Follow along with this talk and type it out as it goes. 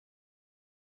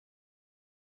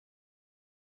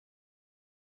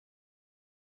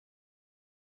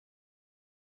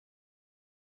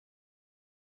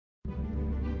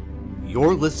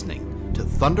You're listening to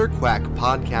Thunder Quack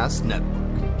Podcast Network.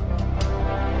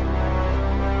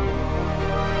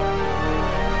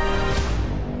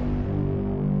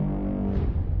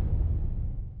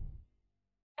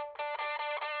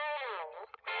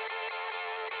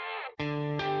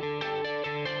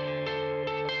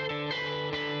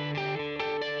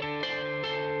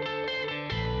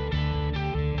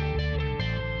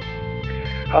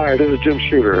 Hi, this is Jim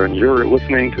Shooter, and you're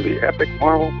listening to the Epic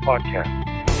Marvel Podcast.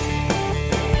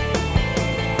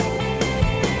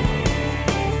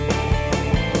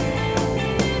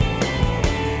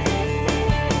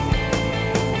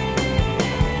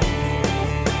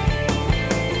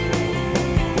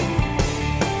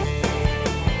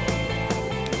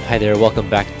 Hi there, welcome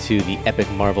back to the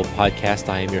Epic Marvel Podcast.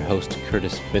 I am your host,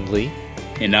 Kurtis Findley.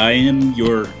 And I am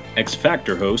your X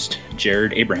Factor host,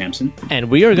 Jared Abrahamson. And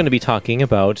we are going to be talking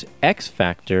about X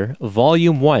Factor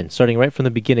Volume 1, starting right from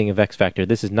the beginning of X Factor.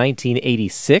 This is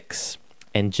 1986.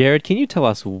 And Jared, can you tell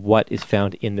us what is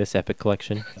found in this epic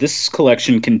collection? This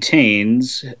collection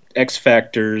contains X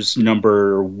Factors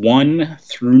number 1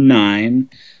 through 9,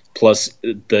 plus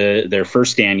their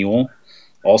first annual.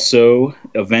 Also,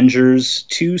 Avengers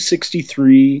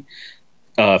 263,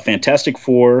 Fantastic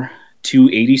Four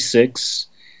 286,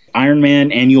 Iron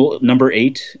Man Annual number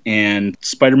 8, and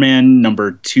Spider-Man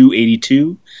number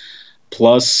 282,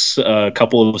 plus a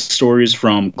couple of stories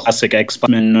from Classic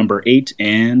X-Men number 8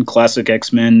 and Classic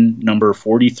X-Men number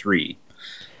 43.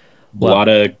 Well, a lot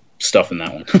of stuff in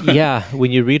that one. Yeah,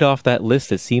 when you read off that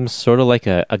list, it seems sort of like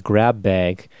a grab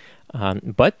bag.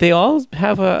 But they all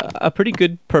have a pretty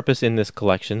good purpose in this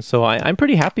collection, so I'm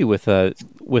pretty happy with the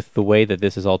way that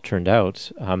this has all turned out.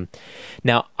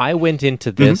 Now, I went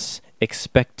into this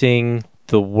expecting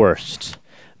the worst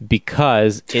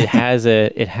because it has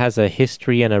a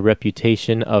history and a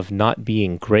reputation of not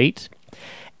being great.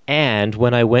 And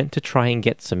when I went to try and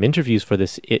get some interviews for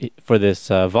this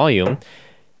volume,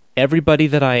 everybody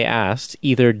that I asked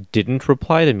either didn't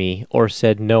reply to me or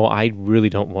said, no, I really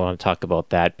don't want to talk about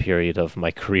that period of my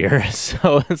career.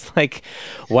 So it's like,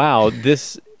 wow,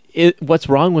 what's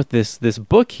wrong with this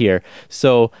book here?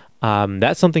 So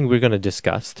that's something we're going to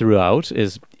discuss throughout.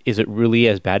 Is it really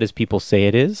as bad as people say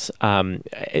it is?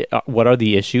 What are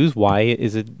the issues? Why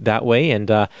is it that way?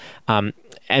 And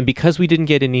because we didn't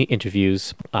get any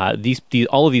interviews,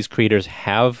 all of these creators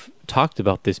have talked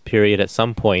about this period at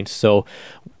some point. So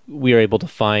we are able to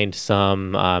find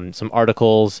some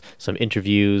articles, some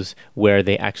interviews where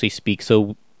they actually speak.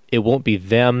 So it won't be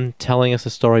them telling us a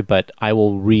story, but I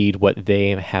will read what they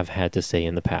have had to say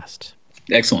in the past.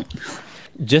 Excellent.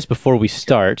 Just before we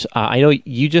start, I know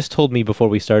you just told me before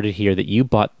we started here that you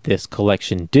bought this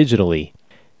collection digitally.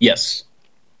 Yes.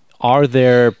 Are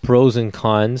there pros and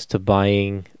cons to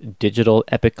buying digital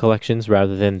Epic collections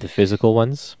rather than the physical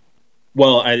ones?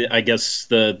 Well, I guess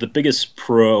the biggest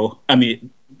pro, let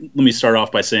me start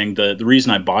off by saying the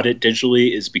reason I bought it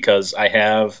digitally is because I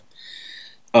have,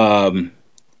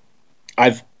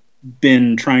 I've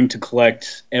been trying to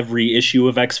collect every issue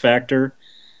of X Factor,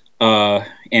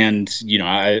 and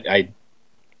I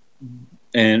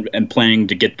planning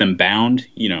to get them bound,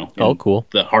 Oh, cool.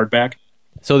 The hardback.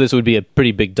 So this would be a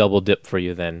pretty big double dip for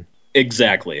you then.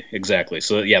 Exactly.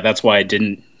 So yeah, that's why I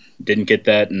didn't get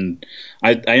that, and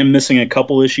I am missing a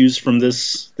couple issues from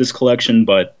this collection,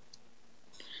 but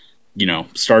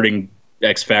starting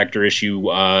X Factor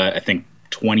issue, I think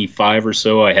 25 or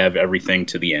so, I have everything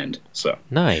to the end. So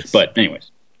nice. But anyways,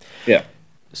 yeah.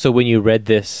 So when you read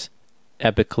this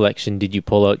Epic collection, did you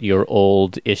pull out your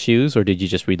old issues, or did you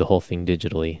just read the whole thing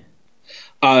digitally?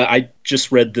 I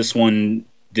just read this one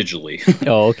digitally.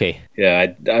 Oh, okay.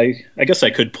 Yeah, I guess I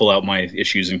could pull out my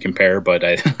issues and compare, but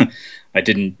I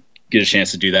didn't get a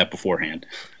chance to do that beforehand.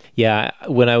 Yeah,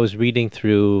 when I was reading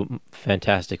through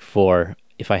Fantastic Four,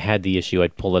 if I had the issue,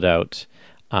 I'd pull it out.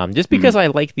 Just because I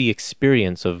like the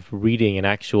experience of reading an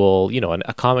actual,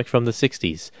 a comic from the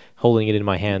 60s, holding it in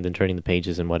my hand and turning the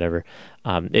pages and whatever.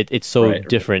 It's so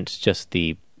different, just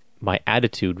my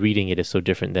attitude reading it is so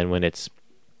different than when it's,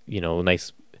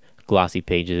 nice glossy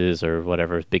pages or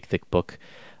whatever, big thick book.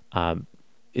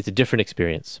 It's a different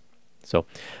experience. So,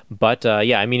 but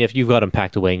if you've got them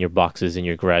packed away in your boxes in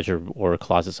your garage or a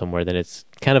closet somewhere, then it's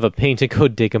kind of a pain to go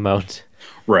dig them out.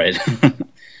 Right.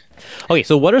 Okay,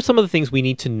 so what are some of the things we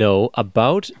need to know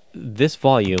about this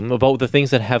volume, about the things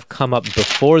that have come up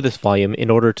before this volume in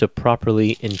order to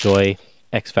properly enjoy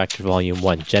X Factor Volume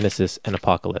 1, Genesis and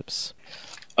Apocalypse?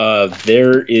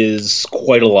 There is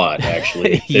quite a lot,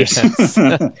 actually. Yes.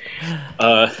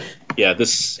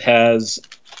 This has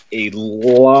a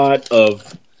lot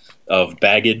of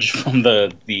baggage from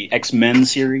the X-Men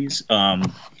series.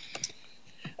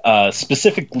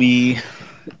 Specifically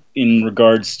in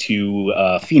regards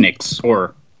to Phoenix,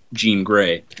 or Jean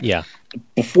Grey. Yeah.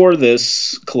 Before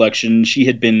this collection, she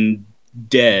had been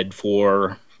dead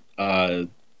for 3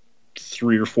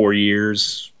 or 4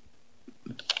 years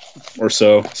or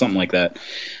so, something like that.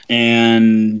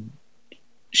 And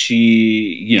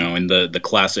she, in the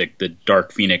classic, the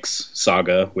Dark Phoenix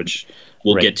saga, which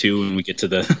we'll get to when we get to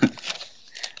the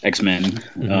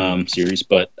X-Men series.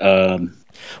 But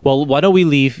well, why don't we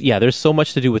leave? Yeah, there's so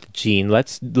much to do with Jean.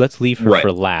 Let's leave her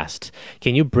for last.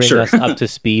 Can you bring us up to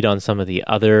speed on some of the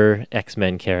other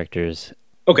X-Men characters?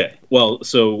 Okay, well,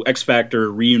 so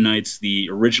X-Factor reunites the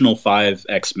original 5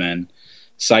 X-Men: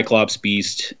 Cyclops,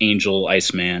 Beast, Angel,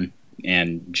 Iceman,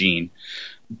 and Jean.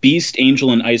 Beast,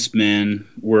 Angel, and Iceman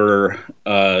were,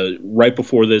 right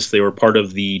before this, they were part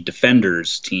of the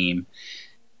Defenders team.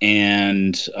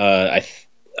 And I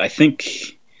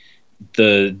think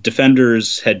the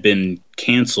Defenders had been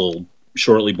canceled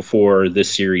shortly before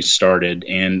this series started.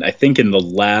 And I think in the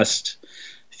last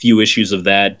few issues of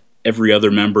that, every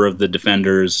other member of the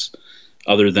Defenders,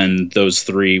 other than those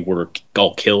 3, were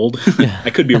all killed. I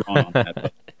could be wrong on that,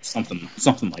 but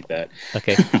something like that.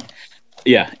 Okay.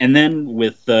 Yeah, and then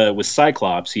with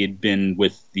Cyclops, he had been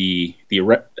with the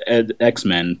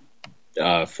X-Men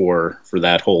for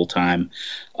that whole time.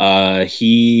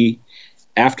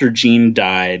 After Jean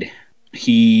died,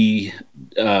 he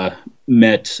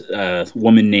met a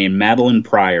woman named Madeline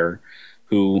Pryor,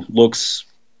 who looks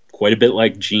quite a bit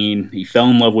like Jean. He fell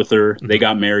in love with her. They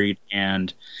got married,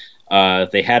 and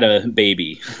they had a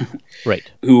baby. Right.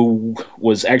 Who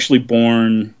was actually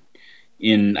born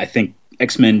in, I think,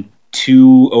 X-Men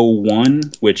 201,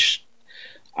 which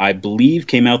I believe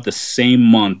came out the same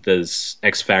month as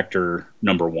X-Factor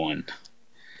 #1.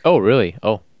 Oh, really?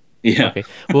 Oh. Yeah. Okay.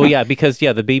 Well, yeah, because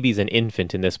the baby's an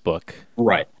infant in this book.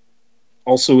 Right.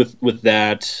 Also with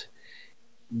that,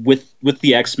 with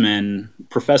the X-Men,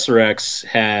 Professor X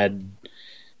had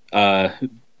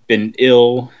been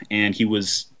ill, and he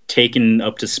was taken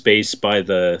up to space by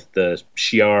the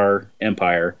Shi'ar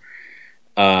Empire.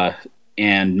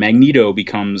 And Magneto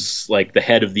becomes like the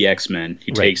head of the X-Men.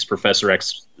 He takes Professor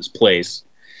X's place.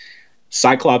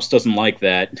 Cyclops doesn't like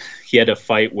that. He had a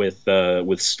fight with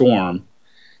Storm,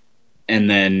 and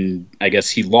then I guess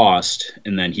he lost.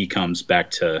 And then he comes back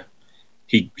to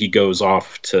he goes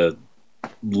off to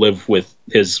live with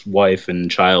his wife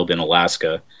and child in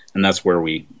Alaska, and that's where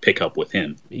we pick up with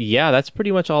him. Yeah, that's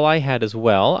pretty much all I had as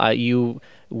well. You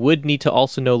would need to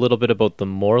also know a little bit about the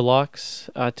Morlocks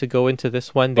to go into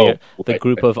this one. They're the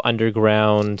group of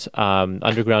underground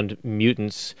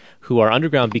mutants who are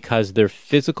underground because their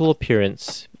physical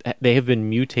appearance, they have been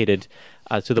mutated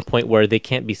to the point where they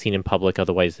can't be seen in public,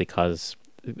 otherwise they cause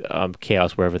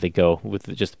chaos wherever they go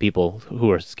with just the people who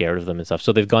are scared of them and stuff.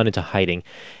 So they've gone into hiding.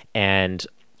 And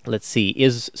let's see,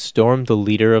 is Storm the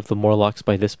leader of the Morlocks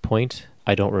by this point?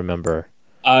 I don't remember.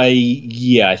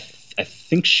 I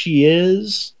think she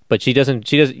is, but she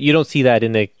doesn't. You don't see that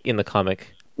in the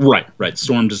comic. Right.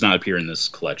 Storm does not appear in this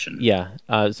collection. Yeah.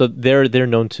 So they're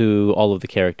known to all of the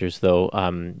characters, though.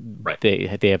 They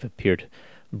have appeared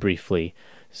briefly.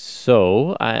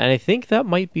 So, and I think that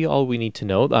might be all we need to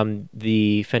know.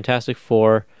 The Fantastic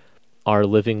Four are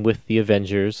living with the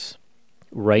Avengers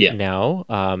right now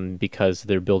because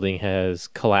their building has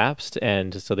collapsed,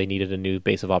 and so they needed a new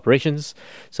base of operations.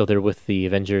 So they're with the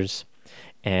Avengers.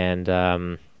 And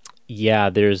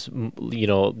there's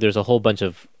a whole bunch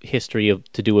of history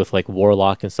to do with like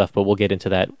Warlock and stuff, but we'll get into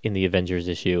that in the Avengers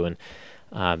issue. And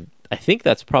I think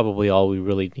that's probably all we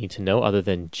really need to know, other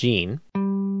than Jean.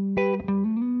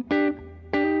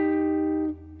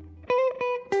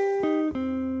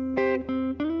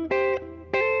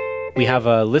 We have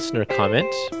a listener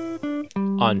comment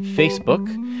on Facebook.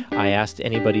 I asked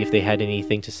anybody if they had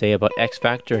anything to say about X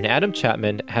Factor, and Adam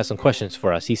Chapman has some questions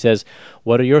for us. He says,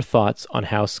 what are your thoughts on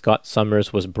how Scott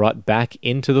Summers was brought back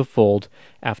into the fold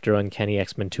after Uncanny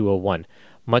X-Men 201?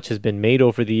 Much has been made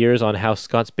over the years on how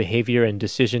Scott's behavior and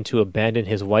decision to abandon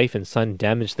his wife and son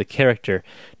damaged the character.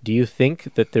 Do you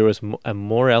think that there was a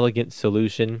more elegant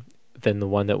solution than the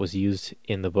one that was used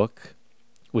in the book,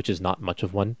 which is not much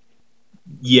of one?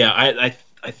 Yeah, I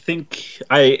think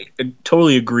I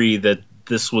totally agree that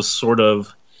this was sort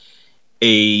of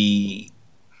maybe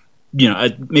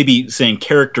saying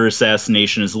character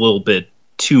assassination is a little bit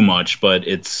too much, but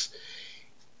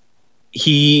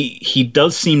he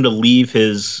does seem to leave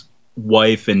his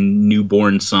wife and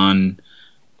newborn son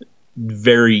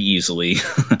very easily.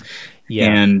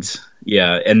 And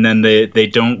then they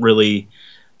don't really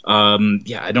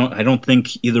I don't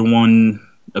think either one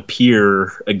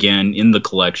appear again in the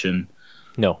collection.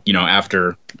 No.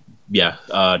 After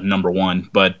number one.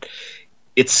 But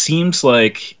it seems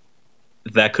like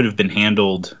that could have been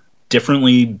handled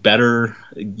differently, better.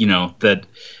 That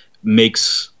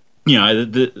makes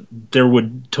there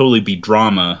would totally be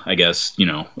drama, I guess.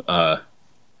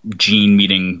 Jean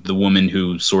meeting the woman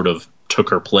who sort of took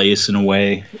her place in a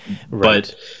way.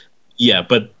 Right.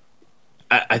 But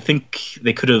I think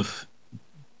they could have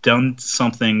done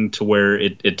something to where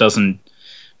it doesn't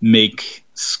make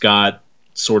Scott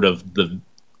sort of the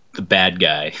bad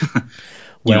guy,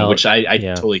 which I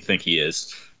totally think he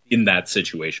is in that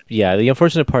situation. Yeah, the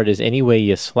unfortunate part is any way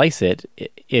you slice it,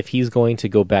 if he's going to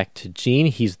go back to Jean,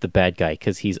 he's the bad guy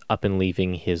because he's up and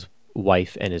leaving his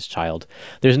wife and his child.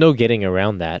 There's no getting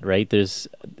around that, right? That's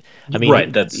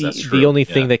true. The only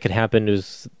thing that could happen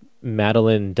is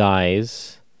Madeline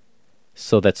dies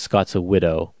so that Scott's a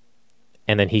widow,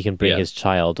 and then he can bring his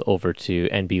child over to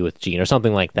and be with Jean or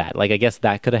something like that. Like, I guess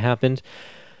that could have happened,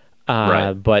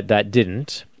 but that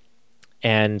didn't.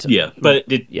 And but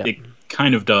it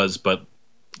kind of does, but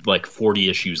like 40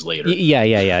 issues later. Yeah,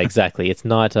 exactly. It's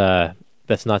not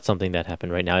that's not something that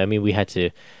happened right now. I mean, we had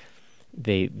to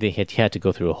they had to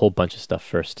go through a whole bunch of stuff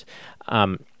first.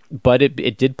 But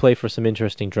it did play for some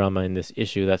interesting drama in this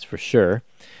issue, that's for sure.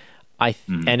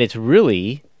 And it's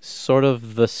really sort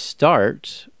of the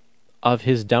start of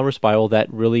his downward spiral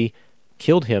that really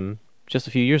killed him just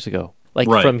a few years ago. Like,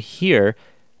 from here,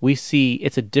 we see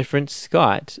it's a different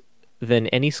Scott than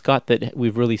any Scott that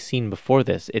we've really seen before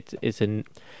this.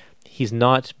 He's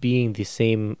not being the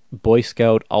same Boy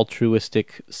Scout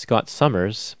altruistic Scott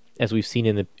Summers as we've seen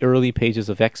in the early pages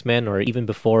of X-Men or even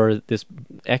before this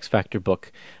X-Factor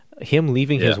book. Him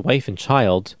leaving his wife and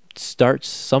child starts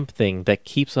something that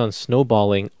keeps on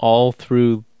snowballing all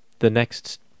through the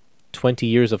next 20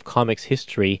 years of comics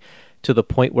history, to the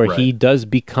point where he does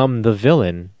become the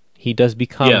villain. He does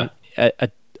become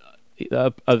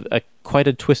a quite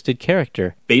a twisted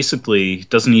character. Basically,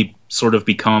 doesn't he sort of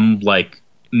become like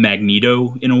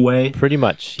Magneto in a way? Pretty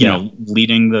much,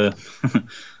 leading the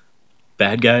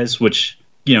bad guys, which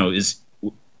is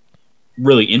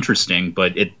really interesting,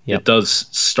 but it does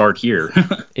start here.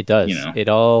 It does. It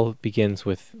all begins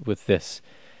with this.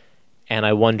 And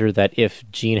I wonder that if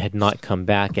Jean had not come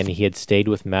back and he had stayed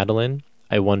with Madeline,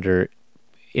 I wonder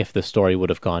if the story would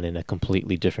have gone in a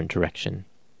completely different direction.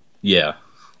 Yeah.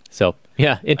 So,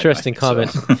 interesting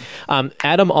comment. So.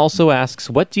 Adam also asks,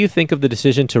 what do you think of the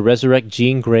decision to resurrect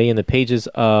Jean Grey in the pages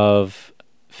of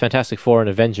Fantastic Four and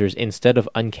Avengers instead of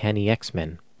Uncanny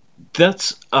X-Men?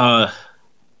 That's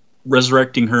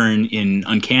resurrecting her in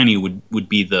Uncanny would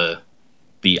be the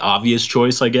obvious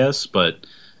choice, I guess, but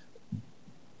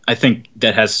I think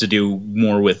that has to do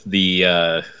more with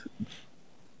the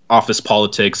office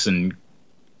politics, and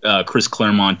Chris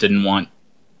Claremont didn't want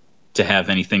to have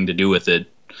anything to do with it.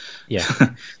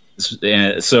 Yeah.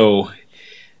 So,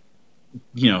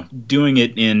 doing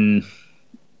it in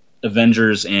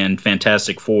Avengers and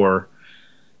Fantastic Four,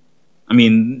 I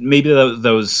mean, maybe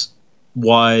that was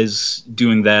wise,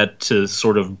 doing that to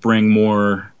sort of bring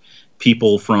more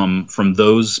people from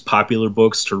those popular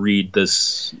books to read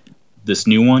this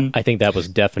new one. I think that was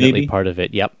definitely part of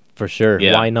it. Yep, for sure.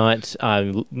 Yeah. Why not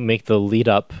make the lead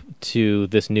up to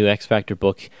this new X Factor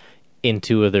book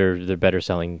into their better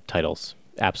selling titles?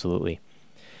 Absolutely.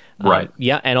 Right.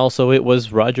 And also it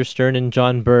was Roger Stern and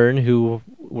John Byrne who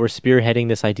were spearheading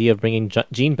this idea of bringing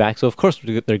Jean back, so of course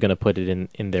they're going to put it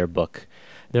in their book.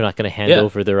 They're not going to hand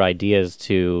over their ideas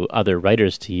to other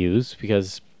writers to use,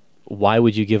 because why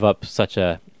would you give up such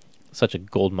a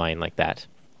gold mine like that?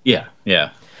 Yeah,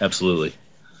 absolutely.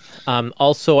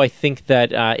 Also, I think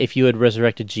that if you had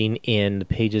resurrected Jean in the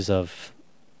pages of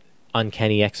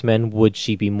Uncanny X-Men, would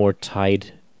she be more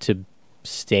tied to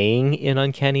staying in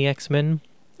Uncanny X-Men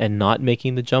and not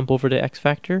making the jump over to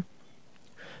X-Factor?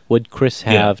 Would Chris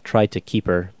have tried to keep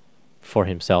her for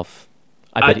himself?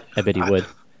 I bet he would.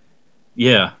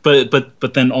 Yeah,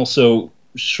 but then also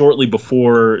shortly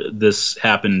before this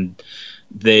happened,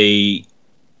 they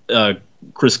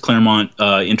Chris Claremont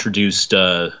introduced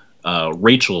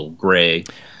Rachel Gray,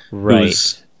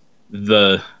 who's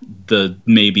the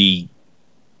maybe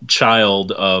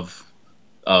child of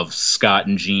Scott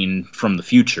and Jean from the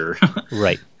future,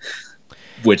 right?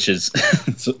 Which is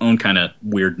its own kind of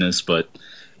weirdness, but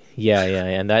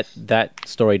and that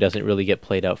story doesn't really get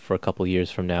played out for a couple years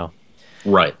from now,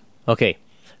 right? Okay.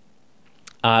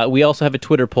 We also have a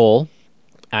Twitter poll.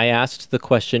 I asked the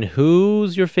question,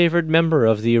 who's your favorite member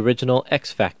of the original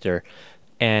X Factor?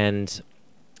 And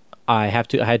I had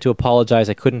to apologize.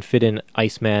 I couldn't fit in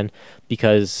Iceman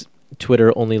because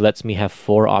Twitter only lets me have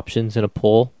 4 options in a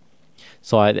poll.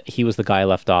 So he was the guy I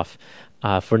left off.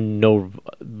 for no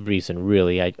reason,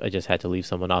 really. I just had to leave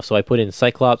someone off. So I put in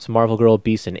Cyclops, Marvel Girl,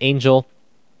 Beast, and Angel.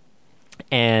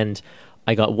 And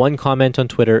I got one comment on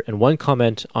Twitter and one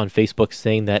comment on Facebook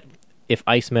saying that if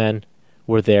Iceman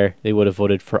were there, they would have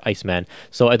voted for Iceman.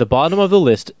 So at the bottom of the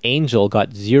list, Angel got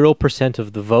 0%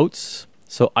 of the votes.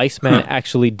 So Iceman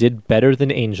actually did better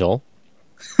than Angel.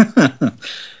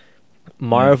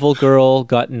 Marvel Girl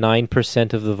got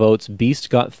 9% of the votes. Beast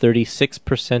got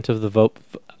 36% of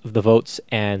the votes,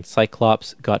 and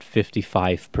Cyclops got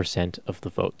 55% of the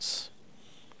votes.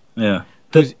 Yeah.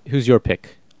 Who's your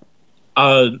pick?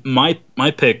 My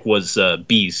pick was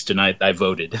Beast, and I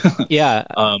voted. Yeah,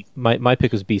 my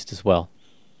pick was Beast as well.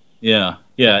 Yeah,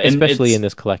 especially in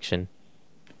this collection.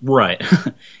 Right.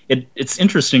 It's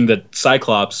interesting that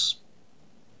Cyclops,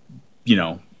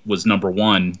 was number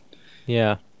one.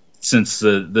 Yeah. Since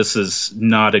this is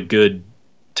not a good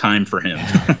time for him.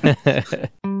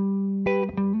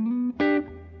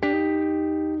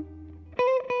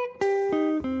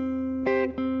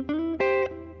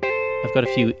 I've got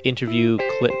a few interview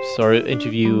clips or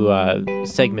interview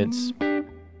segments.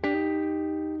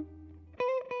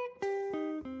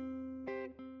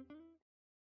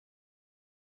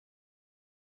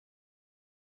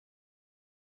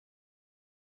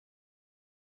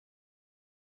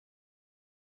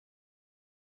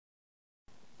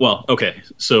 Well, okay.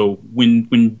 So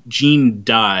when Jean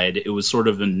died, it was sort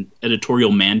of an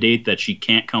editorial mandate that she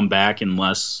can't come back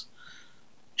unless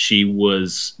she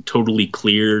was totally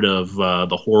cleared of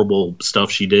the horrible stuff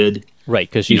she did. Right,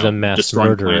 because she's a mass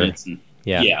murderer. And,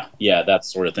 yeah, that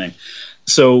sort of thing.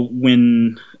 So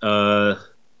when Bob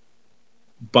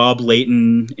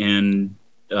Layton and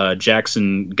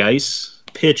Jackson Geiss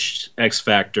pitched X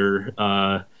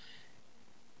Factor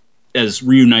as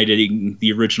reuniting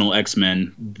the original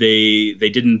X-Men, they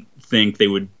didn't think they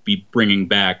would be bringing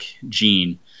back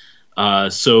Jean.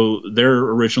 So their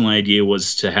original idea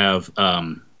was to have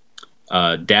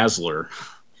Dazzler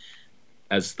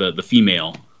as the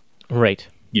female, right?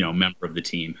 Member of the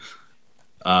team.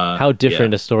 How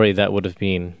different a story that would have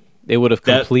been. It would have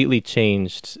completely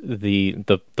changed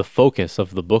the focus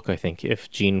of the book, I think,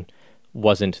 if Jean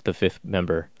wasn't the fifth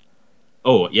member.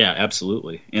 Oh yeah,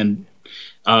 absolutely. And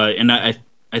I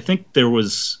think there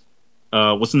was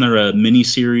wasn't there a mini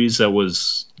series that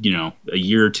was a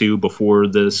year or two before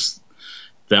this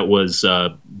that was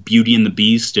Beauty and the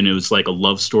Beast, and it was like a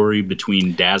love story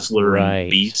between Dazzler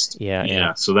and Beast.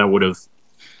 Yeah. So that would have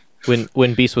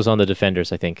when Beast was on the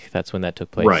Defenders, I think that's when that took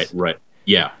place. Right.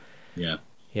 Yeah.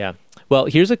 Well,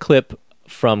 here's a clip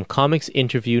from Comics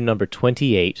Interview number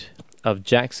 28 of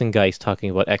Jackson Geiss talking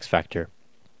about X Factor.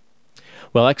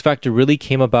 Well, X Factor really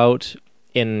came about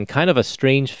in kind of a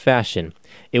strange fashion.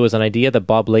 It was an idea that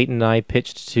Bob Layton and I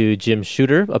pitched to Jim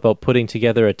Shooter about putting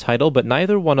together a title, but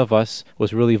neither one of us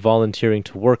was really volunteering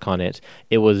to work on it.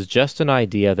 It was just an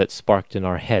idea that sparked in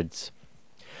our heads.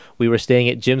 We were staying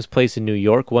at Jim's place in New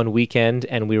York one weekend,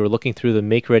 and we were looking through the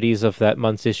make-readies of that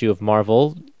month's issue of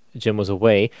Marvel. Jim was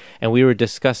away, and we were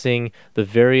discussing the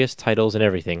various titles and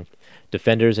everything.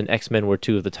 Defenders and X-Men were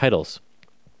two of the titles.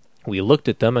 We looked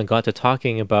at them and got to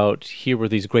talking about here were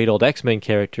these great old X-Men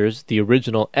characters, the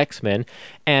original X-Men,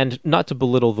 and not to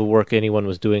belittle the work anyone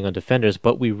was doing on Defenders,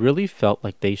 but we really felt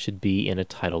like they should be in a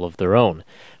title of their own.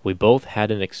 We both had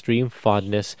an extreme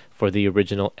fondness for the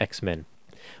original X-Men.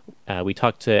 We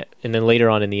talked to, and then later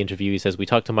on in the interview he says, we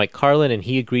talked to Mike Carlin and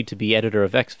he agreed to be editor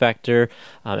of X Factor.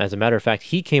 As a matter of fact,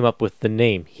 he came up with the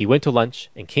name. He went to lunch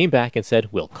and came back and said,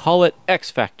 we'll call it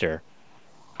X Factor.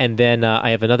 And then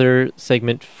I have another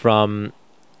segment from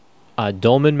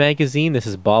Dolman Magazine. This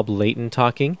is Bob Layton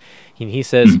talking. He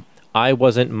says, I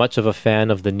wasn't much of a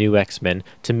fan of the new X-Men.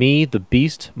 To me, the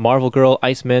Beast, Marvel Girl,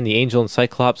 Iceman, the Angel, and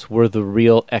Cyclops were the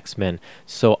real X-Men.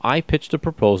 So I pitched a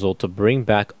proposal to bring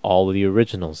back all of the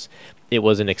originals. It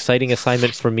was an exciting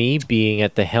assignment for me, being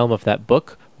at the helm of that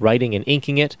book, writing and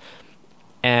inking it,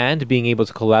 and being able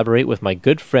to collaborate with my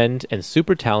good friend and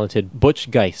super talented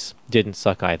Butch Geiss didn't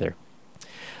suck either.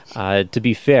 To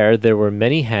be fair, there were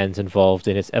many hands involved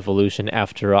in its evolution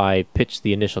after I pitched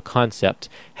the initial concept.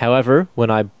 However, when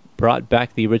I brought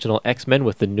back the original X-Men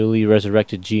with the newly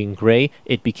resurrected Jean Grey,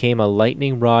 it became a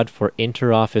lightning rod for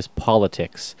inter-office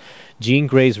politics. Jean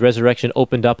Grey's resurrection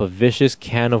opened up a vicious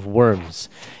can of worms.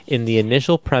 In the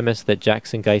initial premise that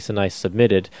Jackson Geiss and I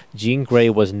submitted, Jean Grey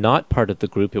was not part of the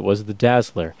group, it was the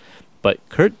Dazzler. But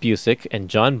Kurt Busiek and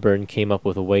John Byrne came up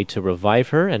with a way to revive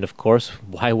her, and of course,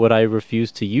 why would I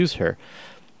refuse to use her?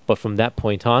 But from that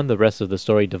point on, the rest of the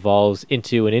story devolves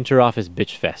into an inter-office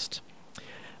bitch fest.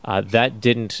 That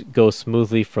didn't go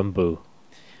smoothly from Boo.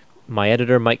 My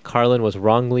editor, Mike Carlin, was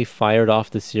wrongly fired off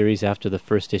the series after the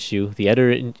first issue. The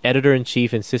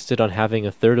editor-in-chief insisted on having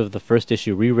a third of the first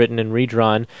issue rewritten and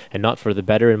redrawn, and not for the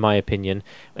better, in my opinion.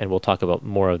 And we'll talk about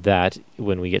more of that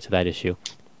when we get to that issue.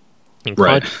 And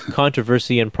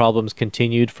controversy and problems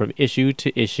continued from issue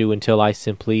to issue until I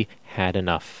simply had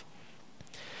enough.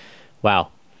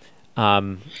 Wow.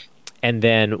 And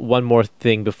then one more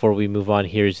thing before we move on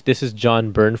here is this is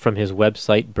John Byrne from his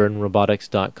website,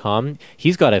 byrnerobotics.com.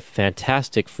 He's got a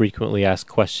fantastic frequently asked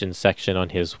questions section on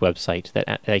his website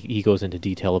that he goes into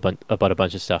detail about a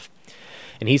bunch of stuff.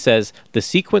 And he says, the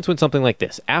sequence went something like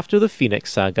this. After the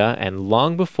Phoenix Saga, and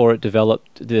long before it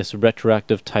developed this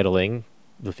retroactive titling,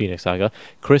 the Phoenix Saga,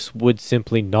 Chris would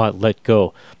simply not let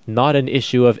go. Not an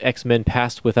issue of X-Men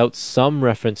passed without some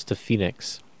reference to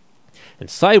Phoenix. And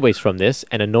sideways from this,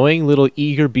 an annoying little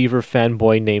eager beaver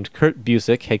fanboy named Kurt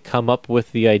Busiek had come up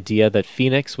with the idea that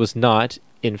Phoenix was not,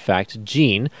 in fact,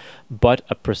 Jean, but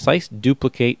a precise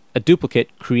duplicate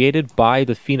created by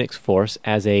the Phoenix Force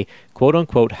as a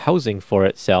quote-unquote housing for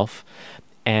itself,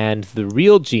 and the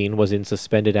real Jean was in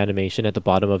suspended animation at the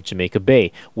bottom of Jamaica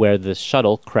Bay, where the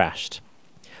shuttle crashed.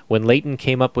 When Layton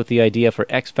came up with the idea for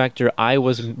X-Factor, I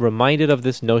was reminded of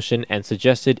this notion and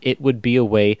suggested it would be a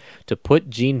way to put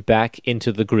Jean back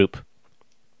into the group.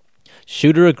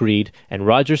 Shooter agreed, and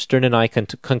Roger Stern and I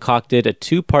concocted a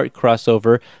 2-part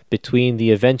crossover between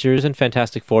the Avengers and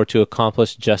Fantastic Four to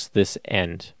accomplish just this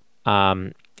end.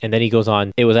 And then he goes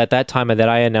on, it was at that time that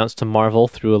I announced to Marvel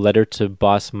through a letter to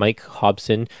boss Mike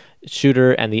Hobson,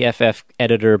 Shooter, and the FF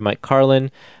editor Mike Carlin,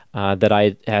 that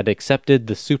I had accepted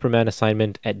the Superman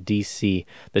assignment at DC.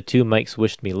 The two Mikes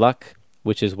wished me luck,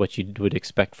 which is what you would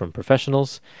expect from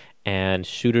professionals, and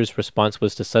Shooter's response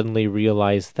was to suddenly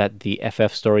realize that the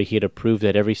FF story he had approved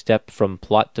at every step from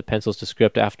plot to pencils to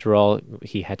script, after all,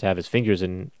 he had to have his fingers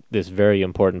in this very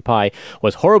important pie,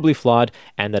 was horribly flawed,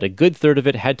 and that a good third of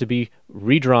it had to be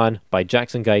redrawn by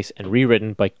Jackson Geiss and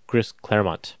rewritten by Chris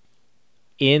Claremont.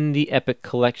 In the Epic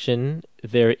Collection,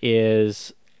 there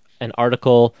is an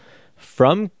article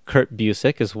from Kurt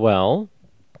Busiek as well.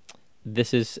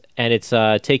 It's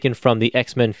taken from the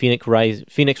X-Men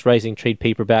Phoenix Rising trade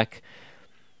paperback.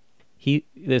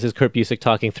 This is Kurt Busiek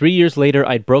talking. 3 years later,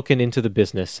 I'd broken into the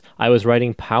business. I was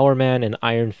writing Power Man and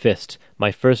Iron Fist,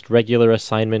 my first regular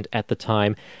assignment at the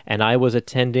time, and I was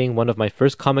attending one of my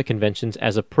first comic conventions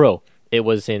as a pro. It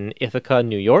was in Ithaca,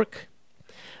 New York,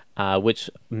 which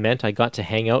meant I got to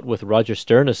hang out with Roger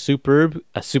Stern, a superb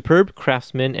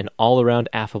craftsman and all-around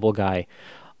affable guy.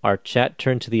 Our chat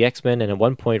turned to the X-Men, and at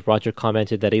one point Roger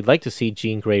commented that he'd like to see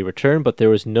Jean Grey return, but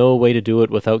there was no way to do it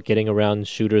without getting around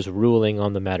Shooter's ruling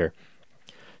on the matter.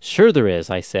 Sure there is,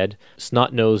 I said,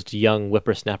 snot-nosed young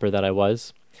whippersnapper that I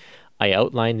was. I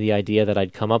outlined the idea that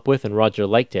I'd come up with, and Roger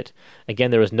liked it.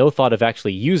 Again, there was no thought of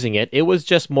actually using it. It was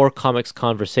just more comics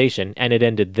conversation, and it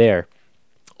ended there.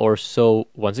 Or so,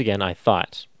 once again, I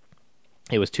thought.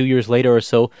 It was 2 years later or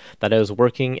so that I was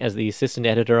working as the assistant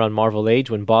editor on Marvel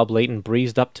Age when Bob Layton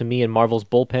breezed up to me in Marvel's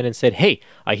bullpen and said, "Hey,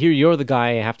 I hear you're the guy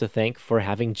I have to thank for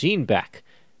having Jean back."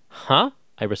 "Huh?"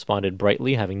 I responded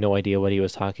brightly, having no idea what he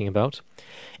was talking about.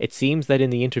 It seems that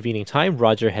in the intervening time,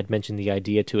 Roger had mentioned the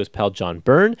idea to his pal John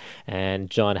Byrne, and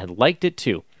John had liked it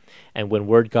too. And when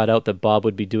word got out that Bob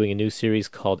would be doing a new series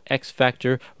called X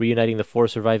Factor, reuniting the 4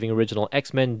 surviving original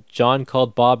X-Men, John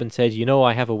called Bob and said,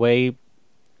 I have a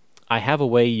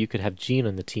way you could have Jean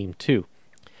on the team too.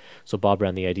 So Bob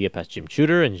ran the idea past Jim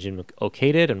Shooter, and Jim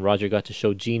okayed it, and Roger got to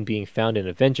show Jean being found in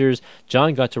Avengers,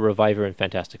 John got to revive her in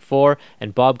Fantastic Four,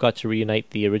 and Bob got to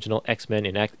reunite the original X-Men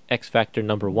in X Factor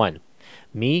 #1.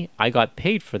 Me, I got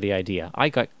paid for the idea. I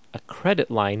got a credit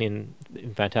line in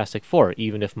Fantastic Four,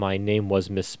 even if my name was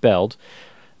misspelled.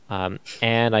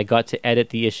 And I got to edit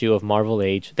the issue of Marvel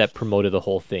Age that promoted the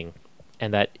whole thing.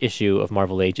 And that issue of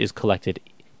Marvel Age is collected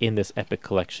in this Epic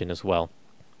Collection as well.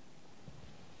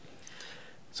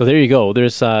 So there you go.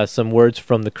 There's some words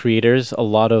from the creators, a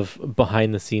lot of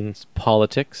behind-the-scenes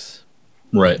politics.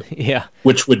 Right. Yeah.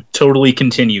 Which would totally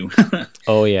continue.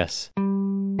 Oh, yes.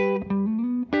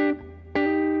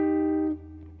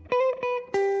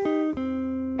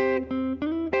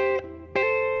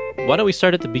 Why don't we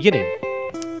start at the beginning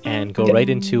and go right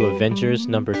into Avengers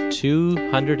number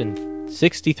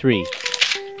 263.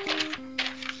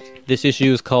 This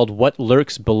issue is called What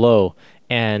Lurks Below,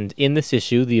 and in this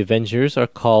issue, the Avengers are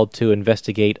called to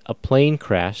investigate a plane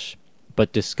crash,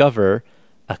 but discover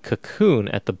a cocoon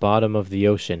at the bottom of the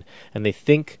ocean, and they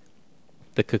think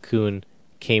the cocoon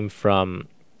came from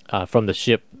the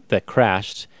ship that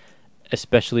crashed,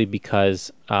 especially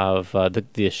because of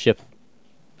the ship,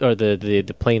 or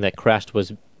the plane that crashed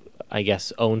was, I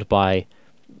guess, owned by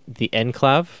the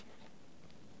Enclave,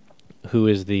 who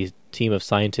is the team of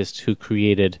scientists who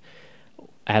created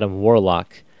Adam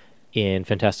Warlock in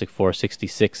Fantastic Four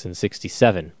 66 and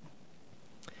 67.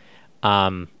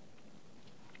 But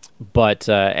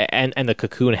the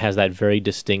Cocoon has that very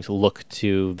distinct look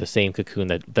to the same Cocoon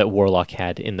that Warlock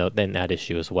had in that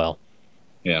issue as well.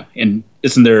 Yeah, and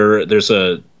isn't there's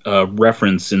a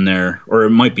reference in there, or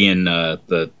it might be in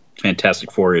the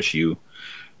Fantastic Four issue,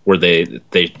 where they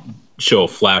show a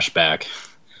flashback,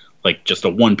 like just a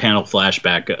one-panel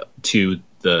flashback to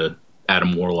the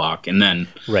Adam Warlock, and then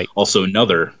also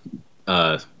another,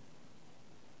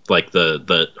 like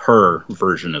the her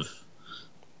version of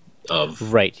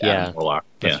Adam Warlock.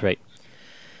 That's right.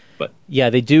 But yeah,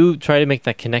 they do try to make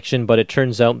that connection, but it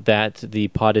turns out that the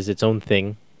pod is its own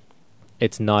thing.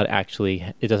 It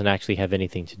doesn't actually have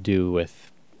anything to do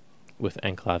with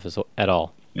Enclave at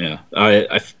all. Yeah,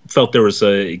 I felt there was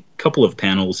a couple of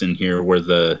panels in here where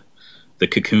the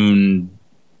Cocoon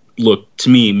looked to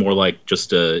me more like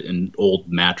just an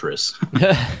old mattress.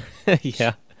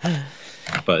 Yeah.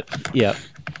 But yeah,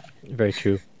 very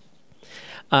true.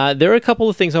 There are a couple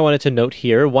of things I wanted to note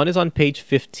here. One is on page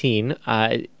 15.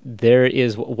 There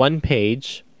is one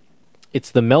page.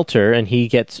 It's the Melter, and he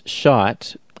gets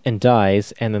shot and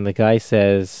dies, and then the guy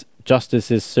says,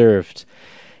 "Justice is served,"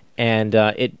 and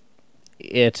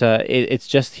it's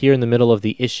just here in the middle of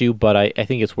the issue. But I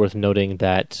think it's worth noting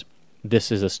that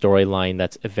this is a storyline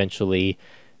that's eventually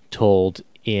told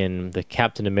in the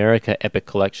Captain America epic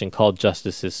collection called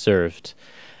 "Justice is Served."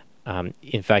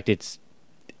 In fact,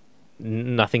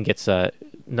 nothing gets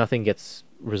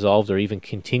resolved or even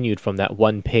continued from that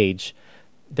one page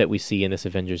that we see in this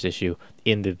Avengers issue.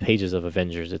 In the pages of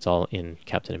Avengers, it's all in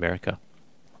Captain America.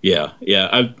 Yeah.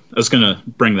 I was going to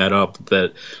bring that up,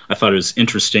 that I thought it was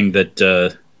interesting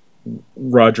that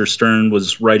Roger Stern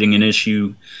was writing an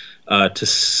issue to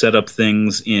set up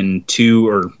things in 2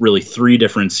 or really 3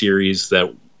 different series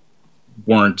that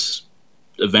weren't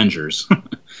Avengers.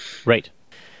 Right.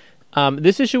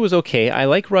 This issue was okay. I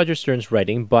like Roger Stern's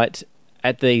writing, but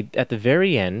at the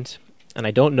very end, and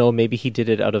I don't know, maybe he did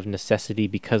it out of necessity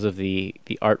because of the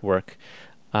artwork.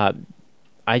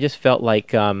 I just felt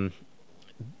like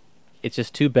it's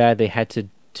just too bad they had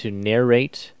to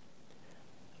narrate.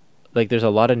 Like, there's a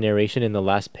lot of narration in the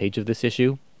last page of this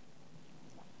issue,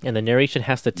 and the narration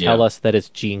has to tell us that it's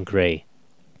Jean Grey.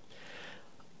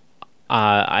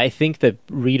 I think that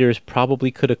readers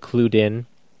probably could have clued in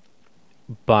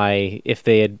by if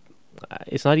they had.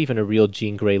 It's not even a real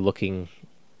Jean Grey looking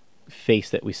face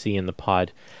that we see in the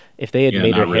pod. If they had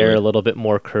made her hair a little bit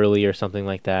more curly or something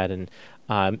like that, and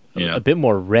a bit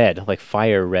more red, like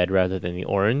fire red rather than the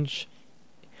orange,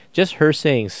 just her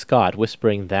saying Scott,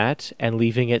 whispering that and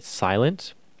leaving it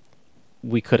silent,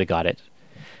 we could have got it.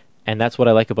 And that's what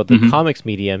I like about the comics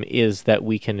medium, is that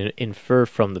we can infer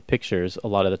from the pictures a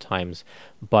lot of the times.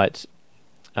 But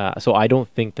so I don't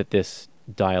think that this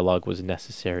dialogue was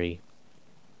necessary.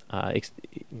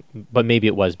 But maybe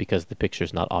it was because the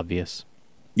picture's not obvious.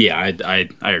 Yeah, I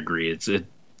agree.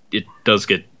 It does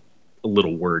get a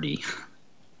little wordy.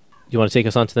 You want to take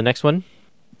us on to the next one?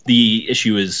 The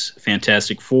issue is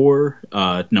Fantastic Four,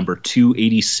 number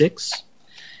 286,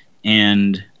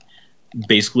 and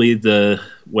basically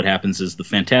what happens is the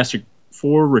Fantastic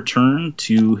Four return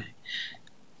to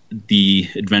the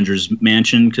Avengers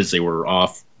Mansion because they were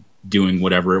off doing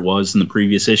whatever it was in the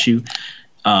previous issue,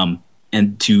 and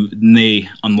they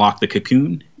unlock the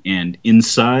Cocoon, and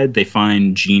inside they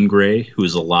find Jean Grey, who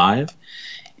is alive,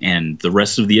 and the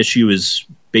rest of the issue is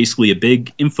basically a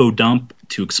big info dump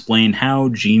to explain how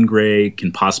Jean Grey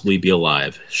can possibly be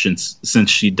alive since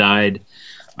she died.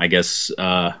 I guess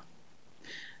the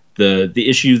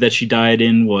issue that she died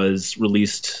in was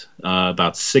released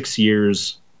about 6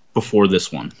 years before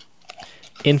this one.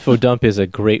 Info dump is a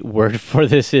great word for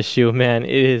this issue, man.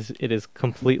 It is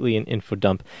completely an info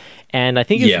dump, and I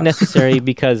think it's necessary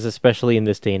because, especially in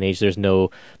this day and age, there's no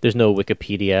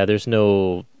Wikipedia, there's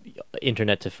no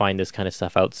internet to find this kind of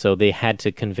stuff out. So they had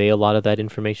to convey a lot of that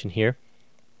information here.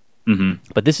 Mm-hmm.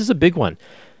 But this is a big one.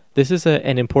 This is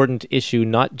an important issue,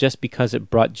 not just because it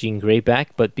brought Jean Grey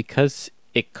back, but because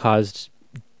it caused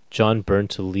John Byrne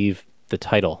to leave the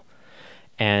title.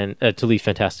 And to leave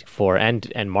Fantastic Four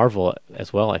and Marvel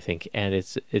as well, I think. And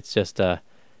it's just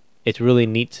it's really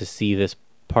neat to see this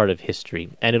part of history,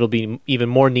 and it'll be even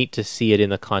more neat to see it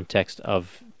in the context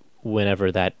of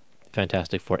whenever that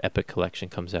Fantastic Four Epic Collection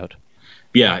comes out.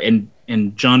 Yeah,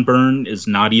 and John Byrne is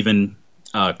not even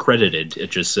credited. It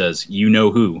just says you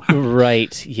know who.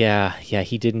 Right? Yeah.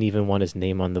 He didn't even want his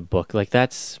name on the book. Like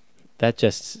that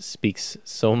just speaks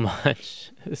so much.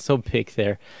 It's so big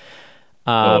there.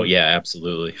 Oh yeah,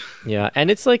 absolutely. Yeah, and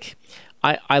it's like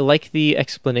I like the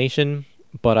explanation,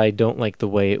 but I don't like the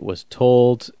way it was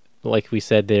told. Like we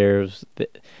said,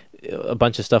 a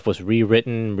bunch of stuff was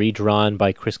rewritten, redrawn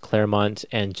by Chris Claremont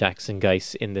and Jackson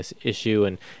Geiss in this issue,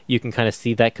 and you can kind of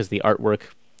see that because the artwork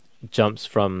jumps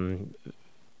from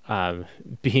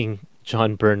being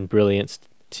John Byrne brilliance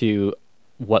to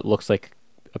what looks like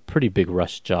a pretty big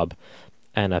rush job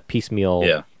and a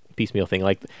piecemeal thing.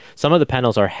 Like some of the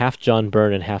panels are half John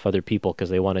Byrne and half other people because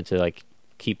they wanted to like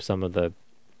keep some of the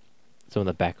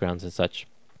backgrounds and such.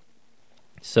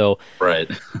 So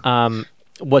right.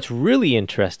 What's really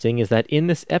interesting is that in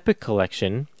this Epic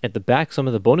collection, at the back, some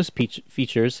of the bonus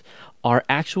features are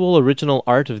actual original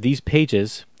art of these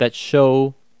pages that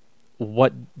show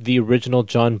what the original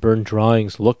John Byrne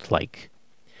drawings looked like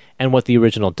and what the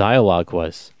original dialogue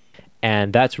was.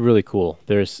 And that's really cool.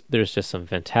 There's just some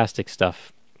fantastic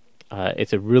stuff.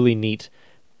 It's a really neat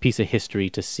piece of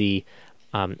history to see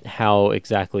how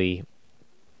exactly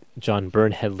John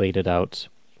Byrne had laid it out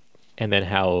and then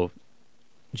how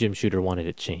Jim Shooter wanted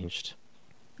it changed.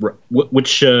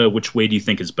 Which way do you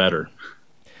think is better?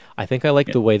 I think I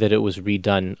like the way that it was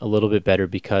redone a little bit better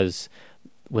because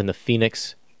when the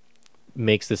Phoenix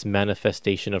makes this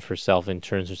manifestation of herself and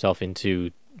turns herself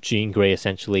into Jean Grey,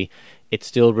 essentially, it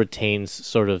still retains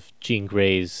sort of Jean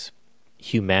Grey's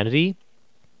humanity.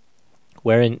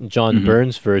 Where in John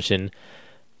Byrne's version,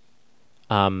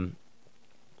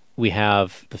 we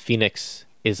have the Phoenix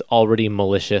is already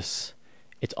malicious.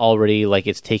 It's already like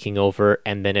it's taking over,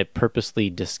 and then it purposely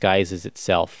disguises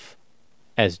itself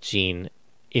as Jean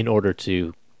in order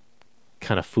to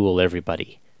kind of fool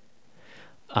everybody.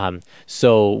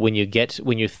 So when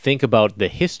you think about the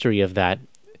history of that,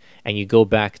 and you go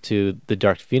back to the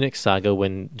Dark Phoenix saga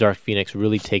when Dark Phoenix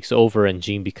really takes over and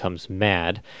Jean becomes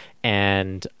mad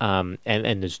and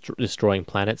destroying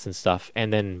planets and stuff,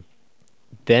 and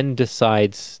then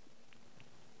decides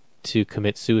to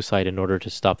commit suicide in order to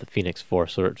stop the Phoenix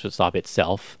Force or to stop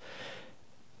itself,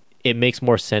 it makes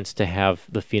more sense to have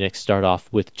the Phoenix start off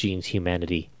with Jean's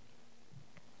humanity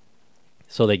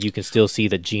so that you can still see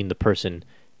that Jean the person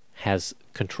has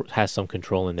some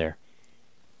control in there.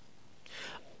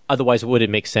 Otherwise, would it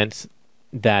make sense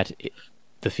that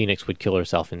the Phoenix would kill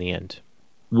herself in the end?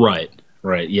 Right.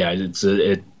 Yeah,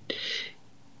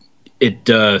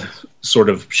 it sort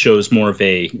of shows more of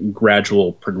a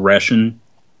gradual progression,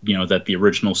 that the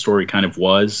original story kind of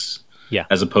was,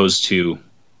 as opposed to,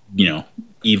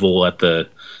 evil at the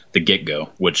get-go,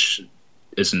 which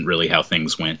isn't really how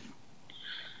things went.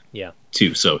 Yeah.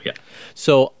 Too. So yeah.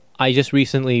 So I just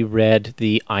recently read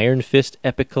the Iron Fist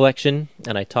Epic Collection,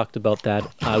 and I talked about that.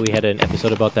 We had an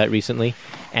episode about that recently,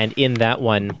 and in that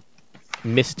one,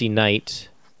 Misty Knight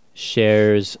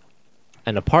shares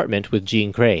an apartment with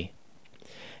Jean Grey.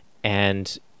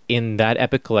 And in that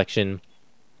Epic Collection,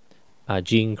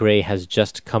 Jean Grey has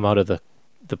just come out of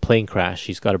the plane crash.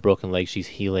 She's got a broken leg. She's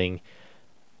healing.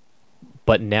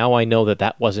 But now I know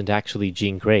that wasn't actually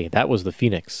Jean Grey. That was the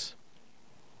Phoenix.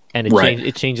 And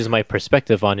it changes my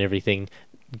perspective on everything,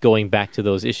 going back to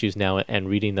those issues now and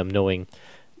reading them, knowing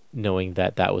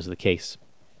that was the case.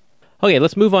 Okay,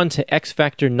 let's move on to X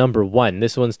Factor number 1.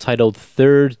 This one's titled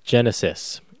Third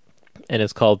Genesis. And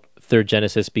it's called Third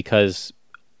Genesis because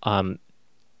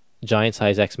Giant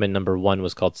Size X-Men number 1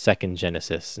 was called Second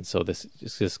Genesis. And so this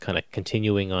is just kind of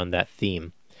continuing on that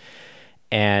theme.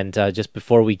 And just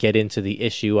before we get into the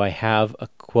issue, I have a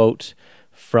quote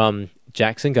from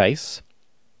Jackson Geiss.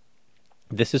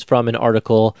 This is from an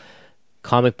article,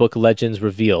 Comic Book Legends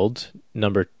Revealed,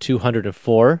 number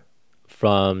 204,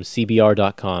 from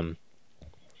CBR.com.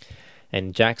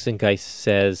 And Jackson Geiss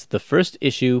says, the first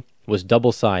issue was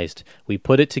double-sized. We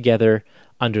put it together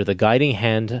under the guiding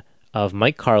hand of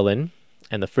Mike Carlin,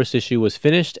 and the first issue was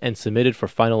finished and submitted for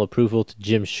final approval to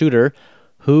Jim Shooter,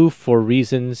 who, for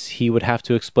reasons he would have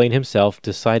to explain himself,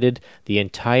 decided the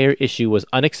entire issue was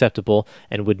unacceptable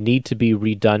and would need to be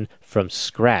redone from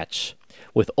scratch,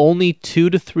 with only 2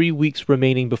 to 3 weeks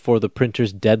remaining before the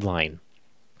printer's deadline.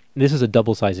 This is a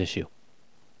double-size issue.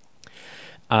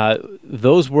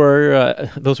 Those were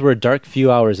a dark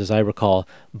few hours, as I recall.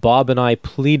 Bob and I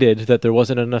pleaded that there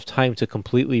wasn't enough time to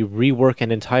completely rework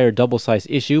an entire double-size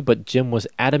issue, but Jim was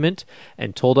adamant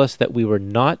and told us that we were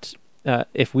not,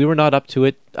 if we were not up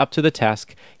to the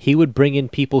task, he would bring in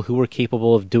people who were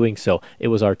capable of doing so. It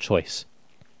was our choice.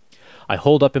 I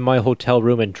holed up in my hotel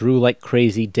room and drew like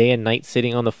crazy, day and night,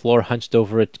 sitting on the floor hunched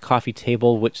over a coffee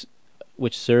table which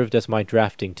served as my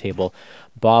drafting table,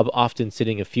 Bob often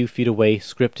sitting a few feet away,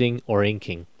 scripting or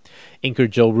inking. Inker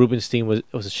Joe Rubenstein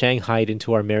was shanghaied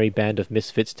into our merry band of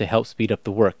misfits to help speed up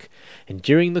the work. And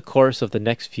during the course of the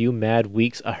next few mad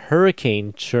weeks, a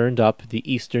hurricane churned up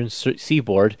the eastern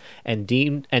seaboard and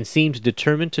seemed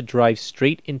determined to drive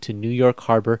straight into New York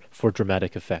Harbor for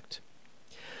dramatic effect.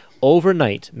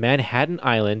 Overnight, Manhattan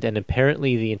Island and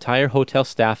apparently the entire hotel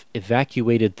staff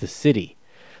evacuated the city.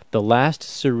 The last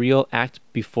surreal act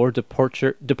before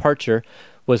departure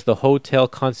was the hotel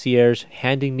concierge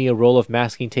handing me a roll of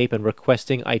masking tape and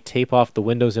requesting I tape off the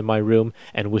windows in my room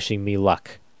and wishing me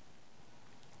luck.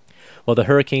 Well, the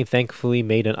hurricane thankfully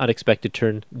made an unexpected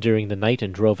turn during the night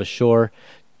and drove ashore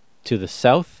to the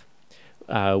south,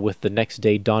 with the next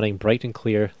day dawning bright and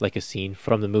clear like a scene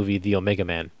from the movie The Omega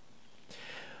Man.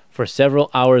 For several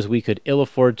hours we could ill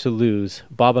afford to lose.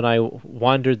 Bob and I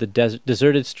wandered the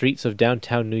deserted streets of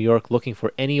downtown New York looking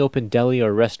for any open deli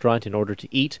or restaurant in order to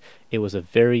eat. It was a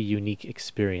very unique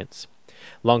experience.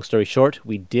 Long story short,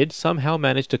 we did somehow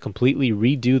manage to completely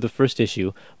redo the first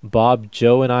issue. Bob,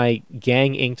 Joe, and I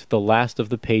gang-inked the last of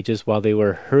the pages while they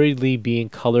were hurriedly being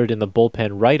colored in the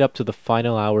bullpen right up to the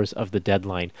final hours of the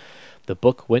deadline. The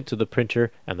book went to the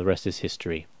printer, and the rest is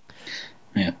history.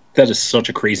 Yeah, that is such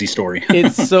a crazy story.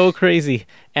 It's so crazy.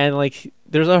 And, like,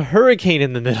 there's a hurricane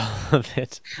in the middle of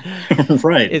it.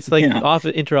 Right. It's like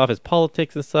inter-office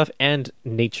politics and stuff, and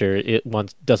nature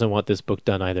doesn't want this book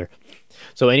done either.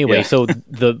 So anyway, so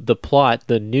the plot,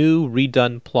 the new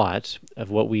redone plot of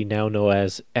what we now know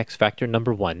as X Factor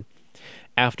number 1,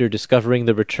 after discovering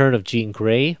the return of Jean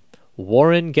Grey,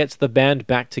 Warren gets the band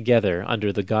back together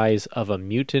under the guise of a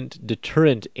mutant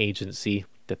deterrent agency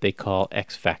that they call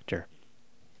X Factor.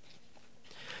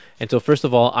 And so first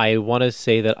of all, I want to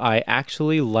say that I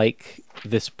actually like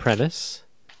this premise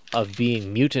of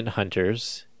being mutant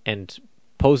hunters and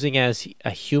posing as a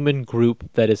human group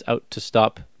that is out to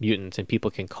stop mutants, and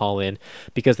people can call in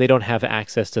because they don't have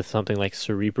access to something like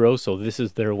Cerebro, so this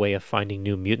is their way of finding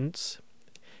new mutants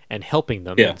and helping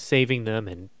them and saving them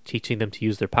and teaching them to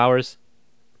use their powers.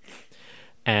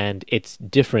 And it's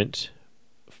different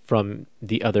from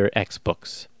the other X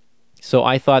books. So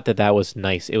I thought that was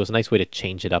nice. It was a nice way to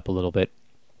change it up a little bit.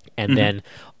 And then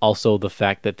also the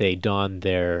fact that they don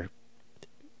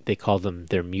they call them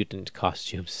their mutant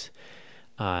costumes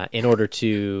in order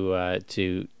to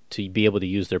be able to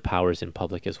use their powers in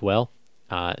public as well.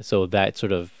 So that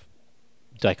sort of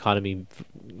dichotomy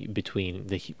between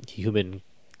the human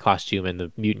costume and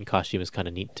the mutant costume is kind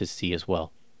of neat to see as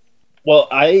well. Well,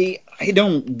 I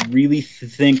don't really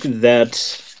think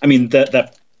that... I mean,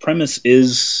 that premise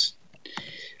is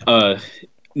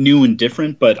new and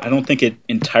different, but I don't think it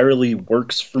entirely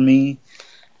works for me.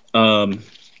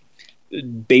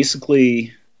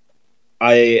 Basically,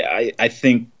 I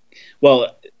think,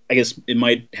 well, I guess it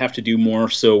might have to do more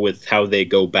so with how they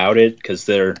go about it, because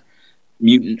they're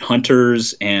mutant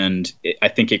hunters, and I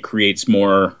think it creates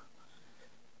more,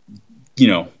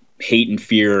 hate and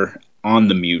fear on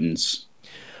the mutants.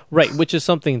 Right, which is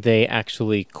something they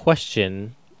actually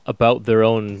question about their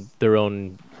own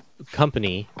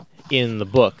company in the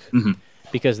book,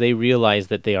 because they realize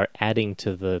that they are adding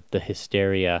to the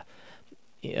hysteria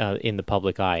in the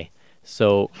public eye.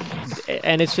 So,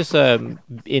 and it's just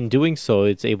in doing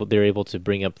so, they're able to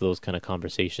bring up those kind of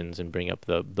conversations and bring up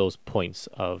those points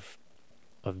of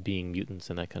being mutants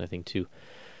and that kind of thing too.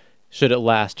 Should it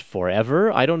last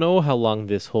forever? I don't know how long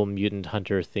this whole mutant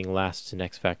hunter thing lasts in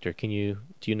X Factor. Do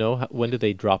you know when do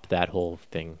they drop that whole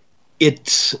thing?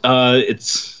 It's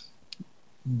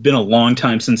been a long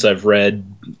time since I've read,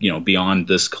 beyond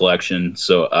this collection.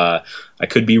 So I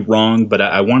could be wrong, but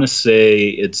I want to say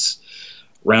it's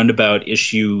roundabout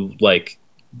issue like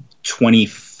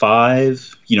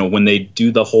 25. When they do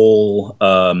the whole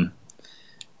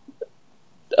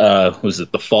was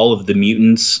it the Fall of the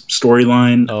Mutants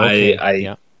storyline? Oh, okay.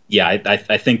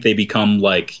 I think they become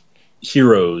like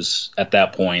heroes at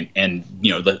that point, and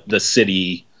the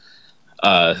city,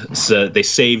 so they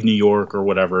save New York or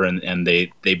whatever, and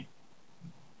they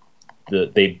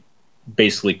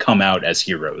basically come out as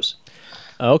heroes.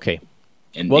 Okay.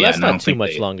 And, well, that's not too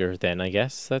much longer then, I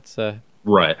guess. That's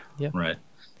right. Yeah. Right.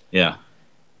 Yeah.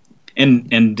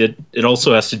 And it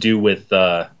also has to do with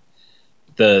the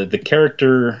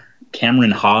character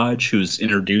Cameron Hodge, who's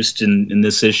introduced in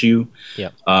this issue. Yeah.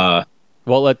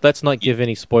 Well, let's not give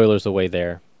any spoilers away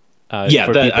there. For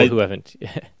people who haven't.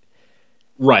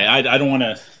 Right. I don't want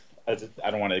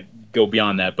to go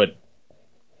beyond that, but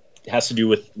it has to do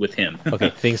with him. Okay.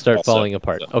 Things start falling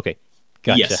apart. So. Okay.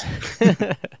 Gotcha.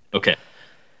 Yes. Okay.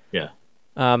 Yeah.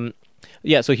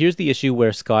 Yeah. So here's the issue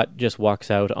where Scott just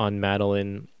walks out on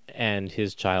Madeline and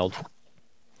his child,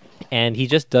 and he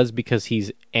just does because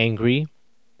he's angry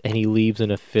and he leaves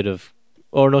in a fit of,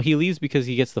 or no, he leaves because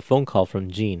he gets the phone call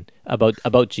from Jean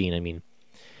about Jean. I mean,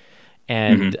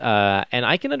 and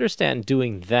I can understand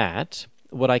doing that.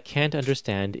 What I can't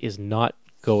understand is not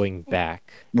going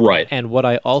back. Right. And what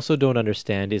I also don't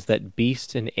understand is that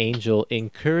Beast and Angel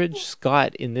encourage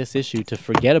Scott in this issue to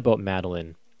forget about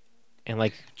Madeline. And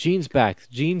like, Jean's back.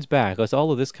 It's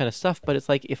all of this kind of stuff. But it's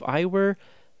like, if I were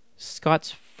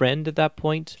Scott's friend at that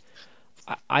point,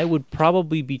 I would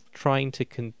probably be trying to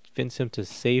convince him to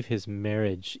save his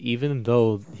marriage, even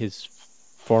though his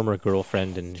former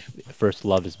girlfriend and first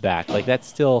love is back. Like, it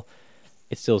still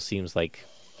seems like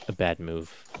a bad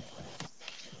move.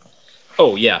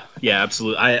 Oh yeah,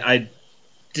 absolutely. I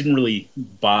didn't really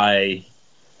buy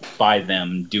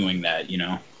them doing that.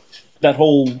 That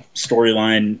whole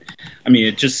storyline. I mean,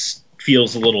 it just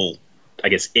feels a little, I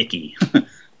guess, icky.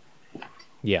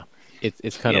 Yeah,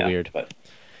 it's kind of weird. But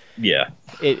yeah,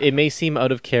 it may seem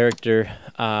out of character,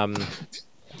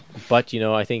 but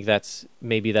I think that's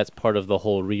part of the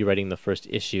whole rewriting the first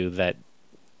issue that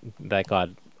got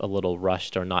a little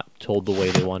rushed or not told the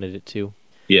way they wanted it to.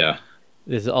 Yeah.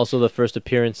 This is also the first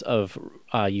appearance of,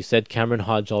 you said Cameron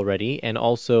Hodge already, and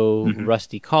also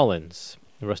Rusty Collins.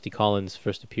 Rusty Collins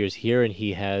first appears here, and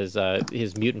he has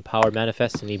his mutant power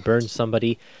manifests, and he burns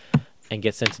somebody and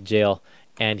gets sent to jail.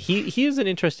 And he is an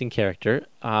interesting character.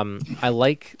 I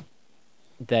like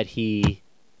that he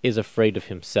is afraid of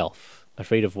himself,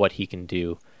 afraid of what he can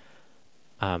do,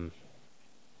 and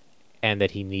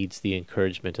that he needs the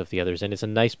encouragement of the others. And it's a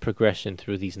nice progression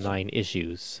through these 9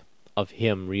 issues of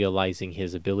him realizing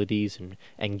his abilities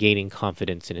and gaining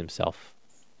confidence in himself.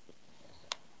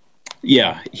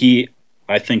 Yeah,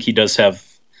 I think he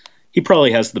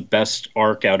probably has the best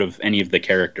arc out of any of the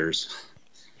characters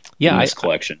in this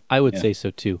collection. I would say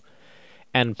so too.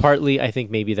 And partly I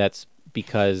think maybe that's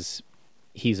because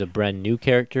he's a brand new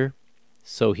character,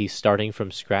 so he's starting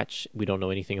from scratch. We don't know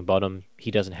anything about him. He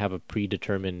doesn't have a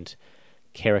predetermined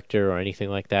character or anything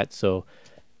like that. So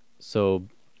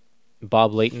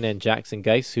Bob Layton and Jackson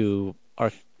Geiss,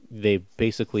 they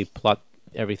basically plot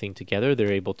everything together.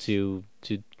 They're able to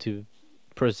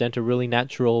present a really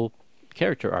natural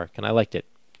character arc, and I liked it.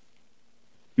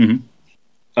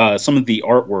 Mm-hmm. Some of the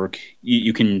artwork,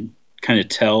 you can kind of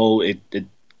tell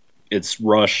it's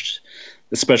rushed,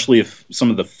 especially if some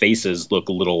of the faces look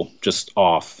a little just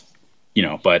off,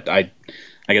 but I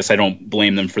guess I don't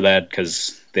blame them for that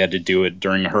because they had to do it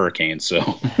during a hurricane,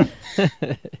 so.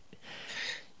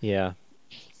 Yeah.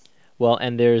 Well,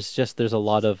 and there's a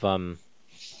lot of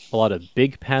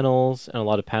big panels and a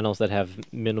lot of panels that have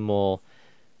minimal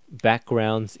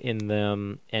backgrounds in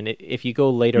them. And if you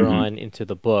go later on into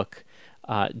the book,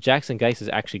 Jackson Geiss is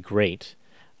actually great.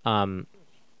 And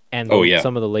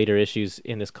some of the later issues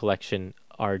in this collection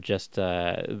are just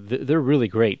they're really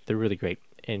great. They're really great,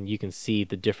 and you can see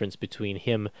the difference between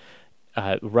him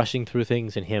rushing through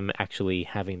things and him actually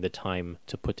having the time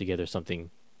to put together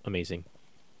something amazing.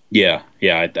 Yeah.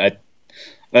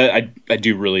 I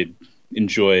do really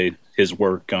enjoy his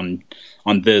work on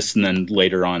this, and then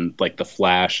later on, like the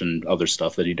Flash and other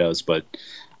stuff that he does. But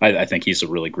I think he's a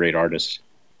really great artist.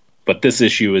 But this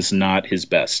issue is not his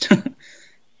best.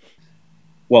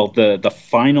 Well, the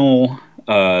final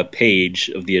page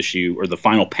of the issue, or the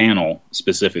final panel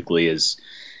specifically, is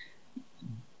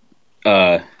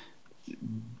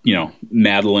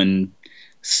Madeline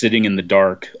sitting in the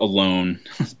dark alone,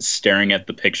 staring at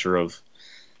the picture of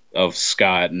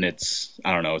Scott, and it's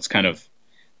kind of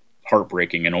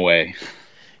heartbreaking in a way.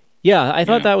 Yeah, I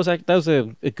thought that was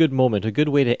a good moment, a good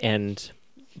way to end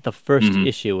the first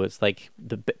issue. It's like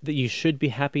you should be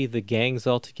happy. The gang's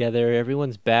all together,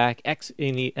 everyone's back.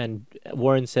 And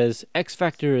Warren says X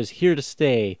Factor is here to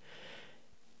stay.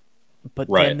 But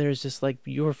then there's just like,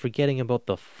 you're forgetting about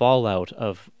the fallout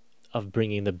of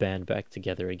bringing the band back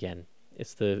together again.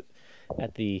 It's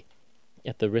at the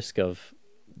risk of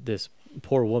this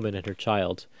poor woman and her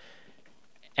child.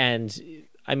 And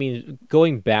I mean,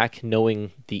 going back,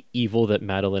 knowing the evil that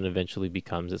Madeline eventually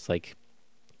becomes, it's like,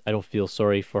 I don't feel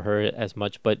sorry for her as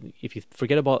much. But if you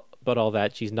forget about all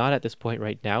that, she's not at this point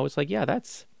right now. It's like, yeah,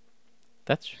 that's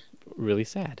really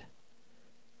sad.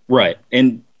 Right.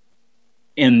 And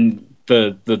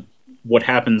the what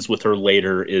happens with her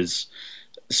later is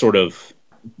sort of,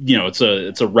 it's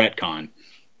a retcon,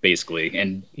 basically.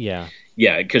 And yeah,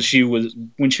 because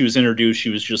when she was introduced, she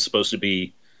was just supposed to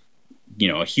be,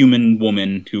 a human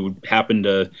woman who happened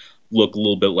to look a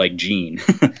little bit like Jean.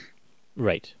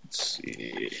 Right. Let's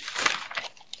see.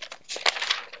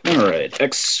 All right,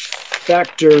 X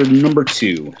Factor number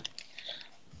 2.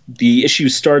 The issue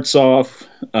starts off,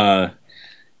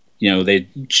 they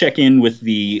check in with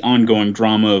the ongoing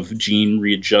drama of Jean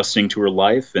readjusting to her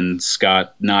life and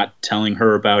Scott not telling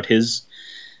her about his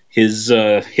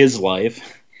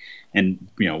life, and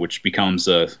which becomes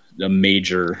a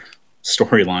major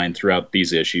storyline throughout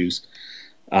these issues.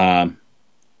 But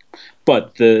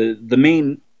the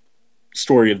main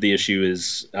story of the issue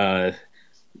is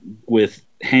with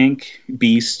Hank,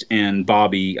 Beast, and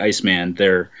Bobby, Iceman.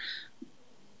 They're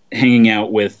hanging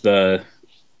out with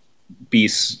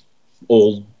Beast's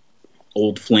old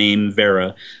flame,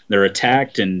 Vera. They're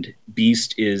attacked, and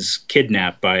Beast is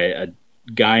kidnapped by a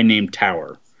guy named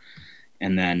Tower.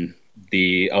 And then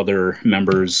the other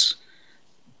members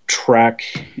track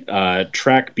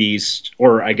Beast,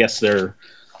 or I guess they're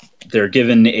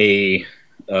given a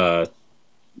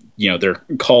they're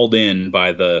called in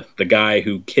by the guy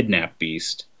who kidnapped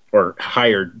Beast, or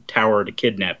hired Tower to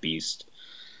kidnap Beast,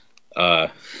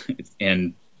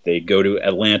 and they go to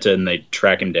Atlanta and they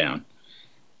track him down,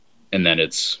 and then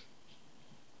it's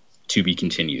to be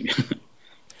continued.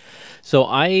 So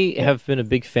I have been a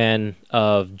big fan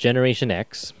of Generation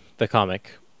X, the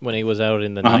comic, when it was out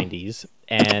in the 90s,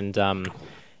 and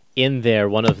in there,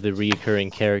 one of the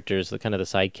reoccurring characters, the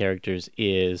side characters,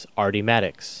 is Artie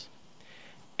Maddox.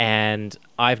 And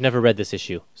I've never read this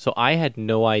issue, so I had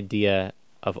no idea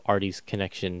of Artie's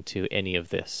connection to any of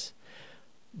this.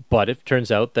 But it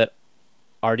turns out that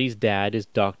Artie's dad is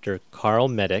Dr. Carl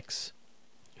Maddox,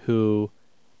 who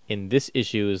in this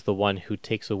issue is the one who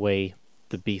takes away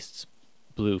the Beast's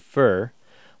blue fur.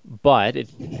 But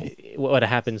what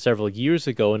happened several years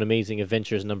ago in Amazing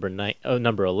Adventures number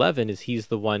 11 is he's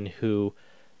the one who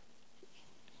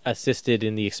assisted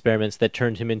in the experiments that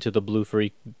turned him into the blue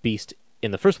furry beast in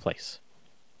the first place.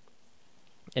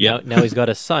 And now he's got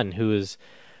a son who is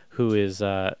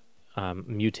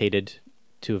mutated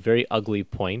to a very ugly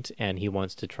point, and he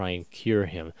wants to try and cure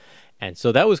him. And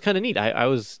so that was kind of neat. I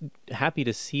was happy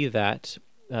to see that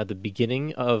the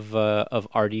beginning of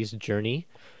Artie's journey,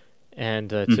 and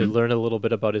to learn a little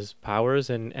bit about his powers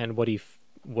and what he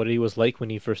was like when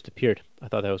he first appeared. I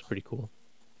thought that was pretty cool.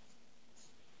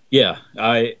 Yeah,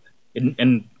 I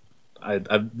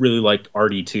really liked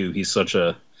Artie too. He's such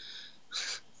a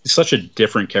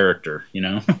different character,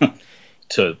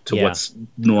 to what's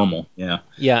normal. Yeah,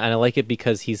 and I like it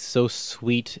because he's so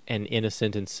sweet and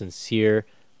innocent and sincere,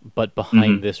 but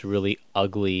behind this really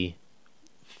ugly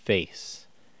face.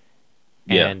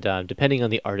 Yeah. And depending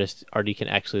on the artist, Artie can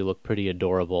actually look pretty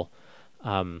adorable.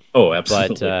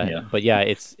 Absolutely. But yeah,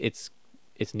 it's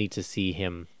neat to see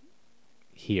him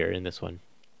here in this one.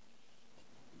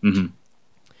 Mm-hmm.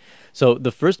 So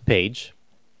the first page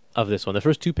of this one, the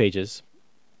first two pages,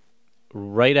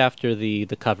 right after the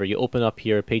cover, you open up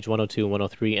here, page 102 and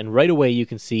 103, and right away you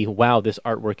can see, wow, this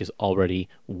artwork is already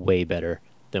way better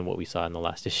than what we saw in the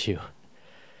last issue.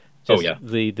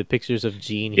 The pictures of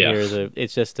Jean here,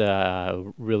 it's just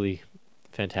really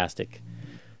fantastic.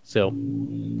 So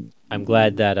I'm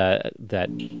glad that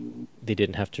they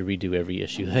didn't have to redo every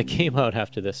issue that came out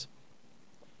after this.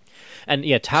 And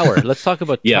Tower. Let's talk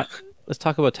about let's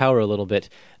talk about Tower a little bit.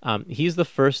 He's the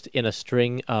first in a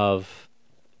string of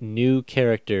new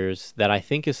characters that I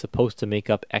think is supposed to make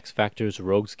up X Factor's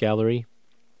Rogues Gallery.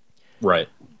 Right.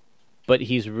 But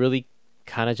he's really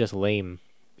kind of just lame.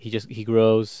 He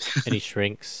grows and he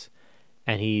shrinks,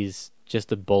 and he's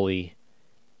just a bully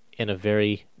in a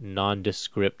very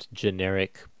nondescript,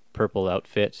 generic purple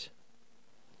outfit.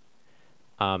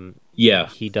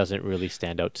 He doesn't really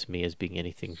stand out to me as being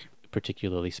anything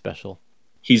particularly special.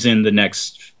 He's in the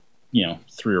next,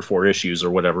 3 or 4 issues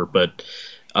or whatever, but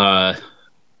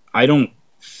I don't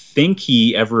think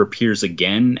he ever appears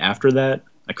again after that.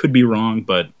 I could be wrong,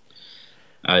 but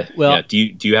do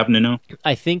you happen to know?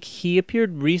 I think he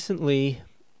appeared recently.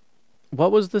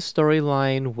 What was the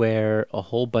storyline where a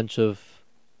whole bunch of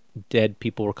dead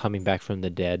people were coming back from the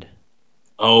dead?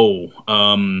 Oh,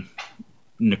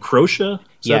 Necrotia?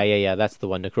 Yeah, that's the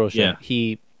one, Necrotia. Yeah.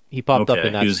 He popped up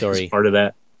in that story. He was part of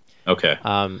that? Okay.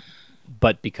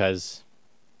 But because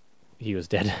he was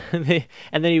dead,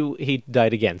 and then he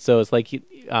died again. So it's like,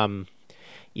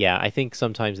 I think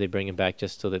sometimes they bring him back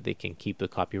just so that they can keep the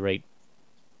copyright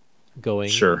going.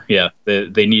 Sure, yeah.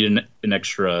 They need an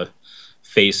extra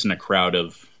face in a crowd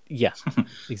of... Yeah,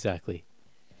 exactly.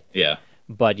 Yeah.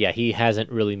 But he hasn't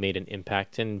really made an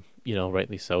impact, and,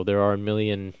 rightly so. There are a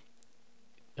million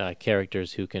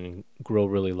characters who can grow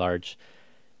really large,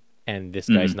 and this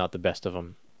guy's not the best of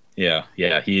them. Yeah,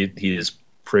 he is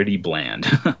pretty bland.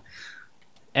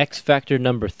 X Factor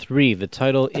number 3. The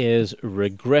title is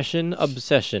Regression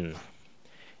Obsession.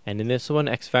 And in this one,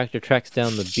 X Factor tracks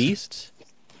down the Beast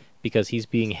because he's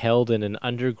being held in an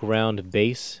underground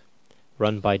base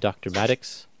run by Dr.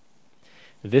 Maddox.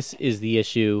 This is the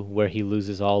issue where he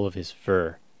loses all of his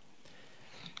fur.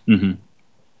 Mm-hmm.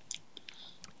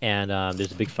 And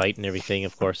there's a big fight and everything,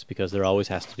 of course, because there always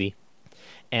has to be.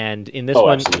 And in this Oh,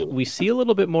 one, absolutely. we see a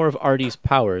little bit more of Artie's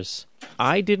powers.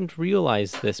 I didn't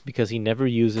realize this because he never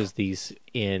uses these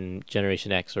in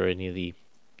Generation X or any of the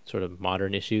sort of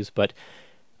modern issues, but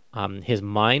his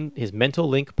mental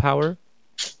link power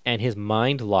and his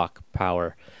mind lock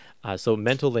power. So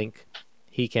mental link,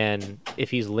 he can,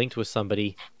 if he's linked with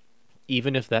somebody,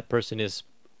 even if that person is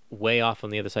way off on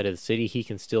the other side of the city, he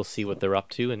can still see what they're up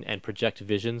to and project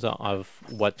visions of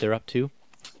what they're up to.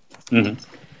 Mm-hmm.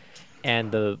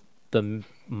 And the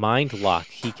mind lock,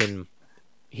 he can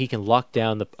lock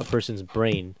down a person's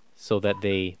brain so that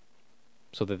they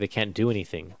can't do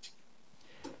anything.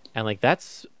 And like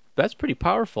that's pretty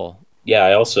powerful. Yeah,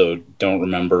 I also don't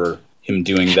remember him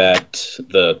doing that,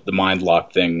 the mind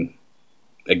lock thing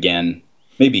again.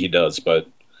 Maybe he does, but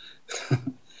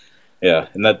yeah,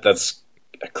 and that's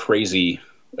a crazy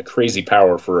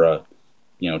power for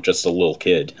just a little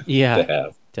kid to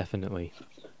have. Definitely.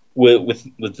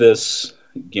 With this,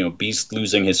 Beast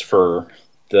losing his fur,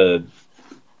 the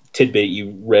tidbit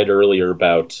you read earlier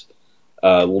about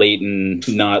Leighton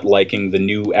not liking the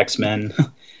new X-Men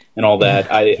and all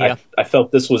that, I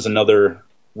felt this was another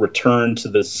return to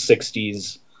the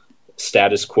 60s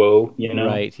status quo,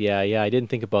 Right, yeah, I didn't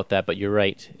think about that, but you're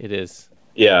right, it is.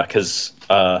 Yeah, because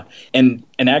and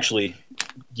actually,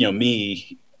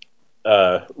 me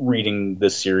reading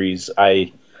this series,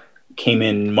 I came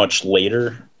in much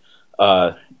later,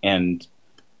 and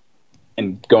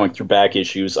going through back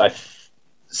issues,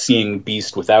 seeing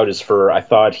Beast without his fur, I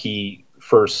thought he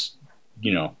first,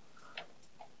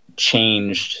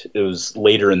 changed. It was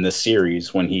later in this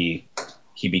series when he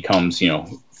becomes,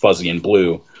 fuzzy and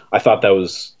blue. I thought that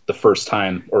was the first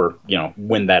time, or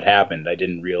when that happened. I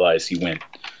didn't realize he went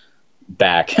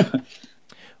back.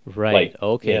 Right.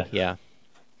 Okay. Yeah.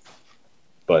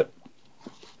 But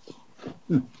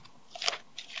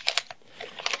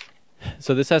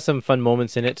so this has some fun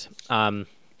moments in it.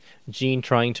 Jean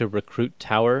trying to recruit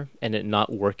Tower and it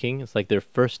not working. It's like their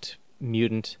first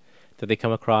mutant that they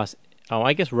come across. Oh,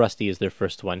 I guess Rusty is their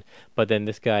first one, but then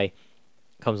this guy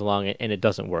comes along and it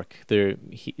doesn't work.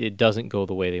 It doesn't go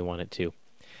the way they want it to.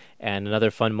 And another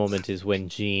fun moment is when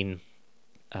Jean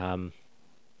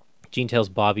tells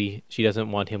Bobby she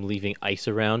doesn't want him leaving ice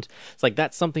around. It's like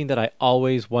that's something that I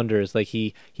always wonder. Is like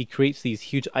he creates these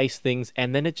huge ice things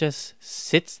and then it just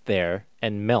sits there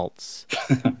and melts,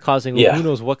 causing who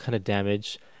knows what kind of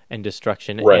damage and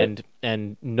destruction. Right.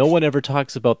 And no one ever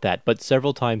talks about that. But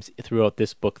several times throughout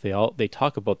this book, they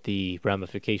talk about the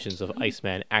ramifications of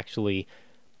Iceman actually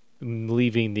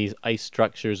leaving these ice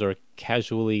structures or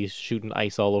casually shooting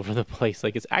ice all over the place.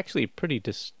 Like it's actually pretty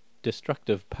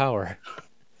destructive power.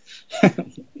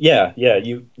 Yeah,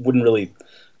 you wouldn't really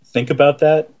think about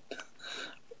that,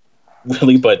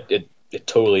 really, but it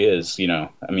totally is. I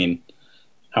mean,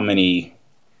 how many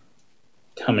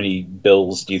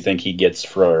bills do you think he gets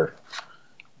for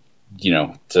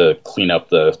to clean up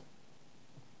the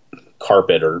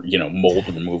carpet or mold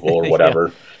removal or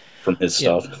whatever from his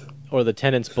stuff? Or the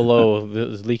tenants below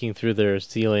is leaking through their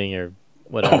ceiling or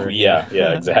whatever. Oh, yeah,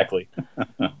 exactly.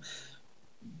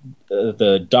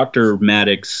 The Dr.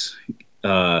 Maddox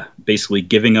basically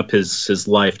giving up his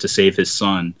life to save his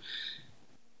son.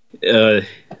 I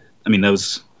mean, that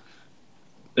was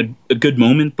a good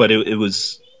moment, but it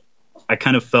was. I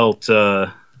kind of felt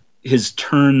his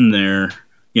turn there,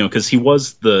 because he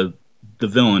was the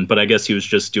villain, but I guess he was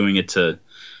just doing it to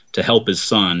help his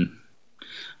son.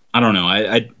 I don't know.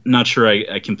 I'm not sure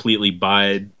I completely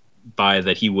buy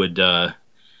that he would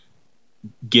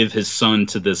give his son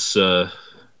to this, the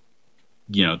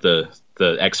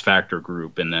X Factor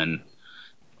group and then,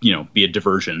 be a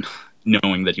diversion,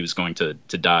 knowing that he was going to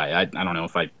die. I don't know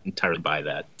if I entirely buy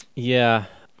that. Yeah.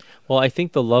 Well, I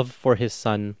think the love for his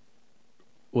son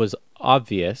was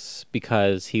obvious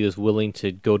because he was willing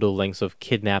to go to the lengths of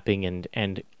kidnapping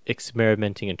and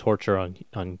experimenting and torture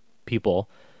on people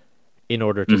in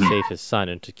order to save his son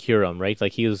and to cure him, right?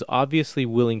 Like he was obviously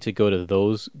willing to go to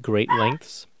those great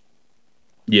lengths.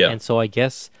 Yeah. And so I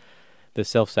guess the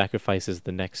self-sacrifice is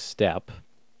the next step.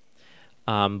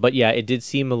 But yeah, it did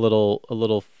seem a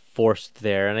little forced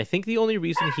there. And I think the only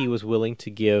reason he was willing to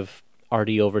give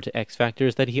Artie over to X Factor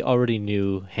is that he already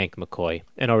knew Hank McCoy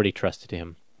and already trusted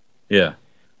him. Yeah.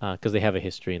 Because they have a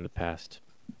history in the past.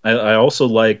 I also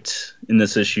liked in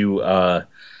this issue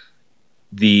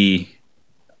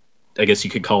I guess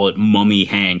you could call it Mummy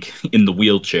Hank in the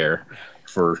wheelchair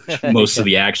for most of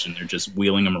the action. They're just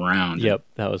wheeling him around. Yep,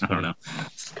 that was funny. I don't know.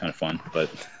 It's kind of fun, but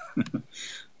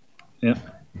Yeah.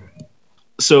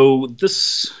 So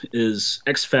this is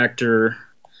X Factor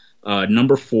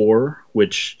number 4,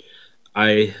 which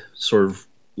I sort of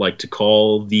like to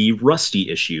call the Rusty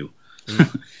issue.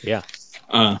 Yeah.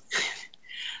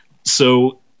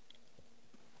 So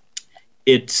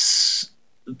it's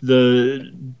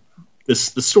the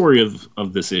story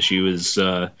of this issue is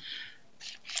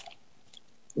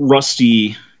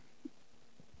Rusty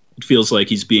feels like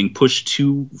he's being pushed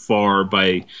too far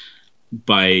by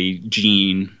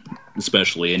Jean,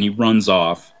 especially, and he runs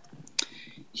off.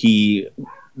 He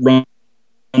runs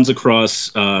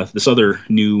across this other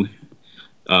new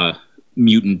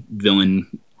mutant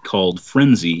villain called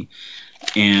Frenzy,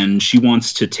 and she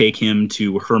wants to take him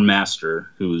to her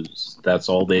master, that's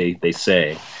all they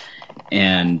say.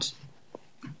 And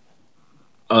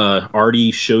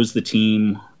Artie shows the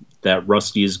team that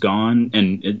Rusty is gone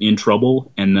and in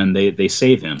trouble, and then they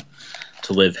save him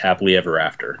to live happily ever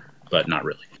after, but not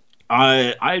really.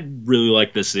 I really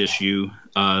like this issue,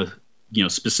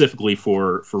 specifically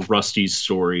for Rusty's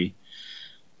story,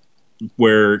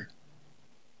 where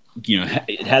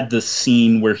it had this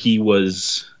scene where he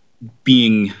was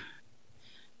being,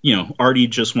 Artie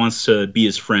just wants to be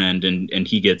his friend, and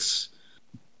he gets,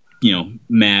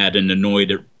 mad and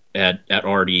annoyed at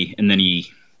Artie, and then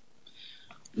he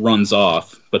runs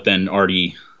off, but then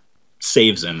Artie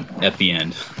saves him at the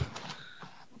end.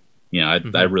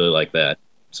 I really like that.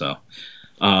 So,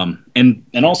 and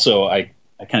also I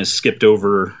kind of skipped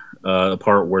over a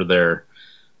part where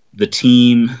the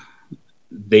team,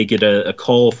 they get a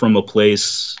call from a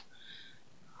place,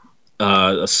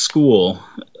 a school,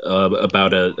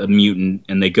 about a mutant,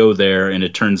 and they go there, and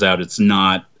it turns out it's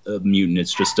not a mutant.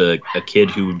 It's just a kid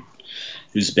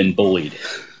who's been bullied.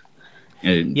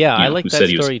 And, I like that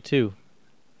story too.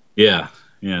 Yeah.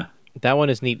 That one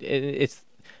is neat.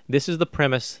 This is the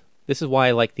premise. This is why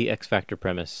I like the X Factor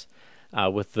premise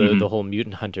with the whole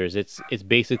mutant hunters. It's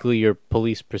basically your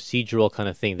police procedural kind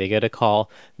of thing. They get a call,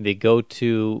 they go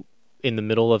to in the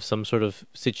middle of some sort of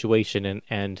situation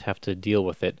and have to deal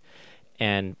with it.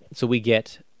 And so we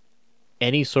get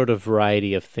any sort of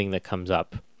variety of thing that comes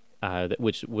up,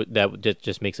 that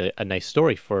just makes a nice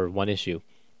story for one issue.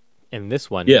 And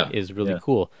this one is really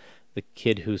cool. The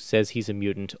kid who says he's a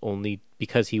mutant only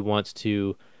because he wants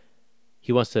to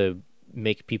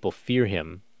make people fear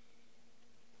him,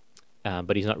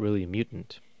 but he's not really a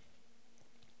mutant.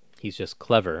 He's just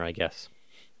clever, I guess.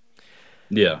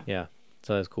 Yeah.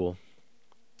 So that's cool.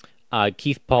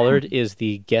 Keith Pollard is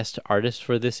the guest artist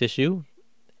for this issue,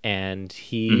 and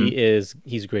he's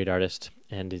a great artist.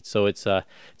 And it's a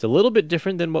little bit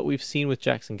different than what we've seen with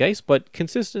Jackson Geist, but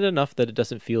consistent enough that it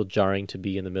doesn't feel jarring to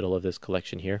be in the middle of this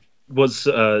collection here. Was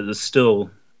still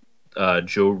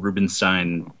Joe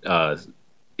Rubinstein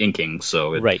inking,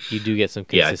 so right, you do get some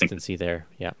consistency there.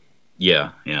 Yeah.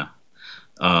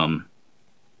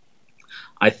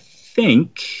 I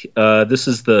think this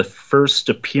is the first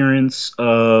appearance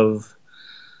of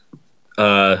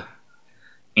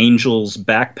Angel's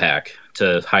backpack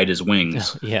to hide his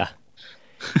wings. Yeah.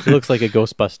 It looks like a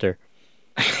Ghostbuster.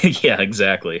 Yeah,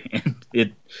 exactly.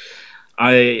 And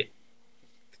I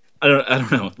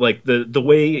don't know. Like the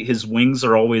way his wings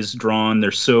are always drawn,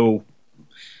 they're so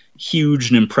huge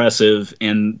and impressive.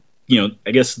 And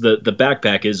I guess the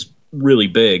backpack is really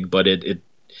big, but it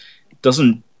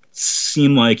doesn't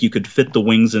seem like you could fit the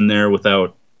wings in there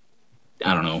without,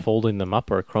 I don't know, folding them up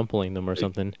or crumpling them or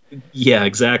something. Yeah,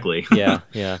 exactly. yeah,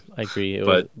 I agree.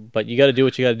 But you got to do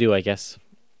what you got to do, I guess.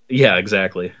 Yeah,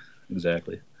 exactly.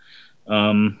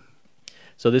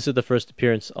 So this is the first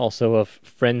appearance also of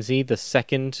Frenzy, the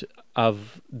second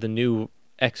of the new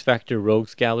X Factor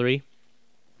Rogues Gallery.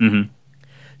 Mm-hmm.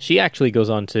 She actually goes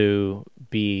on to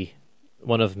be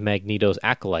one of Magneto's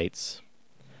acolytes.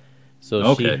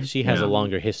 So she has a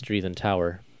longer history than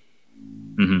Tower.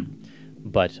 Mm-hmm.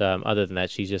 But other than that,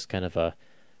 she's just kind of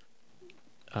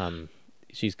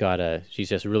she's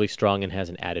just really strong and has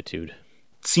an attitude.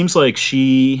 Seems like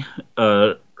she,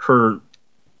 her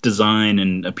design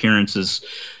and appearance is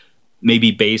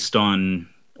maybe based on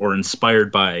or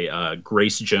inspired by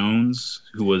Grace Jones,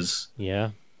 who was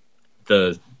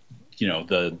the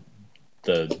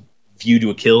View to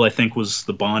a Kill, I think, was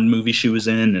the Bond movie she was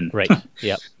in, and right,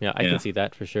 yeah, I can see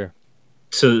that for sure.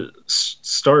 To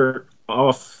start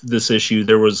off this issue,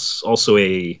 there was also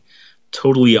a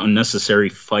totally unnecessary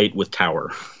fight with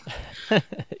Tower.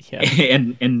 Yeah.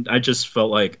 And I just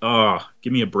felt like,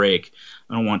 give me a break.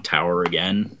 I don't want Tower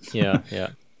again. Yeah.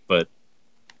 But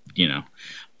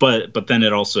but then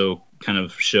it also kind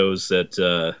of shows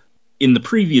that in the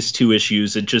previous two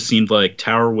issues, it just seemed like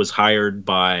Tower was hired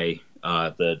by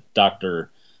the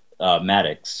Dr.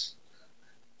 Maddox.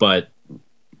 But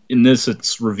in this,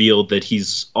 it's revealed that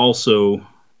he's also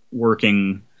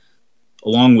working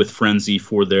along with Frenzy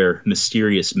for their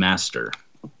mysterious master.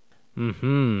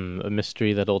 A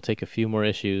mystery that'll take a few more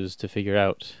issues to figure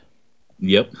out.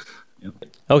 Yep.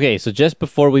 Okay, so just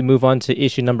before we move on to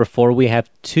issue number 4, we have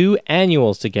 2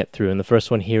 annuals to get through. And the first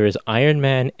one here is Iron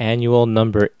Man Annual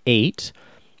number 8,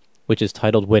 which is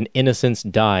titled When Innocence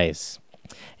Dies.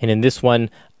 And in this one,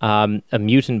 a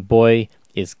mutant boy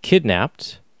is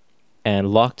kidnapped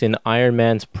and locked in Iron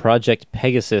Man's Project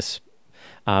Pegasus,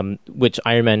 which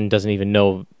Iron Man doesn't even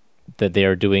know that they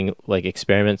are doing like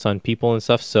experiments on people and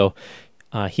stuff. So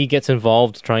he gets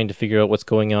involved trying to figure out what's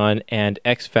going on, and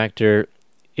X-Factor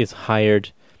is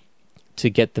hired to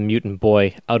get the mutant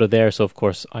boy out of there. So of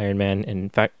course Iron Man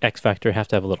and X-Factor have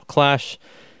to have a little clash,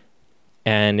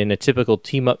 and in a typical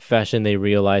team-up fashion they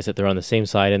realize that they're on the same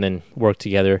side and then work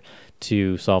together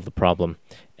to solve the problem.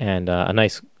 And a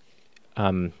nice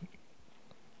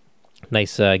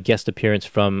guest appearance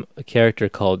from a character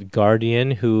called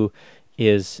Guardian, who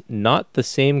is not the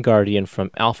same Guardian from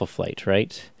Alpha Flight,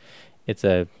 right? It's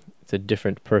a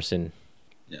different person.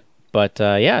 Yeah. But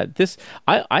this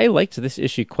I liked this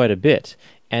issue quite a bit,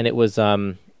 and it was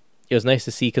nice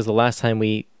to see, because the last time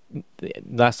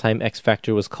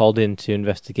X-Factor was called in to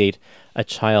investigate a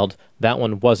child, that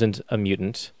one wasn't a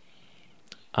mutant.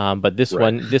 But this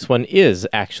one is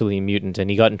actually a mutant,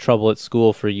 and he got in trouble at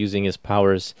school for using his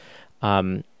powers.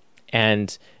 And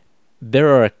there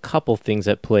are a couple things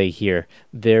at play here.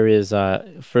 There is,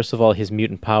 first of all, his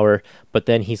mutant power, but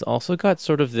then he's also got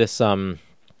sort of this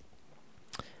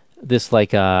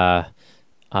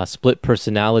split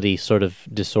personality sort of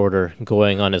disorder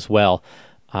going on as well,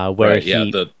 where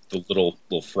the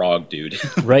little frog dude.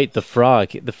 Right, the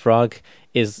frog. The frog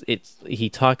he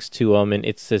talks to him, and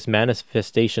it's this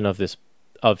manifestation of his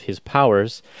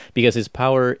powers, because his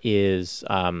power is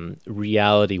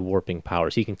reality warping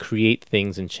powers. He can create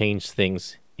things and change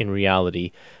things in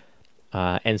reality,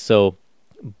 and so.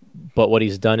 But what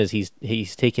he's done is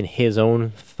he's taken his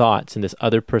own thoughts and this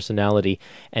other personality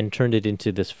and turned it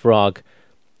into this frog,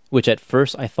 which at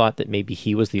first I thought that maybe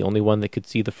he was the only one that could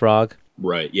see the frog.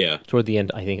 Right. Yeah. Toward the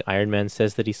end, I think Iron Man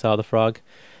says that he saw the frog,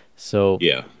 so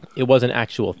yeah, it was an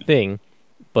actual thing,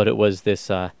 but it was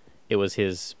this. It was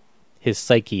his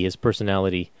psyche, his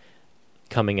personality,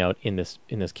 coming out in this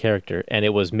character, and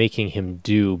it was making him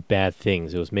do bad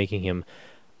things. It was making him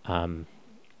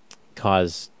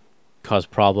cause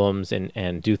problems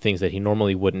and do things that he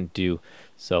normally wouldn't do.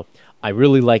 So I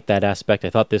really liked that aspect. I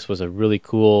thought this was a really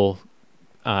cool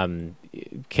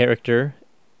character,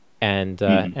 and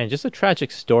just a tragic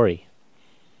story.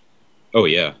 Oh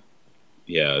yeah,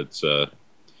 it's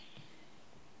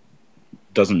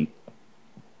doesn't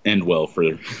end well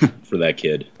for for that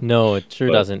kid. No, it sure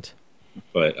doesn't.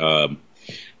 But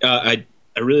I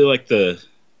really like that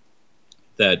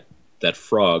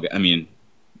frog. I mean,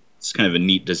 it's kind of a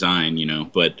neat design,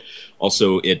 but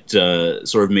also it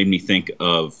sort of made me think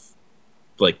of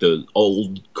like the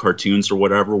old cartoons or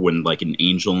whatever, when like an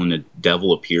angel and a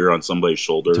devil appear on somebody's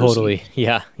shoulders. Totally.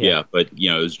 Yeah. But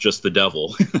it was just the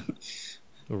devil.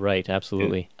 Right,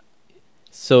 absolutely.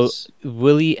 So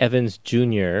Willie Evans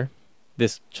Jr.,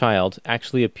 this child,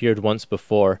 actually appeared once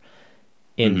before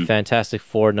in Fantastic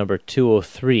Four number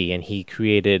 203, and he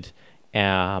created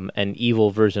an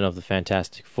evil version of the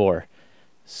Fantastic Four.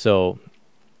 So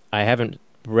I haven't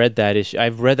read that issue.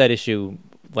 I've read that issue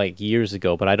like years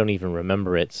ago, but I don't even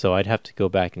remember it, so I'd have to go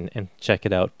back and check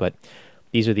it out. But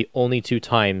these are the only 2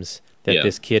 times that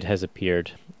this kid has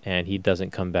appeared, and he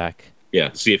doesn't come back.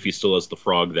 Yeah, see if he still has the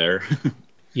frog there.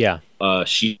 Yeah.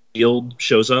 Shield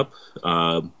shows up.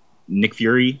 Nick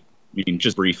Fury,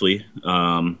 just briefly.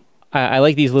 I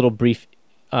like these little brief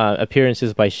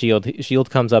appearances by Shield. Shield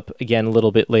comes up again a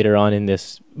little bit later on in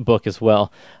this book as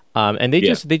well. And they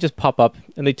just pop up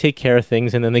and they take care of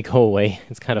things and then they go away.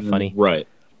 It's kind of funny. Right.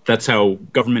 That's how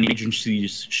government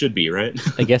agencies should be, right?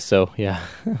 I guess so, yeah.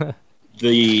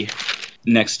 The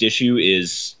next issue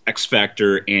is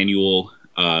X-Factor Annual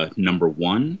number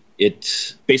 1.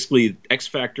 It basically,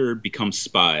 X-Factor becomes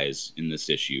spies in this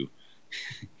issue.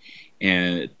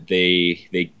 And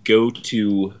they go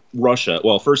to Russia.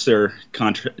 Well, first they're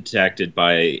contacted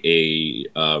by a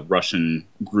Russian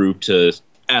group to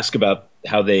ask about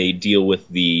how they deal with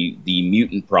the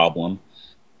mutant problem.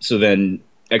 So then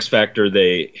X-Factor,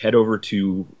 they head over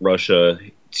to Russia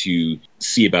to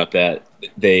see about that.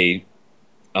 They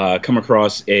come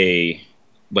across a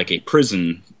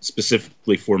prison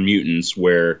specifically for mutants,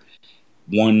 where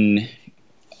one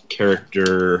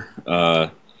character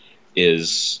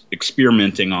is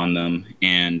experimenting on them,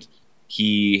 and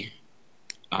he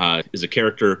is a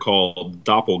character called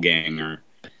Doppelganger,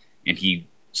 and he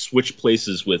switches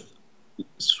places with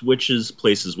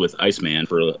Iceman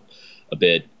for a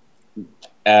bit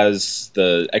as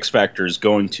the X Factor is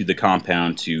going to the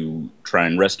compound to try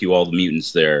and rescue all the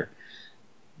mutants there.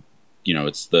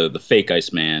 It's the fake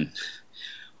Iceman,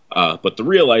 but the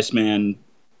real Iceman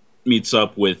meets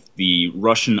up with the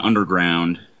Russian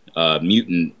underground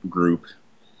mutant group.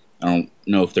 I don't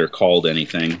know if they're called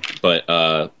anything,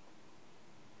 but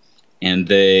and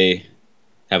they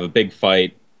have a big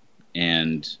fight,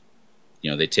 and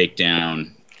they take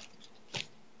down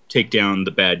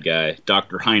the bad guy,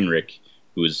 Dr. Heinrich,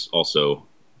 who is also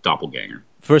Doppelganger.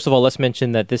 First of all, let's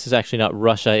mention that this is actually not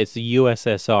Russia; it's the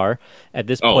USSR. At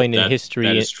this point in history,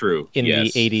 that is true. In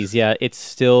the 80s, yeah, it's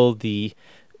still the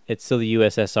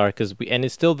USSR and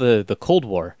it's still the Cold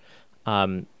War.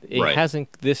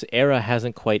 This era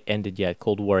hasn't quite ended yet,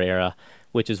 Cold War era,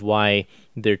 which is why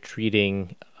they're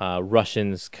treating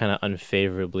Russians kind of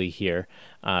unfavorably here.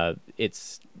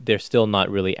 They're still not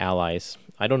really allies.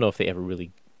 I don't know if they ever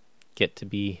really get to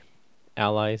be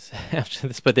allies after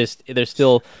this, but they're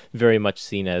still very much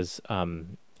seen as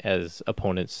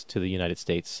opponents to the United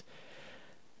States.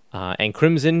 And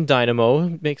Crimson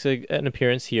Dynamo makes an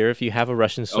appearance here. If you have a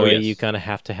Russian story, you kind of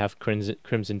have to have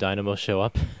Crimson Dynamo show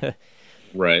up.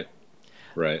 Right.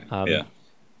 Yeah.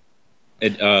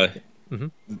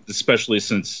 Especially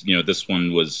since this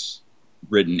one was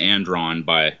written and drawn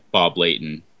by Bob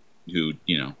Layton, who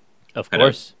of had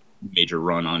course, a major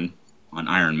run on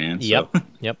Iron Man. So.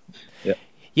 Yep.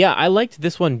 Yeah, I liked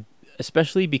this one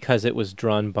especially because it was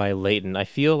drawn by Layton. I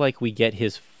feel like we get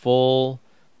his the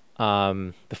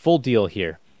full deal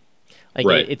here.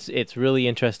 Right. It's really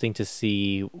interesting to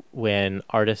see when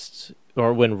artists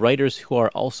or when writers who are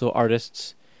also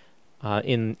artists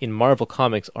in Marvel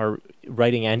Comics are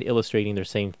writing and illustrating their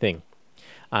same thing.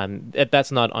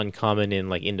 That's not uncommon in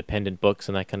like independent books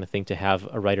and that kind of thing, to have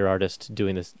a writer-artist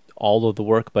doing all of the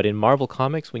work. But in Marvel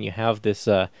Comics, when you have this,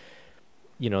 the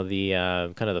kind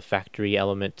of the factory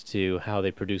element to how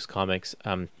they produce comics,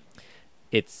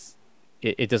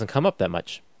 it doesn't come up that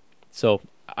much. So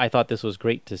I thought this was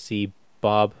great to see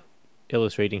Bob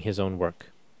illustrating his own work.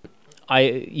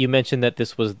 You mentioned that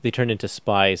they turned into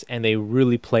spies, and they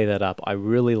really play that up. I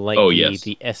really like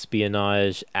the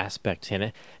espionage aspect in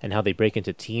it, and how they break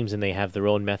into teams and they have their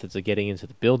own methods of getting into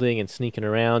the building and sneaking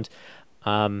around.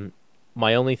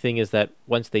 My only thing is that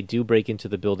once they do break into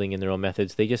the building in their own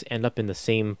methods, they just end up in the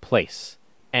same place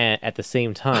at the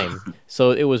same time.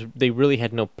 So they really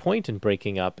had no point in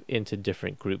breaking up into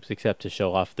different groups except to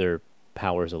show off their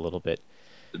powers a little bit.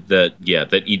 That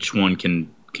each one can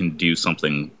do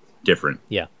something different.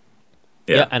 Yeah,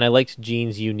 and I liked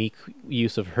Jean's unique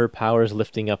use of her powers,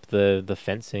 lifting up the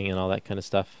fencing and all that kind of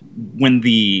stuff. When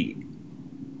the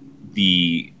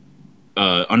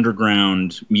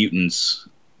underground mutants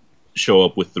show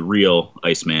up with the real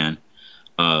Iceman,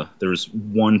 there was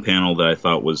one panel that I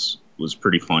thought was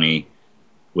pretty funny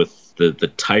with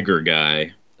the tiger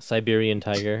guy. Siberian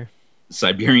tiger.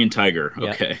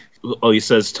 Okay. Yeah. Oh, he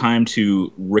says time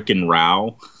to Rick and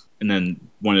Row, and then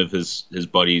one of his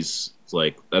buddies is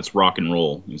like, that's rock and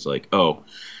roll. He's like, oh,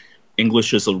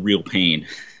 English is a real pain.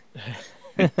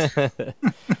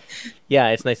 Yeah,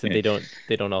 it's nice that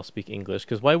they don't all speak English,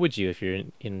 because why would you if you're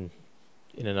in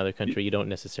another country? You don't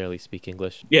necessarily speak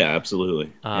English. Yeah,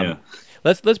 absolutely.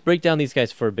 Let's break down these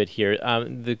guys for a bit here.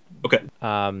 The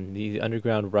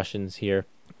underground Russians here.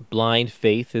 Blind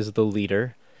Faith is the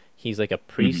leader. He's like a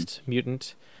priest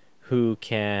mutant who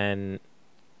can,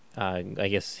 I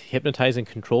guess, hypnotize and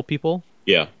control people.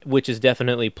 Yeah, which is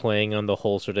definitely playing on the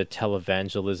whole sort of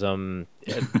televangelism,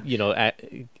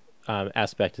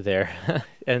 aspect there.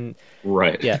 And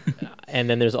right. Yeah, and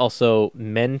then there's also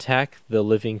Mentak, the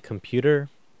living computer.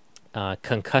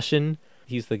 Concussion.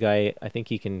 He's the guy. I think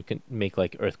he can make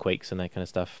like earthquakes and that kind of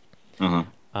stuff.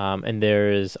 And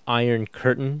there's Iron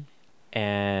Curtain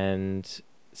and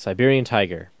Siberian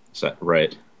Tiger.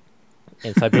 Right.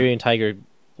 And Siberian Tiger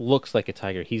looks like a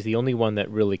tiger. He's the only one that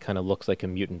really kind of looks like a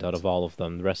mutant out of all of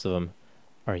them. The rest of them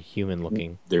are human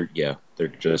looking. They're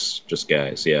just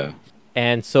guys, yeah.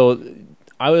 And so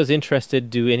I was interested,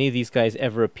 do any of these guys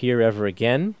ever appear ever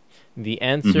again? The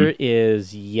answer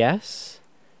is yes.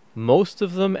 Most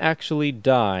of them actually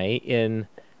die in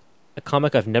a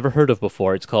comic I've never heard of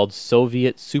before. It's called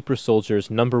Soviet Super Soldiers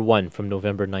 #1 from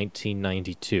November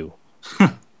 1992.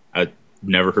 I've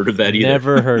never heard of that either.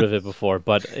 Never heard of it before,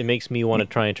 but it makes me want to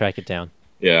try and track it down.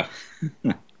 Yeah.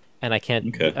 And I can't.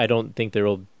 Okay. I don't think there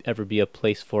will ever be a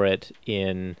place for it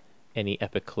in any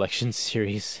Epic Collection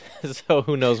series. So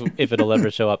who knows if it'll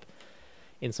ever show up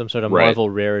in some sort of Marvel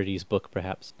Rarities book,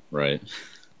 perhaps. Right.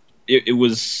 it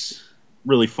was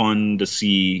really fun to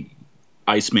see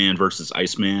Iceman versus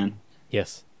Iceman.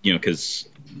 Yes. Because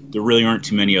there really aren't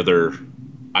too many other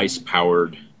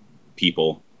ice-powered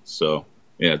people. So,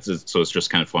 yeah, it's just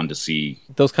kind of fun to see.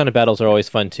 Those kind of battles are always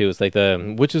fun, too. It's like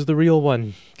which is the real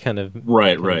one kind of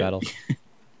battle.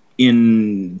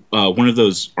 In one of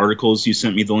those articles you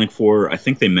sent me the link for, I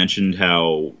think they mentioned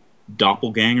how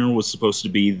Doppelganger was supposed to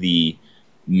be the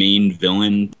main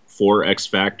villain for X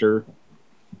Factor.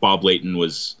 Bob Layton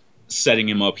was setting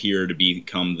him up here to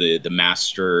become the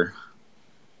master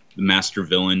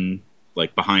villain,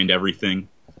 like behind everything.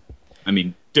 I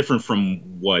mean, different from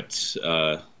what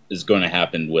is going to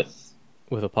happen with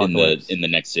Apocalypse in the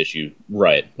next issue,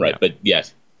 right? Yeah. But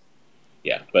yes,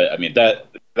 yeah. But I mean that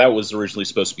was originally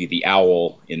supposed to be the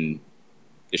Owl in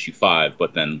issue 5,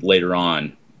 but then later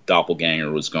on,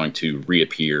 Doppelganger was going to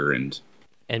reappear and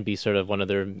be sort of one of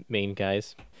their main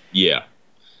guys. Yeah.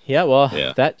 Yeah, well,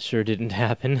 that sure didn't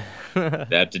happen.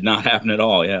 That did not happen at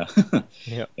all, yeah.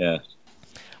 Yeah.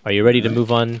 Are you ready to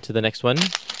move on to the next one?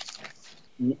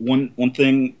 One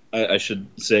thing I should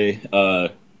say, how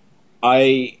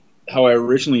I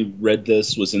originally read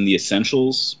this was in the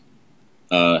Essentials,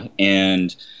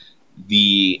 and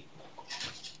the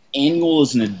annual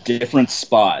is in a different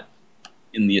spot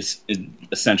in the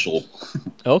Essential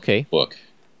book.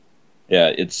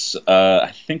 Yeah, it's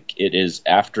I think it is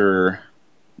after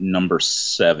number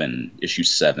 7, issue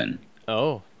 7.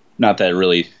 Oh. Not that it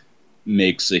really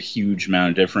makes a huge amount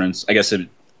of difference. I guess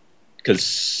because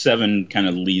 7 kind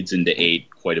of leads into 8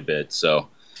 quite a bit, so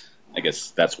I guess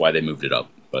that's why they moved it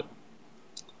up. But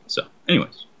so,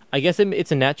 anyways. I guess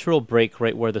it's a natural break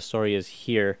right where the story is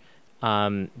here,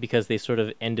 because they sort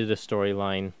of ended a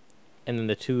storyline, and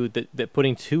then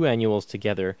putting 2 annuals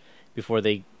together before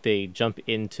they jump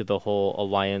into the whole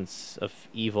Alliance of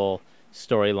Evil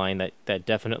storyline that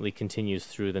definitely continues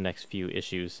through the next few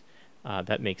issues.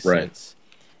 That makes sense.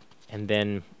 And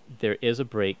then there is a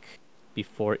break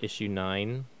before issue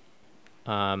 9,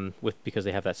 because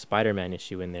they have that Spider-Man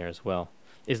issue in there as well.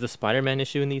 Is the Spider-Man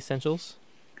issue in the Essentials?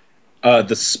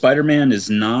 The Spider-Man is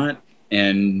not,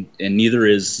 and neither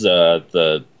is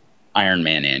the Iron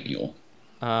Man annual.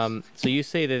 So you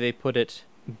say that they put it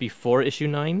before issue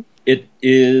 9? It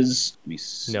is. Let me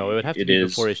see. No, it would have to be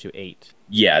before issue 8.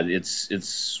 Yeah,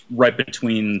 it's right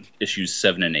between issues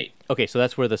 7 and 8. Okay, so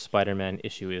that's where the Spider-Man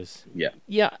issue is. Yeah.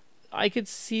 Yeah, I could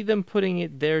see them putting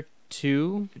it there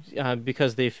too,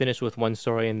 because they finished with one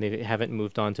story and they haven't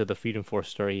moved on to the Freedom Force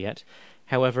story yet.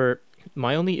 However,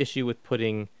 my only issue with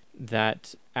putting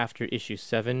that after issue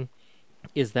 7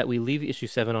 is that we leave issue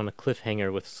 7 on a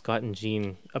cliffhanger with Scott and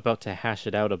Jean about to hash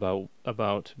it out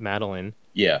about Madeline.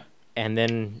 Yeah. And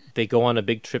then they go on a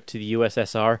big trip to the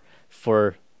USSR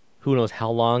for who knows how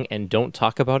long and don't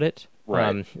talk about it.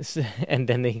 Right. And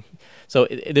then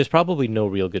there's probably no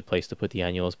real good place to put the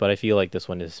annuals, but I feel like this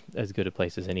one is as good a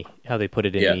place as any. How they put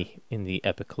it in the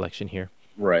Epic collection here.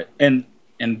 Right. And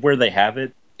where they have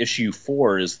it, issue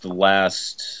 4 is the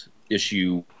last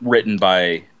issue written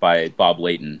by Bob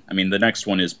Layton. I mean, the next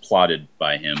one is plotted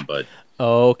by him, but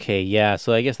okay, yeah.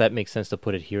 So I guess that makes sense to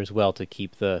put it here as well to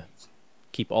keep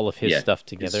all of his stuff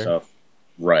together. His stuff.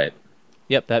 Right.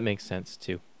 Yep, that makes sense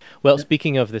too. Well,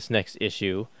 speaking of this next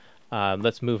issue,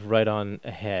 let's move right on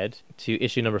ahead to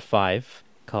issue number 5,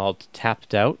 called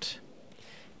Tapped Out.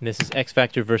 And this is X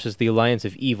Factor versus the Alliance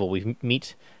of Evil. We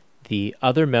meet the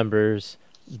other members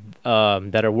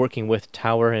that are working with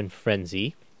Tower and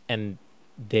Frenzy, and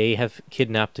they have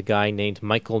kidnapped a guy named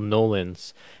Michael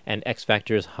Nolans, and X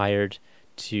Factor is hired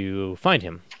to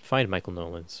find Michael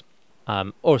Nolans.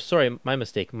 Sorry, my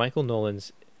mistake. Michael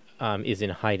Nolans is in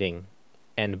hiding,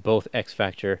 and both X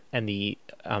Factor and the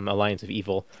Alliance of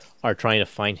Evil are trying to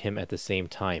find him at the same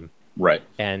time. Right.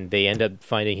 And they end up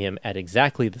finding him at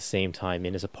exactly the same time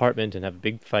in his apartment and have a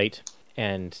big fight,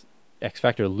 and X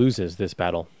Factor loses this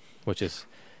battle, which is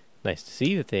nice to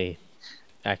see that they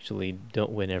actually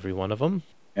don't win every one of them.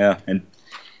 Yeah, and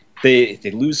they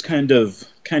lose kind of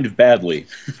badly.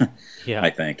 Yeah, I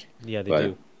think. Yeah, they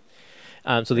do.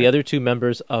 So the other 2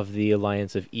 members of the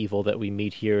Alliance of Evil that we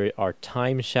meet here are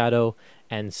Time Shadow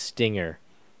and Stinger.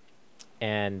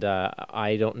 And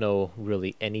I don't know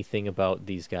really anything about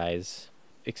these guys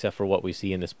except for what we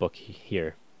see in this book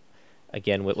here.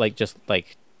 Again, with just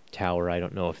like Tower, I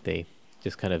don't know if they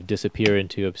just kind of disappear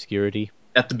into obscurity.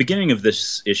 At the beginning of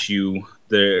this issue,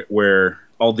 where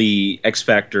all the X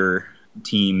Factor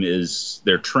team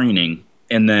they're training,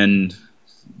 and then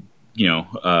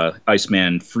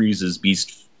Iceman freezes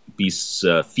Beast's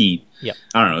feet. Yeah,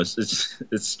 I don't know.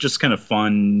 It's just kind of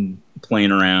fun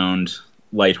playing around,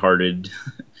 lighthearted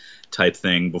type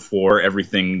thing before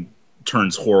everything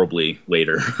turns horribly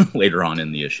later later on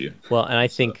in the issue. Well, and I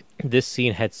think this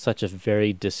scene had such a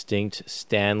very distinct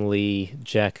Stan Lee,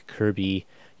 Jack Kirby,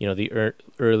 the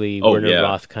early Werner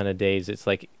Roth kind of days. It's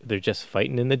like they're just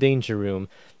fighting in the danger room.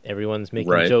 Everyone's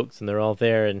making jokes, and they're all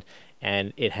there.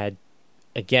 And it had,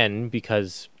 again,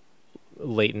 because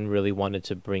Layton really wanted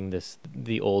to bring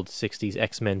the old 60s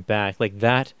X-Men back. Like,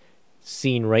 that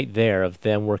scene right there of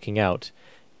them working out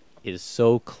is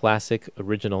so classic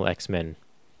original X-Men.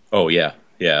 Oh, yeah.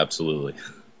 Yeah, absolutely.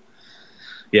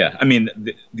 Yeah, I mean,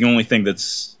 the only thing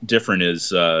that's different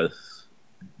is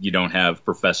you don't have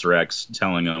Professor X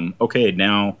telling them, okay,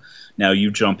 now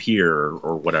you jump here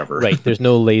or whatever. Right, there's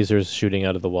no lasers shooting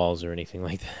out of the walls or anything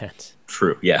like that.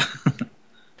 True, yeah.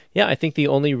 Yeah, I think the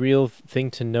only real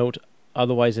thing to note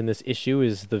otherwise in this issue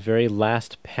is the very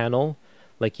last panel.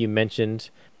 Like you mentioned,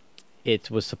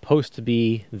 it was supposed to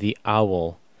be the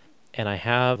owl. And I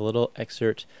have a little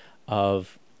excerpt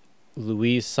of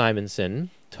Louise Simonson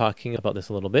talking about this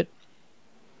a little bit.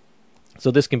 So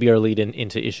this can be our lead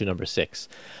into issue number 6.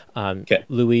 Okay.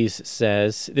 Louise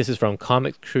says, this is from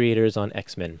Comic Creators on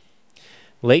X-Men.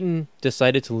 Layton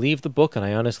decided to leave the book, and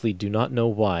I honestly do not know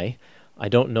why. I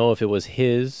don't know if it was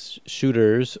his,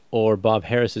 Shooter's, or Bob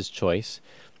Harris's choice.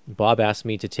 Bob asked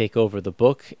me to take over the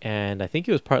book, and I think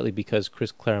it was partly because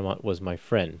Chris Claremont was my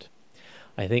friend.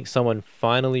 I think someone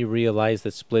finally realized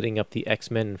that splitting up the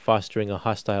X-Men and fostering a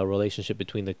hostile relationship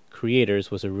between the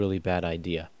creators was a really bad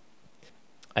idea.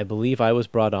 I believe I was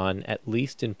brought on, at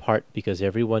least in part because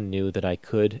everyone knew that I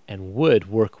could and would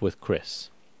work with Chris.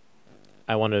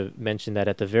 I want to mention that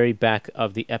at the very back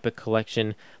of the Epic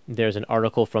collection, there's an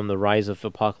article from the Rise of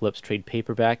Apocalypse trade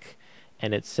paperback,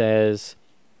 and it says,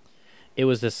 it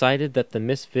was decided that the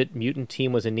Misfit mutant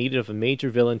team was in need of a major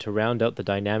villain to round out the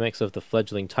dynamics of the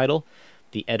fledgling title.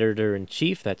 The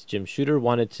editor-in-chief, that's Jim Shooter,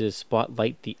 wanted to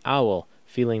spotlight the Owl,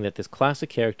 feeling that this classic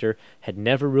character had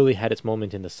never really had its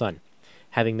moment in the sun.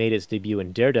 Having made its debut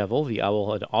in Daredevil, the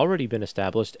Owl had already been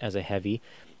established as a heavy,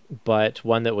 but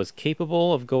one that was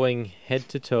capable of going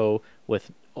head-to-toe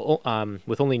with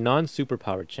only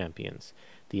non-superpowered champions.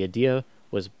 The idea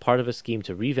was part of a scheme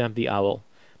to revamp the Owl,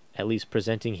 at least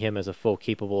presenting him as a foe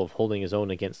capable of holding his own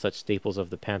against such staples of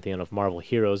the pantheon of Marvel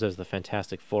heroes as the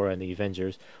Fantastic Four and the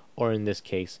Avengers, or in this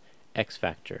case,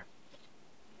 X-Factor.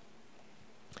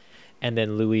 And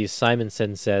then Louise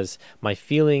Simonson says, my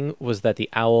feeling was that the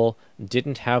Owl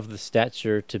didn't have the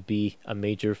stature to be a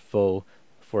major foe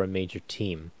for a major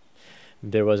team.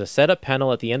 There was a setup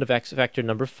panel at the end of X-Factor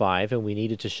number 5, and we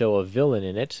needed to show a villain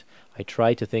in it. I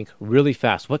tried to think really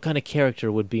fast, what kind of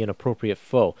character would be an appropriate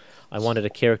foe? I wanted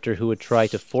a character who would try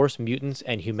to force mutants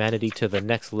and humanity to the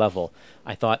next level.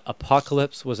 I thought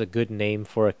Apocalypse was a good name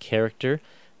for a character.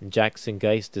 Jackson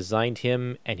Geist designed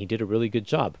him, and he did a really good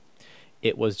job.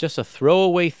 It was just a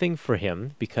throwaway thing for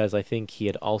him, because I think he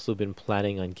had also been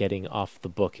planning on getting off the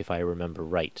book, if I remember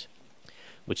right.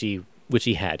 Which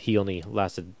he had. He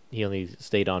only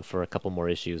stayed on for a couple more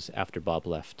issues after Bob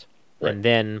left. Right. And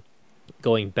then,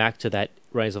 going back to that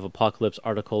Rise of Apocalypse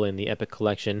article in the Epic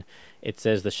collection, it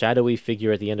says the shadowy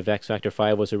figure at the end of X-Factor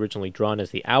 5 was originally drawn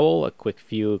as the Owl, a quick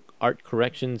few art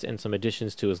corrections and some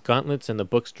additions to his gauntlets, and the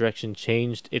book's direction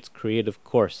changed its creative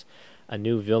course. A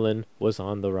new villain was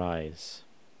on the rise.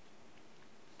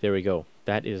 There we go.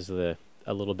 That is a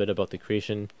little bit about the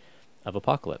creation of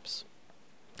Apocalypse.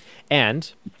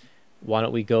 And why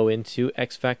don't we go into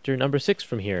X-Factor number 6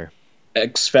 from here?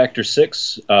 X-Factor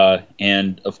 6,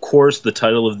 and of course the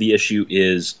title of the issue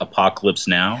is Apocalypse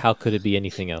Now. How could it be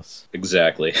anything else?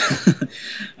 Exactly.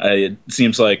 It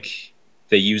seems like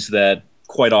they use that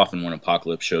quite often when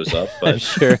Apocalypse shows up. But I'm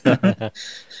sure.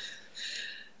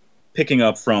 Picking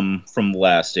up from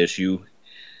last issue,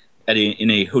 in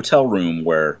a hotel room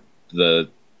where the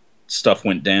stuff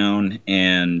went down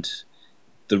and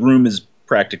the room is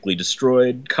practically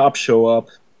destroyed. Cops show up.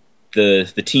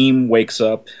 The team wakes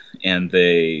up and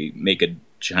they make a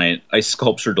giant ice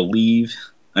sculpture to leave.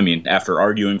 I mean, after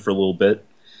arguing for a little bit.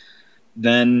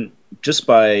 Then, just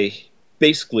by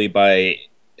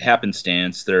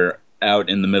happenstance, they're out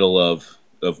in the middle of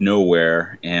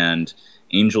nowhere, and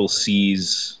Angel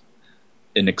sees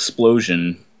an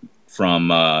explosion from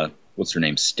what's her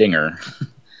name, Stinger.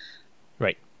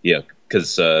 Right. Yeah,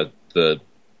 because the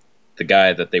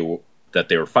guy that they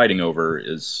were fighting over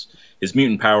his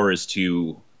mutant power is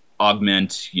to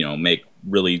augment, make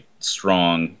really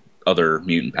strong other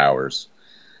mutant powers.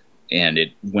 And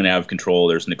it went out of control.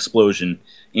 There's an explosion.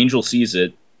 Angel sees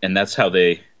it, and that's how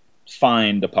they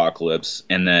find Apocalypse.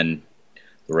 And then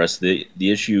the rest of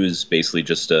the issue is basically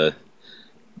just a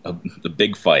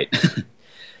big fight.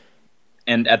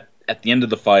 And at the end of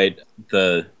the fight,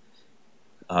 the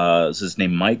Is his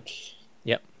name Mike?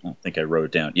 Yep. I don't think I wrote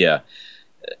it down. Yeah.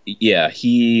 Yeah,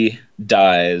 he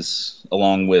dies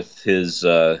along with his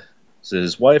is it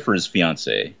his wife or his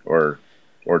fiance or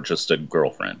just a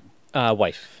girlfriend.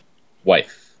 Wife.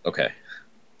 Wife. Okay.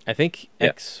 I think Yeah.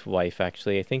 ex-wife,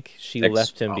 actually. I think she Ex-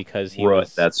 left him oh, because right.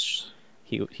 That's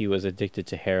he was addicted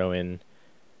to heroin.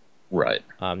 right.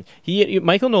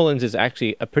 Michael Nolan's is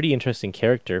actually a pretty interesting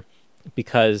character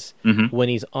because Mm-hmm. when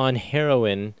he's on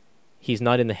heroin, he's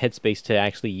not in the headspace to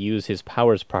actually use his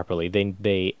powers properly.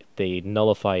 They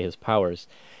nullify his powers,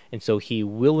 and so he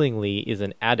willingly is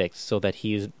an addict, so that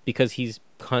because he's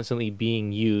constantly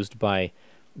being used by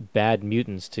bad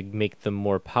mutants to make them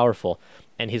more powerful,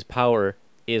 and his power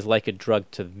is like a drug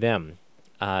to them.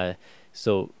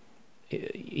 So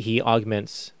he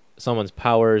augments someone's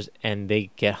powers, and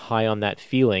they get high on that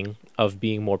feeling of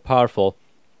being more powerful,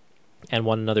 and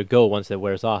want another go once it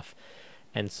wears off.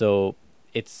 And so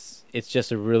it's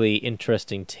just a really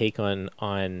interesting take on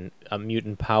a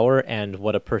mutant power and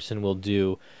what a person will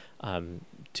do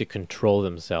to control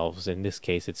themselves. In this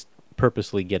case, it's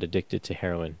purposely get addicted to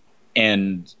heroin.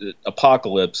 And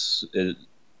Apocalypse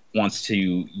wants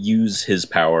to use his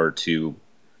power to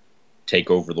take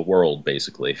over the world,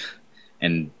 basically.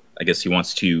 And I guess he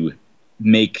wants to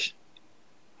make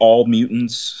all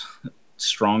mutants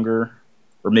stronger,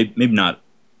 or maybe not.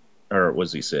 Or what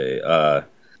does he say?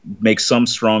 Make some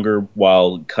stronger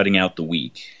while cutting out the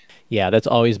weak. Yeah, that's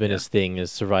always been his thing,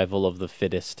 is survival of the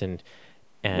fittest and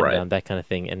Right. that kind of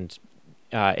thing. And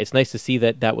it's nice to see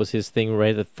that was his thing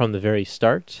right from the very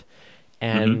start,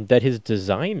 and that his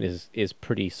design is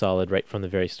pretty solid right from the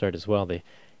very start as well.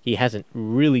 He hasn't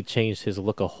really changed his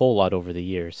look a whole lot over the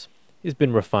years. He's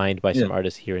been refined by some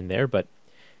artists here and there, but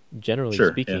generally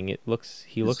speaking,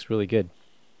 he looks really good.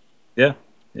 Yeah,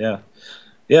 yeah,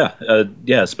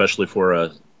 yeah. Especially for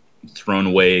a thrown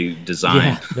away design.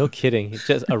 Yeah, no kidding. It's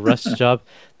just a rush job.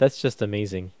 That's just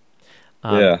amazing.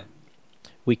 Yeah.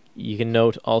 You can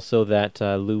note also that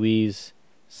Louise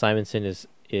Simonson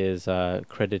is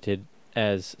credited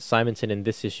as Simonson in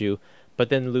this issue, but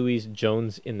then Louise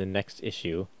Jones in the next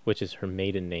issue, which is her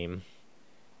maiden name,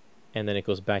 and then it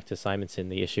goes back to Simonson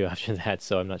the issue after that.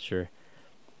 So I'm not sure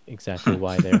exactly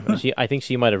why there. I think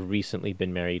she might have recently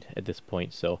been married at this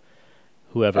point, so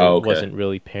whoever wasn't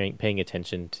really paying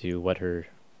attention to what her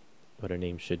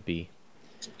name should be.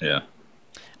 Yeah.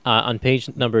 On page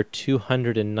number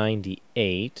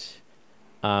 298,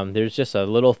 there's just a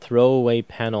little throwaway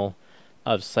panel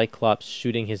of Cyclops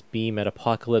shooting his beam at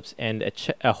Apocalypse, and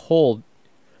a hole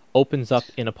opens up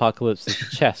in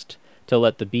Apocalypse's chest to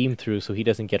let the beam through so he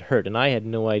doesn't get hurt. And I had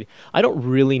no idea. I don't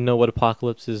really know what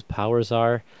Apocalypse's powers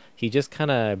are. He just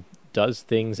kind of does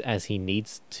things as he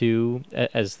needs to,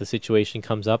 as the situation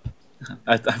comes up.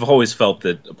 I've always felt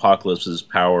that Apocalypse's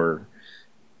power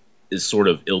is sort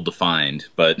of ill-defined,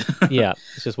 but yeah,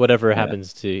 it's just whatever he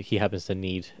happens to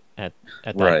need at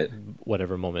that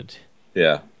whatever moment.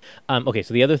 Yeah. Okay,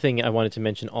 so the other thing I wanted to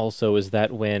mention also is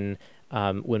that when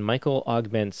Michael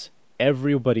augments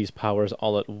everybody's powers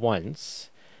all at once,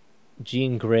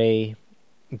 Jean Grey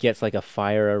gets like a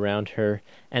fire around her,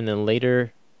 and then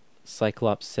later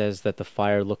Cyclops says that the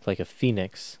fire looked like a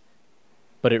phoenix,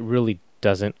 but it really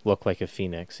doesn't look like a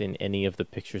phoenix in any of the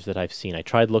pictures that I've seen. I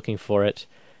tried looking for it,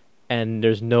 and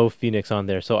there's no phoenix on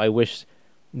there, so I wish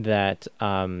that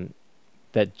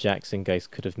that Jackson Geist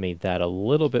could have made that a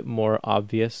little bit more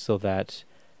obvious, so that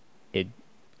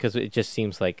because it just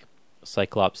seems like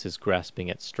Cyclops is grasping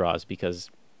at straws, because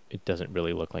it doesn't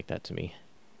really look like that to me.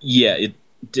 Yeah, it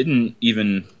didn't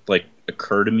even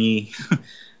occur to me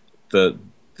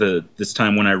this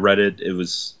time when I read it. It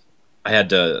was I had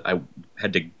to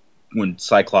when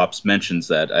Cyclops mentions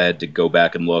that, I had to go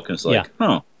back and look, and it's like,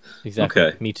 oh, exactly.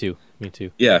 Okay. Me too.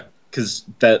 Yeah, because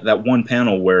that one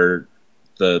panel where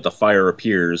the fire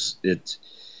appears,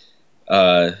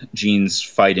 Jean's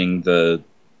fighting the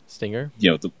Stinger.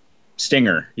 The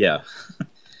Stinger. Yeah.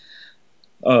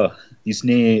 These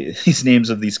names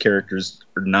of these characters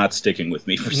are not sticking with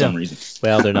me for some reason.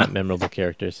 Well, they're not memorable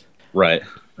characters. Right.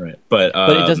 But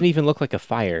it doesn't even look like a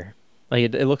fire.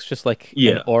 Like it looks just like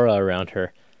an aura around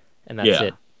her, and that's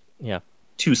it. Yeah.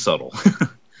 Too subtle.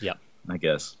 Yeah. I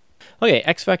guess. Okay,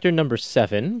 X Factor number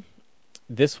 7.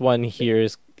 This one here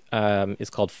is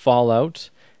called Fallout,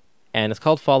 and it's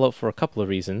called Fallout for a couple of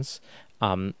reasons.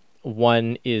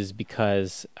 One is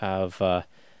because of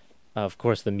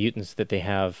course, the mutants that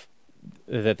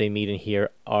they meet in here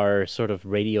are sort of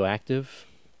radioactive.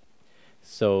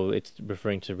 So it's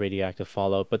referring to radioactive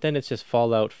fallout, but then it's just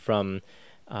fallout from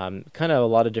kind of a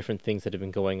lot of different things that have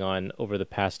been going on over the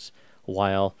past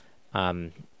while.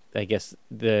 I guess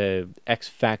the X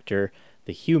Factor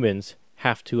the humans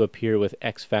have to appear with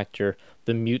X Factor,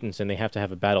 the mutants, and they have to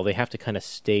have a battle. They have to kind of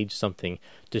stage something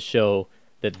to show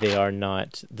that they are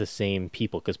not the same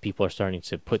people, because people are starting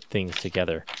to put things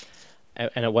together.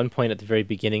 And at one point at the very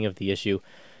beginning of the issue,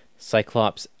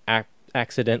 Cyclops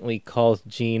accidentally calls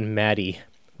Jean Maddie,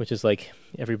 which is like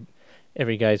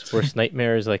every guy's worst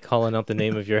nightmare is like calling out the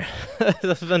name of your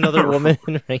of another woman,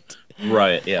 right?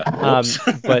 Right. Yeah.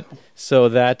 But so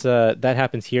that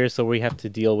happens here, so we have to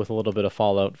deal with a little bit of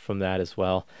fallout from that as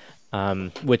well,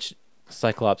 which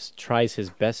Cyclops tries his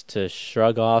best to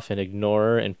shrug off and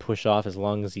ignore and push off as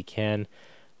long as he can,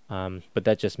 but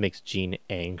that just makes Jean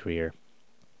angrier.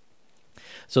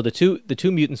 So the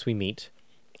two mutants we meet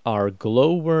are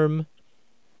Glowworm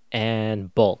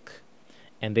and Bulk,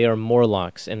 and they are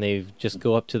Morlocks, and they just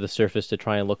go up to the surface to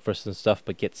try and look for some stuff,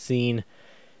 but get seen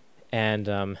and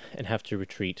have to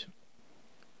retreat.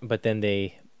 But then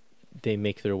they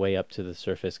make their way up to the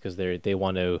surface because they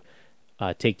want to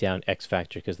take down X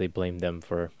Factor because they blame them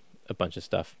for a bunch of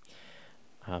stuff.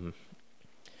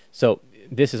 So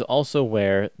this is also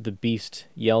where the Beast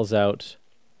yells out,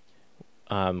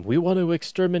 "We want to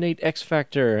exterminate X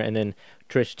Factor," and then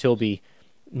Trish Tilby,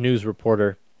 news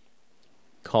reporter,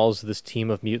 calls this team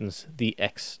of mutants the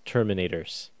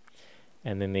X-Terminators.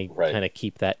 And then they kind of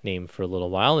keep that name for a little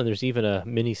while, and there's even a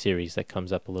mini-series that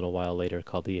comes up a little while later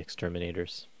called the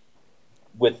Exterminators.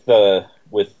 With Bulk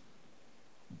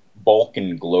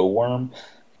and Glowworm,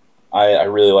 I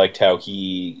really liked how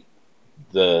the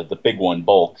big one,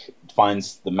 Bulk,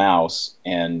 finds the mouse,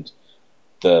 and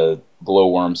the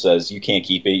Glowworm says, "You can't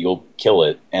keep it, you'll kill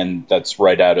it." And that's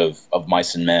right out of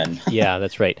Mice and Men. Yeah,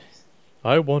 that's right.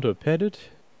 I want to pet it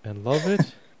and love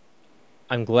it.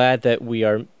 I'm glad that we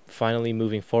are finally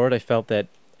moving forward. I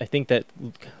think that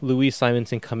Louise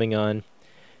Simonson coming on,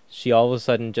 she all of a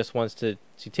sudden just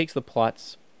she takes the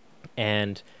plots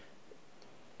and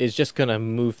is just going to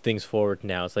move things forward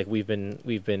now. It's like we've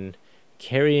been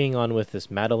carrying on with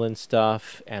this Madeline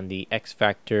stuff and the X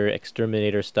Factor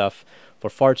Exterminator stuff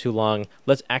for far too long.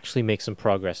 Let's actually make some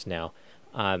progress now.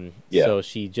 So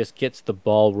she just gets the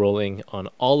ball rolling on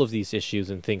all of these issues,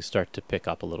 and things start to pick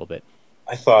up a little bit.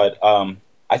 I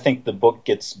think the book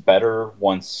gets better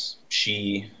once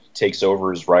she takes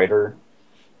over as writer.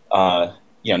 Not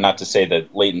to say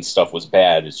that Layton's stuff was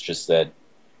bad. It's just that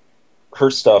her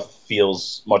stuff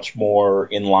feels much more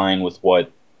in line with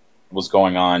what was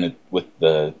going on with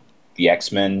the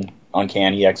X-Men,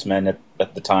 Uncanny X-Men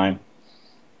at the time.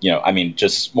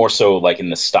 Just more so like in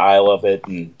the style of it,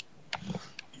 and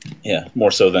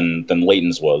more so than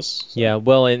Layton's was. So. Yeah,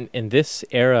 well, in this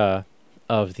era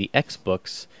of the X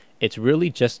books, it's really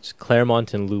just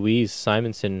Claremont and Louise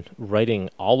Simonson writing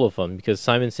all of them, because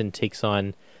Simonson takes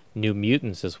on New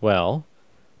Mutants as well.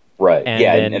 Right.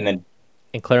 And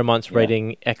Claremont's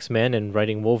writing X-Men and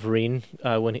writing Wolverine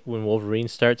when Wolverine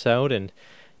starts out, and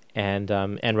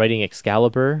writing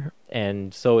Excalibur,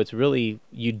 and so it's really,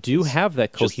 you do have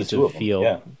that cohesive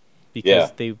feel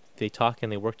because they talk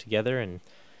and they work together, and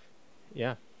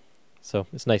so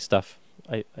it's nice stuff.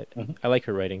 I like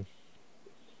her writing.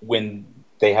 When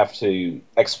they have to,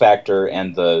 X Factor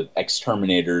and the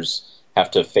Exterminators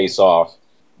have to face off,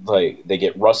 like they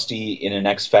get Rusty in an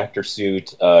X Factor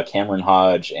suit, Cameron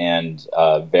Hodge and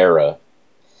Vera,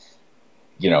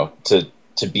 to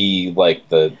be like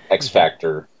the X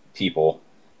Factor people,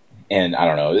 and I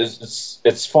don't know,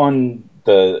 it's fun,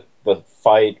 the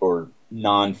fight or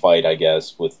non-fight, I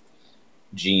guess, with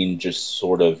Jean just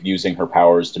sort of using her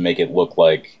powers to make it look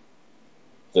like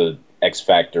the X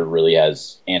Factor really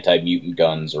has anti-mutant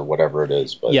guns or whatever it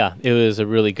is. But yeah, it was a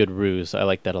really good ruse. I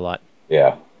like that a lot.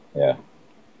 Yeah.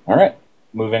 All right,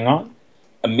 moving on.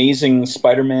 Amazing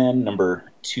Spider-Man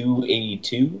number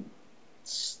 282.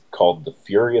 It's called The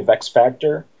Fury of X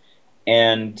Factor,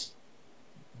 and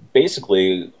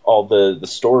basically all the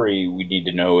story we need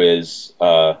to know is,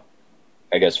 I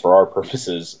guess for our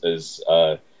purposes, is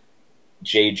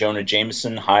J. Jonah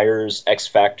Jameson hires X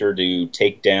Factor to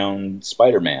take down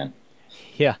Spider-Man.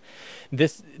 Yeah,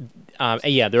 this. There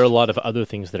are a lot of other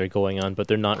things that are going on, but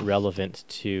they're not relevant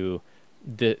to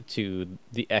the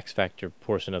X Factor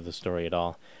portion of the story at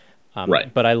all.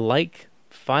 Right. But I like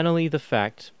finally the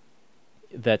fact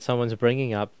that someone's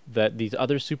bringing up that these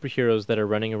other superheroes that are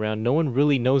running around, no one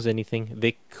really knows anything.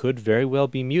 They could very well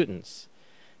be mutants.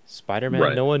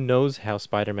 Spider-Man, no one knows how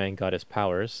Spider-Man got his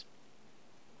powers.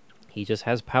 He just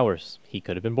has powers. He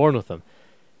could have been born with them.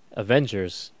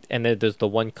 Avengers, and then there's the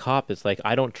one cop. It's like,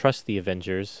 I don't trust the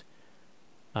Avengers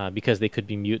because they could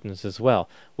be mutants as well,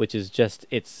 which is just,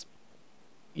 it's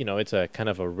a kind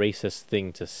of a racist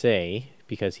thing to say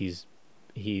because he's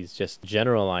he's just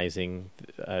generalizing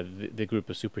the group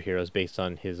of superheroes based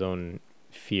on his own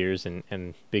fears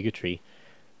and bigotry.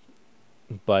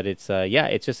 But it's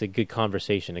it's just a good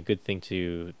conversation, a good thing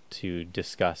to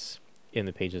discuss in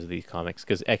the pages of these comics,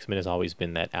 because X-Men has always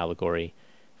been that allegory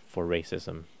for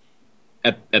racism.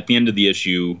 At the end of the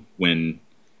issue, when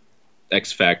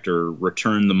X Factor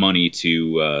returned the money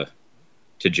to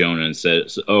Jonah and said,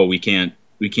 "Oh, we can't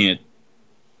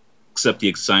accept the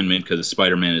assignment because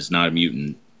Spider-Man is not a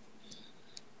mutant,"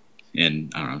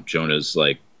 and I don't know, Jonah's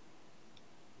like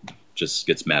just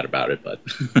gets mad about it, but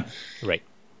right.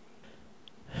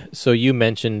 So you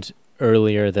mentioned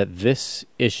earlier that this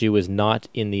issue is not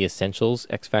in the Essentials,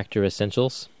 X Factor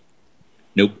Essentials.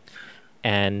 Nope.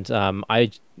 And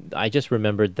I just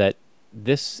remembered that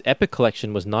this Epic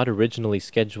Collection was not originally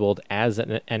scheduled as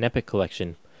an Epic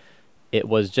Collection. It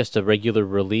was just a regular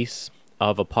release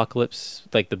of Apocalypse,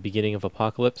 like the beginning of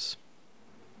Apocalypse.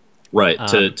 Right,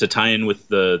 to tie in with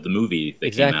the movie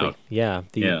that came out. Yeah.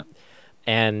 Yeah.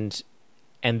 And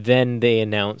then they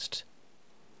announced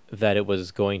that it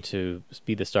was going to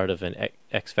be the start of an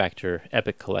X Factor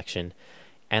Epic Collection.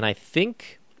 And I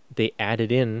think they added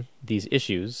in these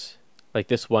issues, like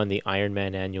this one, the Iron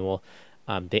Man annual.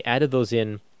 They added those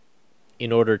in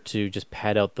order to just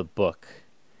pad out the book,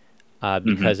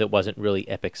 because it wasn't really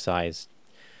epic sized.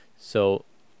 So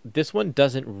this one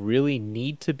doesn't really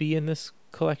need to be in this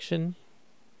collection,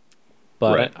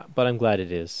 but right. But I'm glad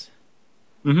it is.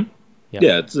 Mm-hmm.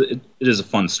 Yeah, it is a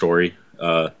fun story.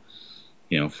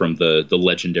 From the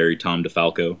legendary Tom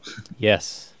DeFalco.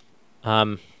 Yes.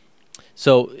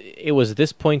 So it was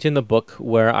this point in the book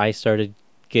where I started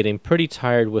getting pretty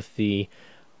tired with the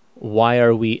 "why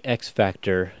are we X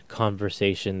Factor"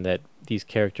 conversation that these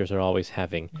characters are always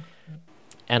having.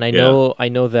 And I know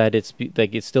that it's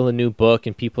still a new book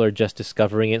and people are just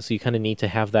discovering it, so you kind of need to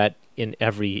have that in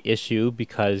every issue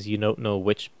because you don't know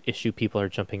which issue people are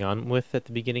jumping on with at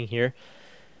the beginning here.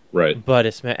 Right. But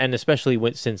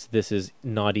especially since this is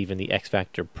not even the X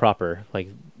Factor proper, like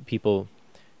people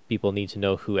need to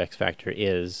know who X Factor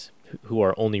is, who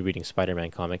are only reading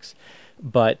Spider-Man comics.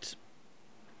 But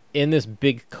in this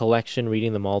big collection,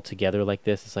 reading them all together like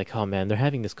this, it's like, oh man, they're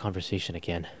having this conversation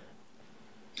again.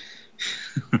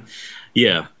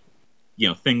 Yeah.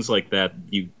 Things like that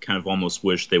you kind of almost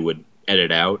wish they would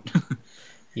edit out.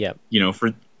 Yeah.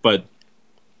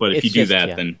 But if you do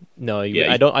that, then no,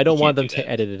 I don't want them to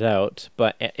edit it out.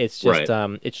 But it's just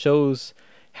it shows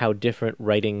how different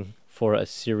writing for a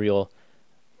serial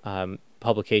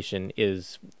publication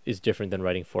is different than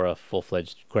writing for a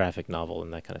full-fledged graphic novel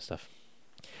and that kind of stuff.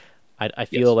 I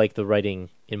feel like the writing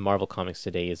in Marvel Comics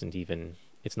today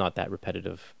it's not that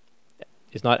repetitive.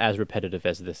 It's not as repetitive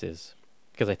as this is,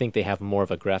 because I think they have more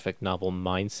of a graphic novel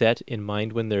mindset in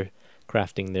mind when they're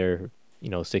crafting their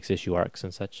 6-issue arcs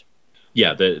and such.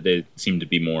 Yeah, they seem to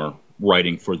be more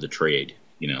writing for the trade,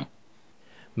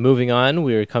 Moving on,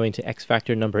 we're coming to X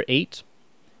Factor number 8.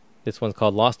 This one's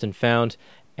called Lost and Found,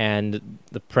 and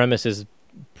the premise is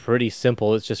pretty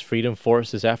simple. It's just Freedom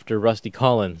Force is after Rusty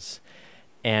Collins.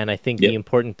 And I think the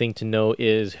important thing to know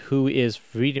is who is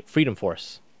Freedom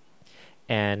Force.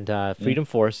 And Freedom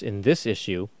Force in this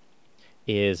issue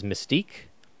is Mystique,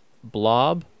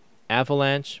 Blob,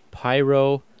 Avalanche,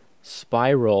 Pyro,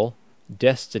 Spiral,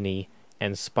 Destiny,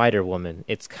 and Spider-Woman.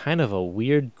 It's kind of a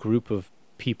weird group of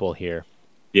people here.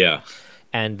 Yeah.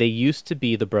 And they used to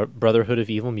be the Brotherhood of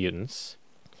Evil Mutants,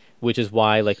 which is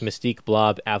why, like, Mystique,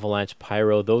 Blob, Avalanche,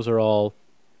 Pyro, those are all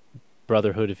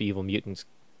Brotherhood of Evil Mutants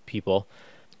people.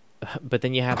 But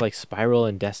then you have, like, Spiral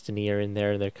and Destiny are in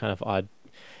there, and they're kind of odd.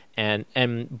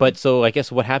 But so I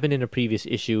guess what happened in a previous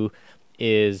issue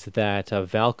is that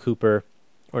Val Cooper,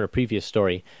 or in a previous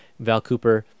story, Val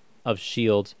Cooper of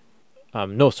S.H.I.E.L.D.,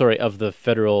 of the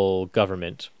federal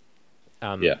government,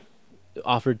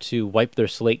 offered to wipe their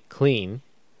slate clean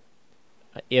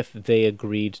if they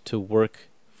agreed to work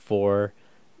for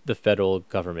the federal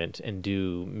government and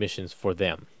do missions for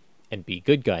them and be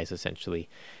good guys, essentially.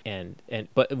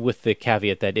 But with the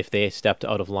caveat that if they stepped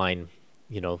out of line,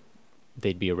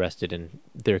 they'd be arrested and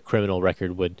their criminal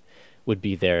record would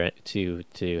be there to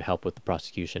help with the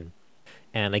prosecution.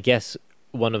 And I guess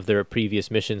one of their previous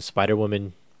missions,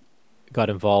 Spider-Woman, got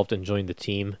involved and joined the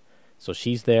team, so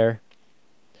she's there.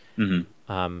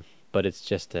 Mm-hmm. But it's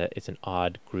just it's an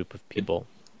odd group of people.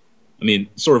 I mean,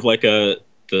 sort of like the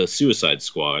Suicide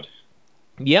Squad.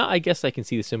 Yeah, I guess I can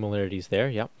see the similarities there.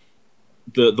 Yep.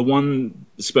 The one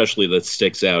especially that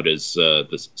sticks out is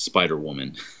the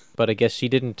Spider-Woman. But I guess she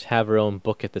didn't have her own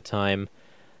book at the time.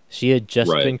 She had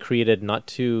just been created not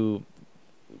too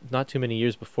many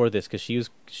years before this, because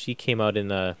she came out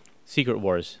in Secret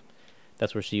Wars,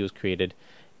 That's where she was created.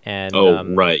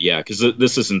 And right, yeah, because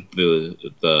this isn't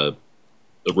the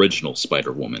original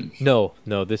Spider-Woman. No,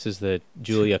 this is the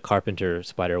Julia Carpenter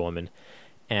Spider-Woman.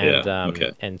 And Yeah,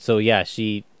 okay. and so yeah,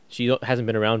 she hasn't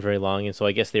been around very long, and so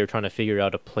I guess they were trying to figure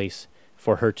out a place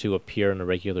for her to appear on a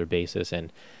regular basis,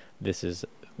 and this is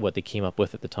what they came up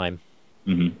with at the time.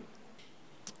 Mm-hmm.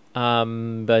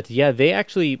 But yeah,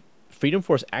 Freedom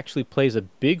Force actually plays a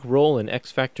big role in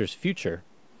X Factor's future,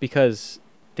 because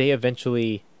they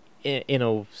eventually, in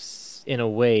a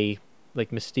way,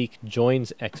 like Mystique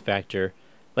joins X Factor,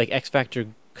 like X Factor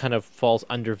kind of falls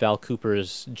under Val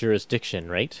Cooper's jurisdiction,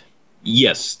 right?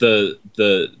 Yes,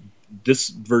 this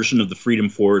version of the Freedom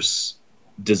Force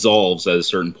dissolves at a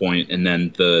certain point, and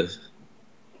then the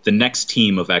next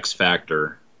team of X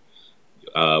Factor,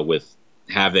 with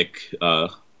Havoc,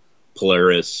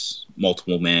 Polaris,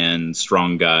 Multiple Man,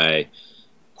 Strong Guy,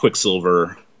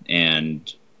 Quicksilver,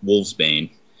 and Wolvesbane,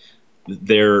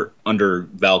 they're under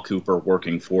Val Cooper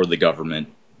working for the government,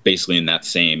 basically in that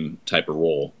same type of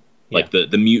role. Yeah. Like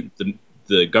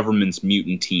the government's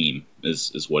mutant team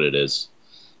is what it is.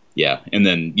 Yeah, and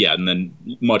then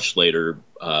much later,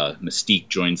 Mystique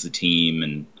joins the team,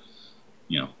 and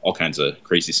all kinds of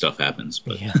crazy stuff happens.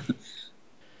 But yeah.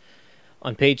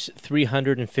 On page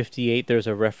 358, there's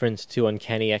a reference to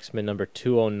Uncanny X-Men number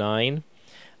 209,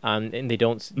 and they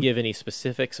don't give any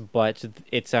specifics, but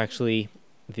it's actually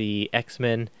the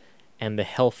X-Men and the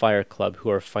Hellfire Club who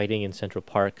are fighting in Central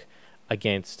Park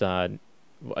against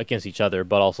each other,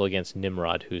 but also against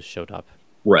Nimrod, who's showed up.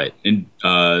 Right, and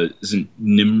isn't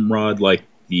Nimrod like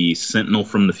the Sentinel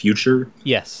from the future?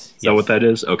 Yes. Is that what that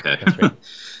is? Okay. That's right.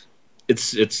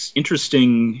 It's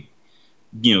interesting,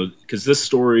 because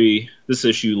this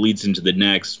issue leads into the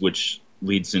next, which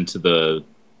leads into the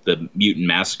Mutant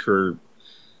Massacre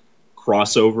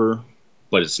crossover,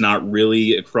 but it's not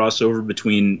really a crossover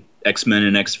between X-Men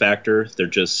and X Factor. They're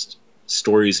just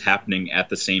stories happening at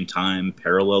the same time,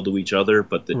 parallel to each other,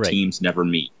 but the teams never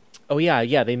meet. Oh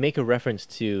yeah, they make a reference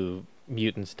to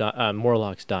mutants,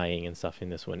 Morlocks dying and stuff in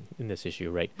this issue,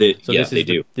 right? They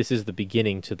do. This is the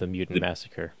beginning to the Mutant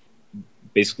Massacre.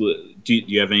 Basically, do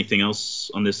you have anything else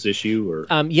on this issue? Or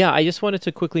I just wanted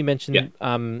to quickly mention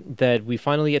that we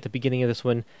finally, at the beginning of this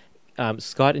one,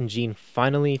 Scott and Jean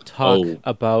finally talk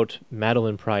about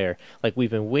Madeline Pryor. Like,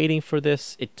 we've been waiting for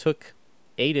this. It took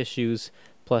 8 issues,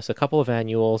 plus a couple of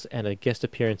annuals and a guest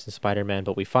appearance in Spider-Man,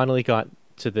 but we finally got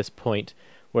to this point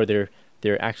where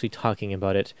they're actually talking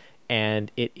about it,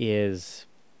 and it is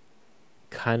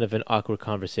kind of an awkward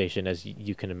conversation, as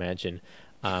you can imagine.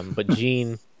 But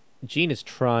Jean is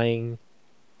trying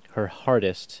her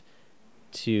hardest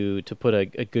to put a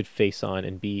good face on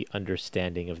and be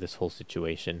understanding of this whole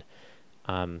situation,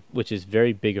 which is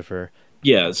very big of her.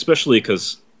 Yeah, especially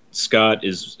because Scott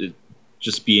is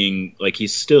just being, like,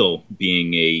 he's still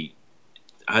being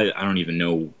I don't even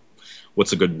know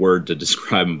what's a good word to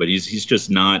describe him, but he's just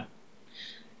not,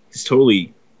 he's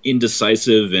totally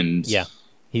indecisive, and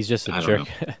he's just a jerk.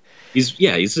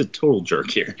 He's a total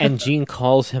jerk here. And Jean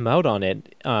calls him out on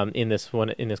it in this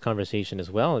conversation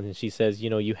as well, and she says,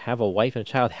 you have a wife and a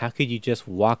child, how could you just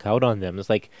walk out on them? It's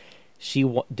like she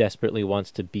desperately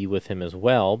wants to be with him as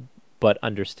well, but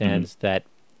understands that,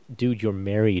 dude, you're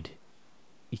married,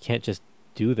 you can't just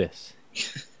do this.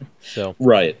 So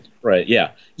right,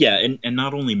 yeah, and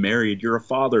not only married, you're a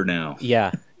father now.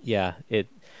 Yeah.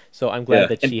 So I'm glad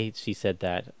that she said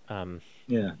that.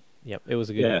 It was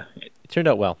a good. Yeah. It turned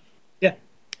out well. Yeah,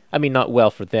 I mean, not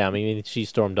well for them. I mean, she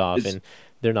stormed off, and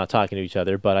they're not talking to each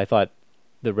other. But I thought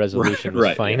the resolution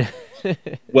was fine. Yeah.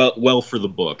 well for the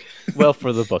book. Well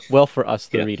for the book. Well for us,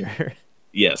 the reader.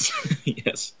 Yes.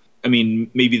 I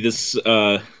mean, maybe this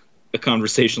a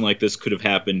conversation like this could have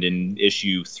happened in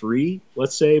issue 3,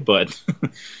 let's say, but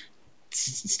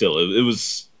still, it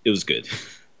was good.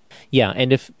 Yeah,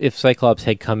 and if Cyclops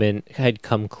had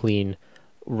come clean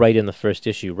right in the first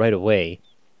issue, right away,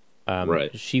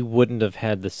 she wouldn't have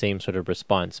had the same sort of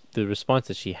response. The response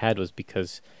that she had was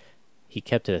because he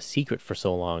kept it a secret for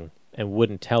so long and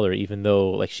wouldn't tell her, even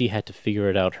though, like, she had to figure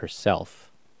it out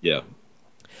herself. Yeah.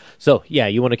 So,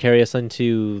 you want to carry us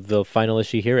into the final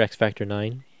issue here, X Factor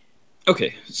 9?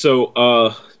 Okay,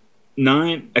 so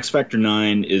 9, X Factor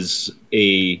 9 is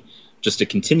just a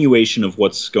continuation of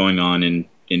what's going on in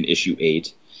issue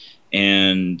 8,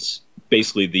 and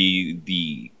basically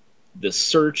the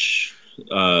search,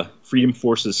 Freedom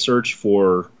Force's search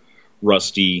for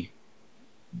Rusty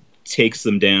takes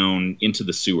them down into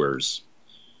the sewers,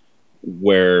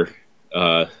 where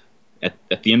at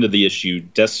the end of the issue,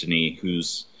 Destiny,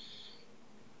 who's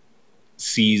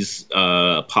sees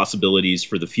possibilities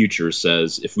for the future,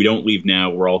 says, if we don't leave now,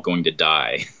 we're all going to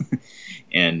die.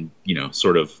 and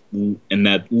sort of, and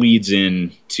that leads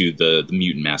into the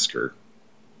Mutant Massacre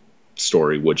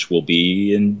story, which will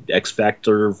be in X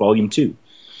Factor Volume 2.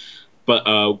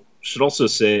 But should also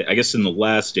say, I guess in the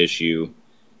last issue,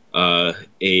 a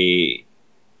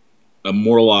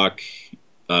Morlock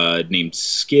named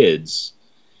Skids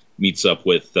meets up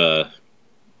with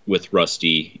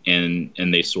Rusty, and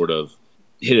they sort of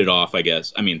hit it off, I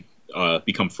guess. I mean,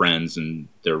 become friends, and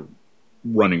they're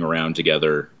running around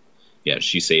together. Yeah,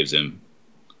 she saves him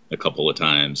a couple of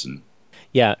times, and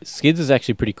yeah, Skids is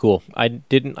actually pretty cool. I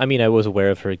was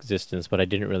aware of her existence, but I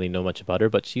didn't really know much about her.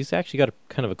 But she's actually got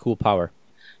kind of a cool power.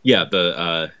 Yeah,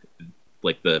 the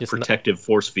just protective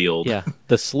force field. Yeah,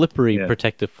 the slippery Yeah.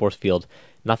 protective force field.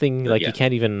 Nothing like yeah. you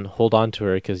can't even hold on to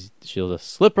her because she'll just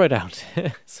slip right out.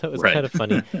 So it's Right. kind of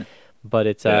funny. But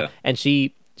it's Yeah. and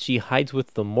she hides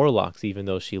with the Morlocks even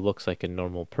though she looks like a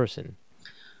normal person.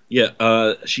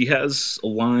 Yeah, she has a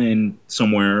line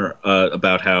somewhere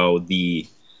about how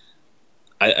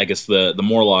I guess the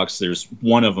Morlocks, there's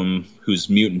one of them whose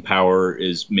mutant power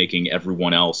is making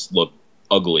everyone else look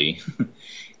ugly,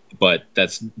 but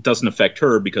that doesn't affect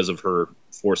her because of her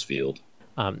force field.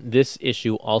 This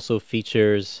issue also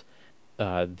features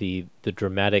the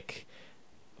dramatic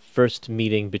first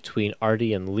meeting between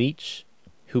Artie and Leech,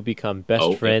 who become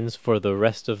best friends for the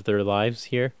rest of their lives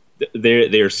here.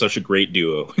 They're such a great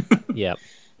duo. Yeah,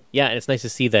 and it's nice to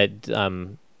see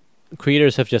that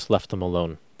creators have just left them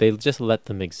alone. They just let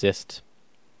them exist.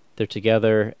 They're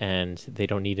together, and they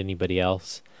don't need anybody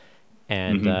else.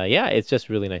 And it's just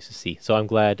really nice to see. So I'm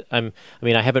glad. I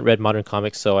haven't read modern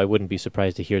comics, so I wouldn't be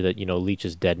surprised to hear that Leech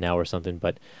is dead now or something.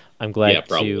 But I'm glad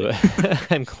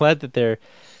I'm glad that they're.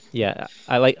 Yeah,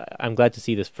 I'm glad to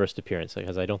see this first appearance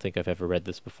because I don't think I've ever read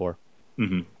this before.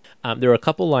 Mm-hmm. There are a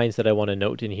couple lines that I want to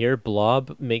note in here.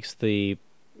 Blob makes the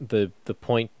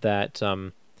point that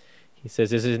he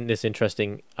says, "Isn't this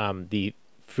interesting? The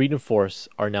Freedom Force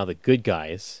are now the good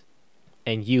guys,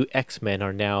 and you X-Men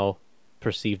are now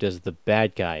perceived as the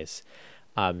bad guys.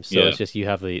 It's just you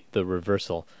have the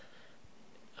reversal.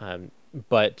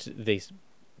 But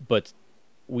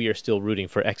we are still rooting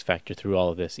for X Factor through all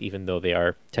of this, even though they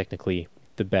are technically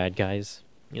the bad guys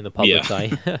in the public's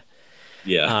eye."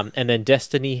 Yeah. And then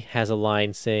Destiny has a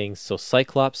line saying, "So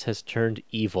Cyclops has turned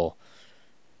evil."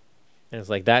 And it's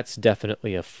like, that's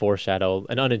definitely a foreshadow,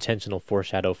 an unintentional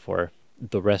foreshadow for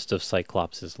the rest of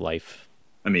Cyclops' life.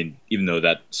 I mean, even though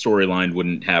that storyline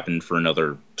wouldn't happen for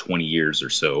another 20 years or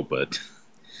so, but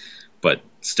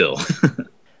still.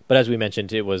 But as we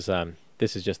mentioned, it was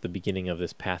this is just the beginning of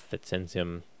this path that sends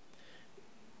him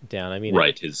down. I mean,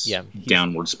 right, his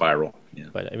downward spiral. Yeah.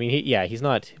 But I mean, he's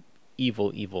not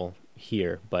evil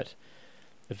here, but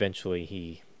eventually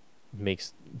he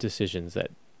makes decisions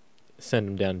that send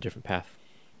him down a different path.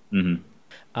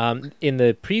 Mm-hmm. In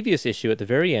the previous issue, at the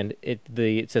very end,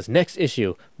 it says next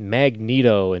issue,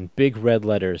 Magneto in big red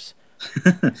letters.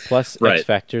 Plus Right. X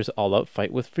Factor's all-out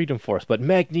fight with Freedom Force. But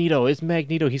Magneto is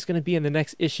Magneto. He's going to be in the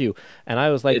next issue. And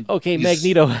I was like, okay,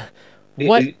 Magneto,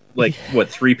 what? What,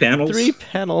 3 panels? 3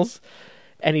 panels,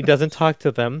 and he doesn't talk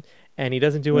to them, and he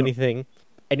doesn't do anything,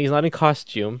 and he's not in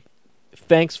costume.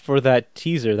 Thanks for that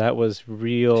teaser. That was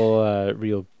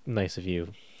real nice of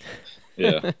you.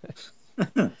 Yeah.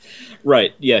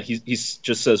 Right. Yeah. He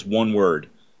just says one word,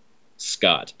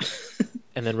 Scott,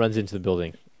 and then runs into the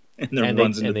building.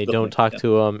 and they don't talk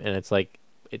to him, and it's like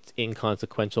it's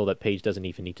inconsequential that Paige doesn't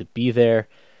even need to be there.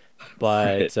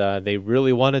 But they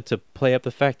really wanted to play up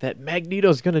the fact that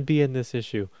Magneto's going to be in this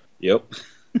issue. Yep.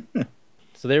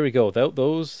 So there we go.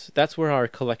 That's where our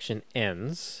collection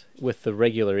ends with the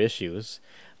regular issues.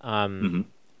 And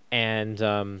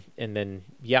then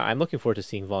I'm looking forward to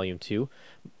seeing Volume 2.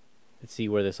 Let's see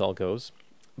where this all goes.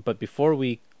 But before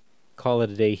we call it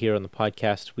a day here on the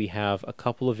podcast, we have a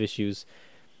couple of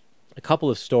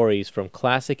stories from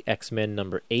Classic X-Men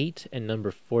number 8 and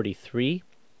number 43.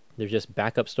 They're just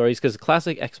backup stories because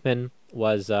Classic X-Men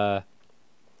was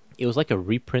it was like a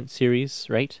reprint series,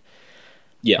 right?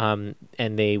 Yeah.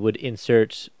 And they would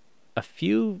insert a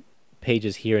few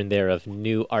pages here and there of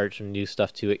new art and new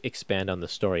stuff to expand on the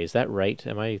story. Is that right?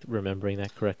 Am I remembering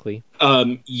that correctly?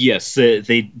 Yes,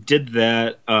 they did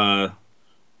that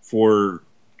for,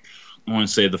 I want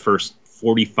to say, the first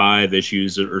 45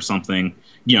 issues or something.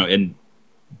 And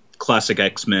Classic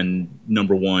X-Men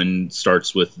number 1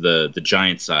 starts with the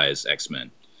giant size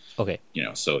X-Men. Okay.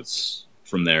 So it's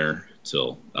from there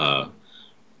till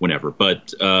whenever.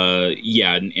 But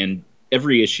and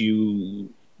every issue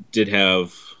did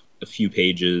have a few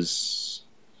pages.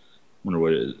 I wonder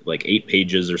what it is, like 8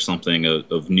 pages or something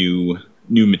of new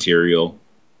material.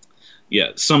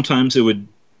 Yeah, sometimes it would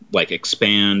like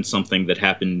expand something that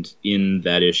happened in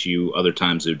that issue. Other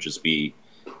times it would just be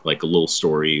like a little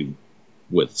story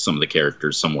with some of the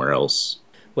characters somewhere else.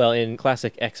 Well, in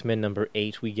classic X-Men number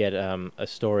 8, we get a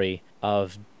story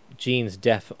of Jean's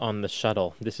death on the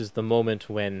shuttle. This is the moment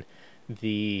when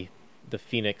the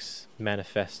Phoenix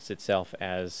manifests itself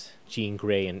as Jean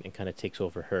Grey and kind of takes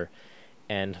over her.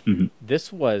 And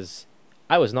this was,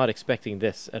 I was not expecting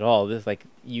this at all. This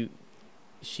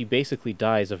she basically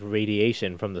dies of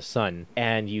radiation from the sun,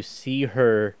 and you see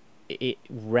her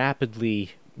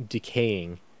rapidly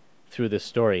decaying through this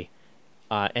story,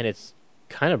 and it's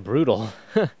kind of brutal.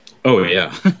 Oh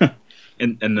yeah.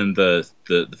 And then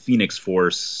the Phoenix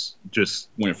Force, just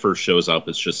when it first shows up,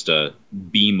 it's just a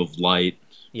beam of light,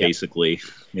 basically.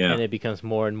 Yeah. And it becomes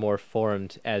more and more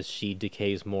formed as she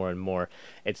decays more and more.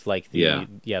 It's like the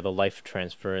life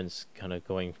transference kind of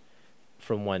going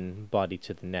from one body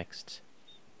to the next.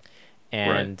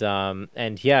 And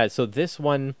so this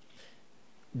one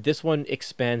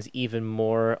expands even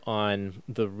more on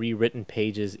the rewritten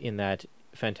pages in that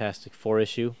Fantastic Four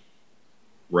issue.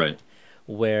 Right.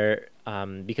 Where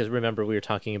because remember we were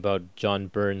talking about John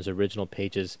Byrne's original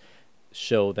pages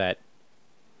show that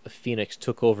Phoenix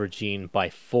took over Jean by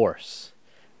force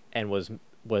and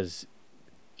was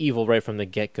evil right from the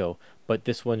get-go, but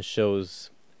this one shows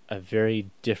a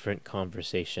very different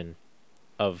conversation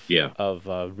of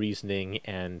reasoning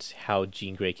and how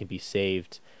Jean Grey can be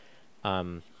saved,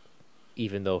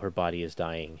 even though her body is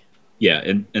dying. Yeah,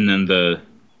 and then the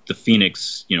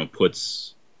Phoenix,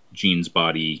 puts Jean's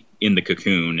body in the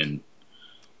cocoon and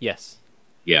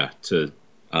to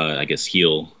I guess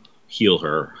heal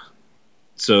her.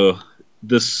 So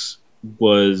this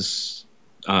was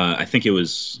I think it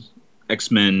was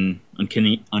X-Men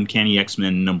Uncanny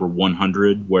X-Men number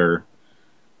 100, where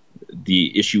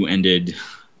the issue ended,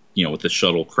 with the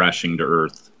shuttle crashing to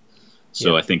Earth.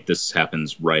 So I think this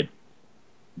happens right.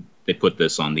 They put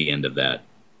this on the end of that.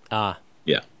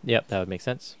 Yeah. Yep, that would make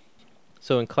sense.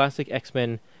 So in classic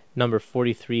X-Men number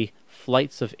 43,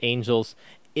 Flights of Angels,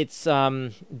 it's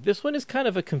this one is kind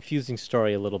of a confusing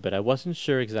story a little bit. I wasn't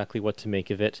sure exactly what to make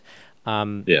of it.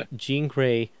 Jean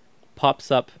Grey pops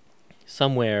up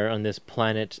somewhere on this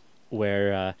planet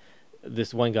where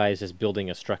this one guy is just building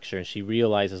a structure, and she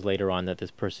realizes later on that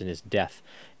this person is Death,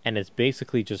 and it's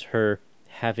basically just her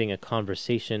having a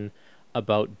conversation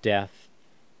about death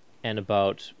and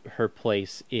about her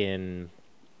place in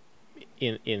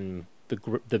the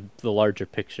larger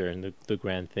picture and the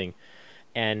grand thing.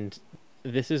 And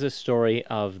this is a story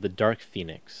of the Dark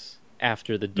Phoenix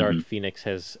after the Dark Phoenix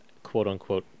has quote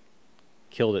unquote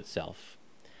killed itself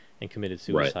and committed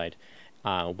suicide.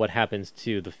 What happens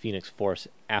to the Phoenix Force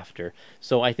after.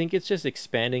 So I think it's just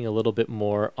expanding a little bit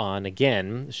more on,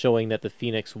 again, showing that the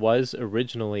Phoenix was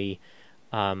originally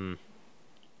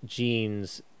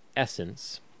Jean's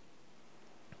essence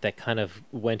that kind of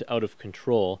went out of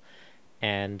control,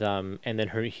 and then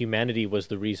her humanity was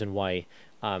the reason why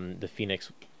the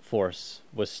Phoenix Force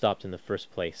was stopped in the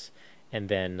first place, and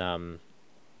then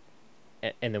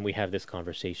we have this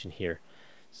conversation here.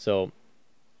 So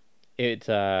it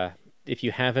if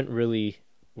you haven't really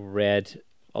read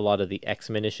a lot of the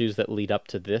X-Men issues that lead up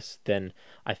to this, then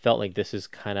I felt like this is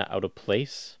kind of out of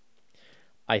place.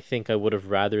 I think I would have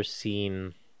rather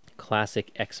seen classic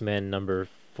X-Men number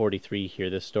 43 here,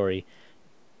 this story,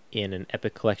 in an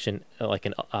epic collection, like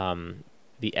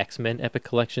the X-Men epic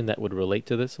collection that would relate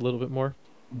to this a little bit more.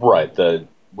 Right,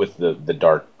 with the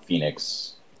Dark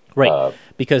Phoenix. Right,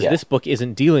 because this book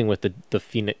isn't dealing with the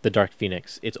Dark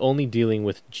Phoenix. It's only dealing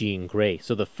with Jean Grey.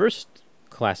 So the first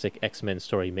classic X-Men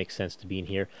story makes sense to be in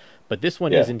here, but this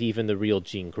one isn't even the real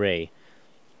Jean Grey.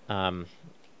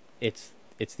 It's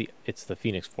the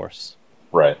Phoenix Force.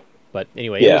 Right. But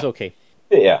anyway, it was okay.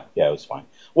 Yeah, it was fine.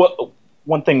 Well,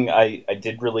 one thing I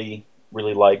did really,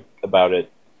 really like about it,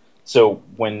 so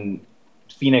when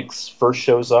Phoenix first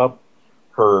shows up,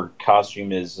 her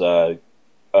costume is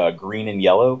green and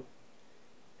yellow,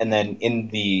 and then in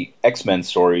the X-Men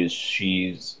stories,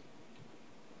 she's,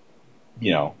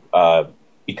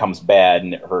 becomes bad,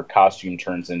 and her costume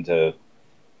turns into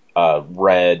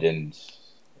red and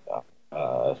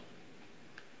I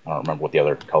don't remember what the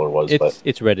other color was.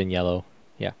 It's red and yellow.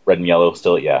 Yeah, red and yellow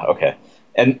still. Yeah, okay.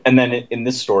 And then in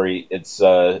this story, it's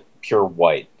pure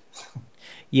white.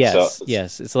 Yes, so,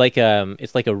 yes. It's like a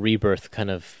rebirth kind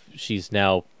of. She's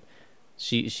now,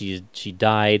 she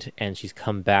died and she's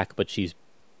come back, but she's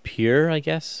pure, I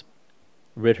guess.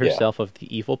 Rid herself of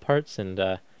the evil parts, and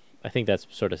I think that's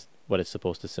sort of what it's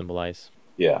supposed to symbolize.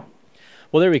 Yeah.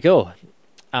 Well, there we go.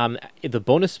 The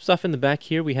bonus stuff in the back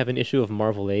here, we have an issue of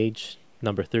Marvel Age,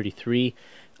 number 33.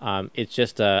 It's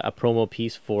just a promo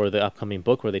piece for the upcoming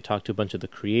book where they talk to a bunch of the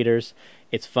creators.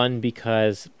 It's fun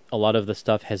because a lot of the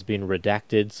stuff has been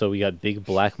redacted, so we got big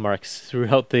black marks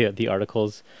throughout the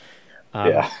articles.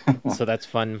 Yeah. So that's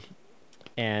fun,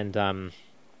 and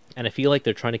I feel like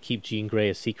they're trying to keep Jean Grey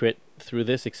a secret through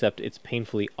this, except it's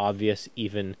painfully obvious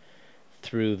even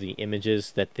through the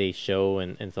images that they show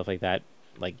and stuff like that.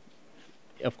 Like,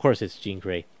 of course, it's Jean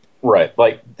Grey. Right,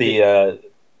 like the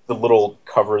little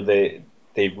cover they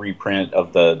reprint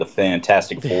of the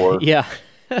Fantastic Four. Yeah.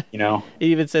 You know, it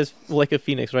even says like a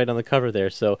phoenix right on the cover there.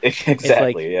 So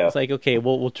exactly, it's like okay,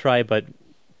 we'll try, but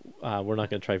we're not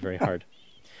going to try very hard.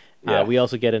 Yeah. We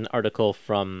also get an article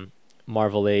from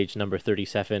Marvel Age number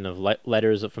 37 of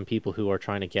letters from people who are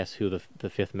trying to guess who the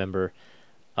fifth member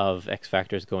of X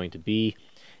Factor is going to be,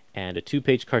 and a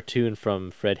 2-page cartoon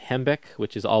from Fred Hembeck,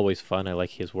 which is always fun. I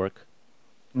like his work.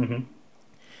 Mm-hmm.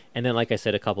 And then, like I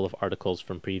said, a couple of articles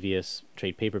from previous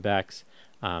trade paperbacks,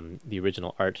 the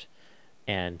original art,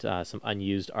 and some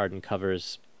unused art and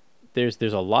covers. There's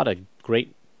a lot of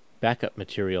great backup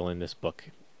material in this book,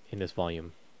 in this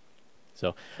volume.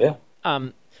 So, yeah.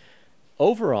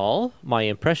 Overall, my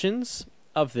impressions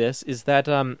of this is that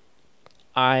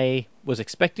I was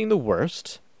expecting the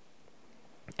worst,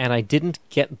 and I didn't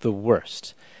get the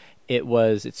worst. It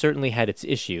certainly had its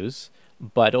issues,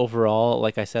 but overall,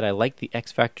 like I said, I like the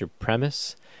X Factor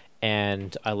premise,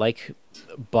 and I like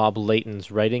Bob Layton's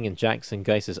writing and Jackson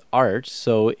Geiss's art.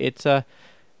 So it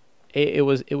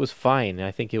was fine.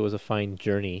 I think it was a fine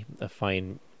journey, a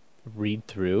fine read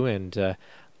through, and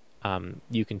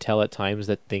you can tell at times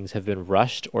that things have been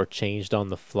rushed or changed on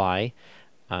the fly.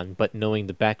 But knowing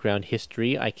the background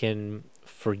history, I can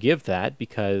forgive that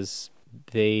because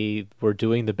they were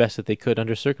doing the best that they could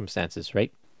under circumstances,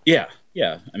 right? Yeah.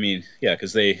 I mean, yeah,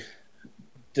 because they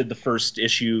did the first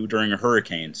issue during a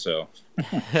hurricane, so.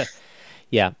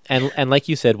 Yeah, and like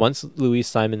you said, once Louise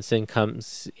Simonson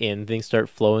comes in, things start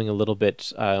flowing a little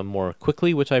bit more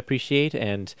quickly, which I appreciate,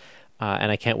 and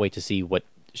I can't wait to see what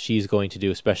she's going to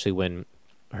do, especially when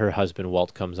her husband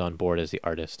Walt comes on board as the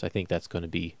artist. I think that's going to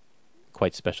be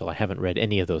quite special. I haven't read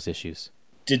any of those issues.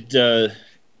 Did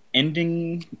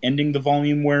ending the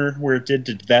volume where it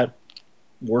did that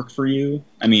work for you?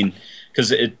 I mean,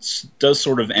 because it does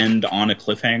sort of end on a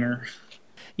cliffhanger.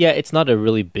 Yeah, it's not a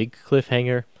really big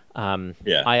cliffhanger.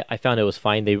 Yeah. I found it was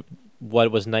fine.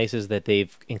 What was nice is that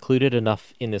they've included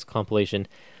enough in this compilation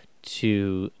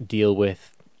to deal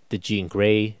with the Jean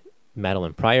Grey,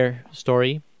 Madeline Pryor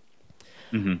story.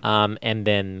 Mm-hmm. And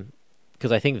then,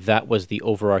 because I think that was the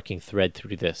overarching thread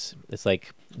through this. It's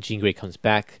like Jean Grey comes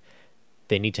back,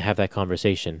 they need to have that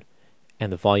conversation,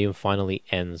 and the volume finally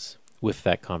ends with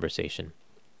that conversation.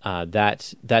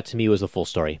 That to me was a full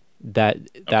story.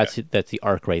 That's the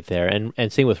arc right there,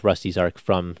 and same with Rusty's arc,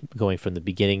 from going from the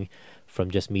beginning,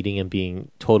 from just meeting him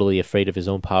being totally afraid of his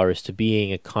own powers to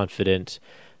being a confident,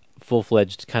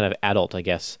 full-fledged kind of adult, I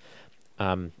guess,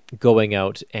 going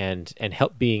out and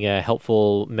being a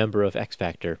helpful member of X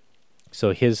Factor.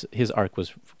 So his arc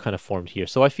was kind of formed here.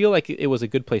 So I feel like it was a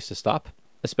good place to stop,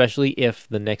 especially if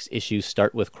the next issues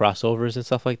start with crossovers and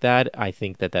stuff like that. I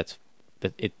think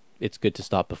it's good to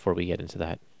stop before we get into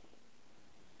that.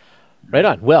 Right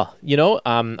on. Well,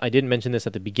 I didn't mention this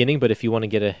at the beginning, but if you want to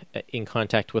get in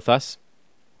contact with us,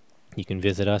 you can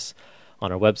visit us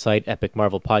on our website,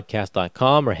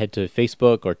 epicmarvelpodcast.com, or head to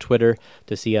Facebook or Twitter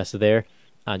to see us there.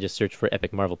 Just search for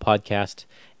Epic Marvel Podcast,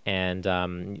 and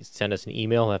send us an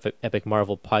email at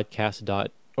epicmarvelpodcast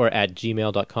at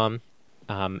gmail.com.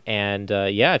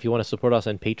 If you want to support us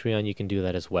on Patreon, you can do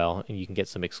that as well, and you can get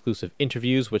some exclusive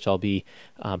interviews, which I'll be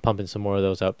pumping some more of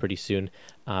those out pretty soon.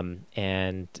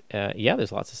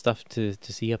 There's lots of stuff to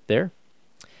see up there.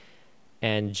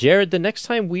 And Jared, the next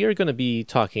time we are going to be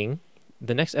talking,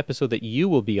 the next episode that you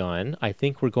will be on, I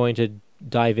think we're going to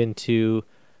dive into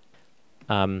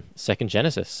Second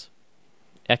Genesis,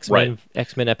 X-Men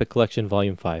Epic Collection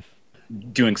Volume 5.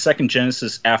 Doing Second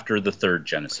Genesis after the Third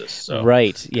Genesis. So.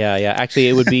 Right. Yeah. Actually,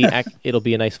 it'll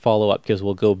be a nice follow up, because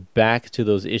we'll go back to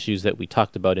those issues that we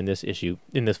talked about in this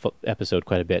episode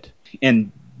quite a bit.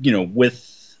 And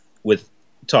with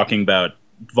talking about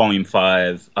Volume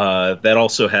 5, that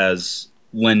also has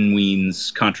Len Wein's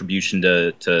contribution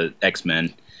to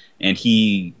X-Men, and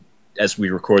he, as we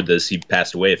record this, he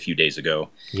passed away a few days ago.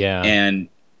 Yeah. And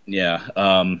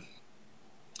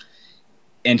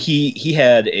and he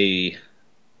had a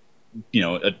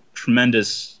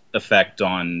tremendous effect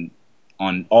on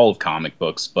all of comic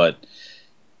books, but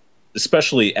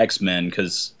especially X-Men,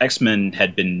 because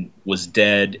X-Men was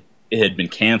dead, it had been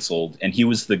canceled, and he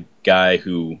was the guy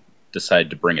who decided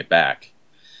to bring it back.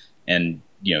 And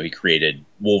he created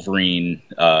Wolverine,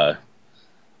 or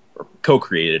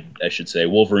co-created, I should say,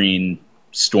 Wolverine,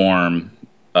 Storm,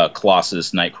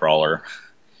 Colossus, Nightcrawler,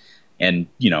 and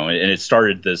and it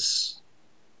started this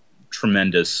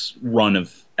tremendous run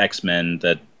of X-Men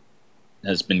that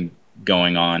has been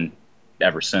going on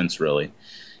ever since, really.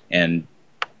 And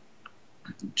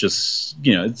just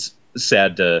it's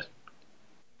sad to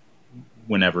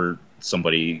whenever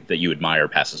somebody that you admire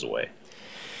passes away.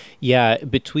 Yeah,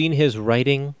 between his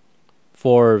writing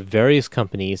for various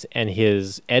companies and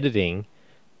his editing,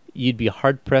 you'd be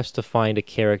hard-pressed to find a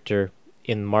character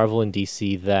in Marvel and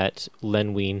DC that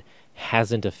Len Wein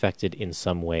hasn't affected in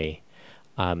some way.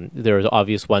 There are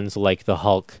obvious ones like the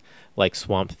Hulk, like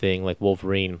Swamp Thing, like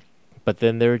Wolverine, but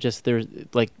then there's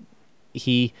like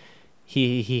he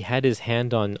had his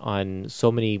hand on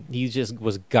so many. He just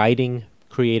was guiding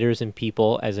creators and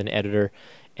people as an editor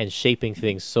and shaping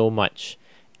things so much.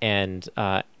 And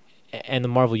the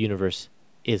Marvel Universe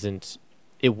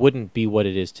wouldn't be what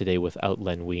it is today without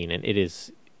Len Wein, and it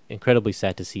is incredibly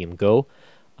sad to see him go.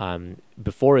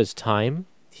 Before his time,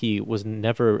 he was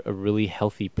never a really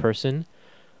healthy person,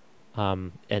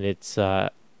 and it's in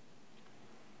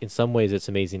some ways it's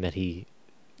amazing that he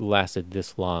lasted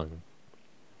this long.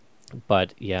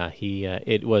 But yeah,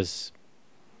 it was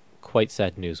quite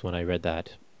sad news when I read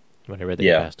that he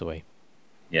passed away.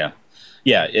 Yeah.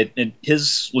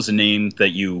 His was a name that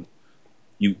you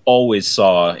always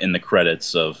saw in the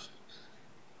credits of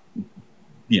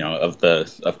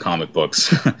comic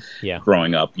books. Yeah.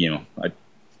 Growing up, and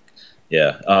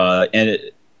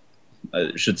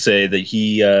I should say that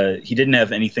he didn't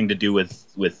have anything to do with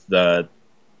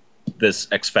this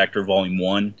X Factor Volume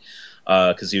 1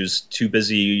 because he was too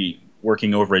busy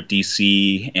working over at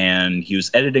DC, and he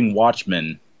was editing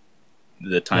Watchmen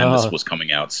the time this was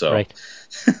coming out. So right.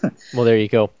 Well, there you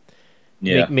go.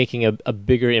 Yeah. Making a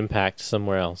bigger impact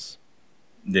somewhere else.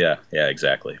 Yeah,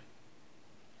 exactly.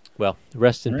 Well,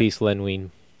 rest in peace, Len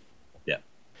Wein. Yeah.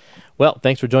 Well,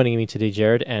 thanks for joining me today,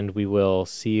 Jared, and we will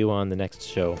see you on the next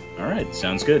show. All right,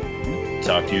 sounds good.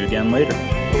 Talk to you again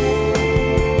later.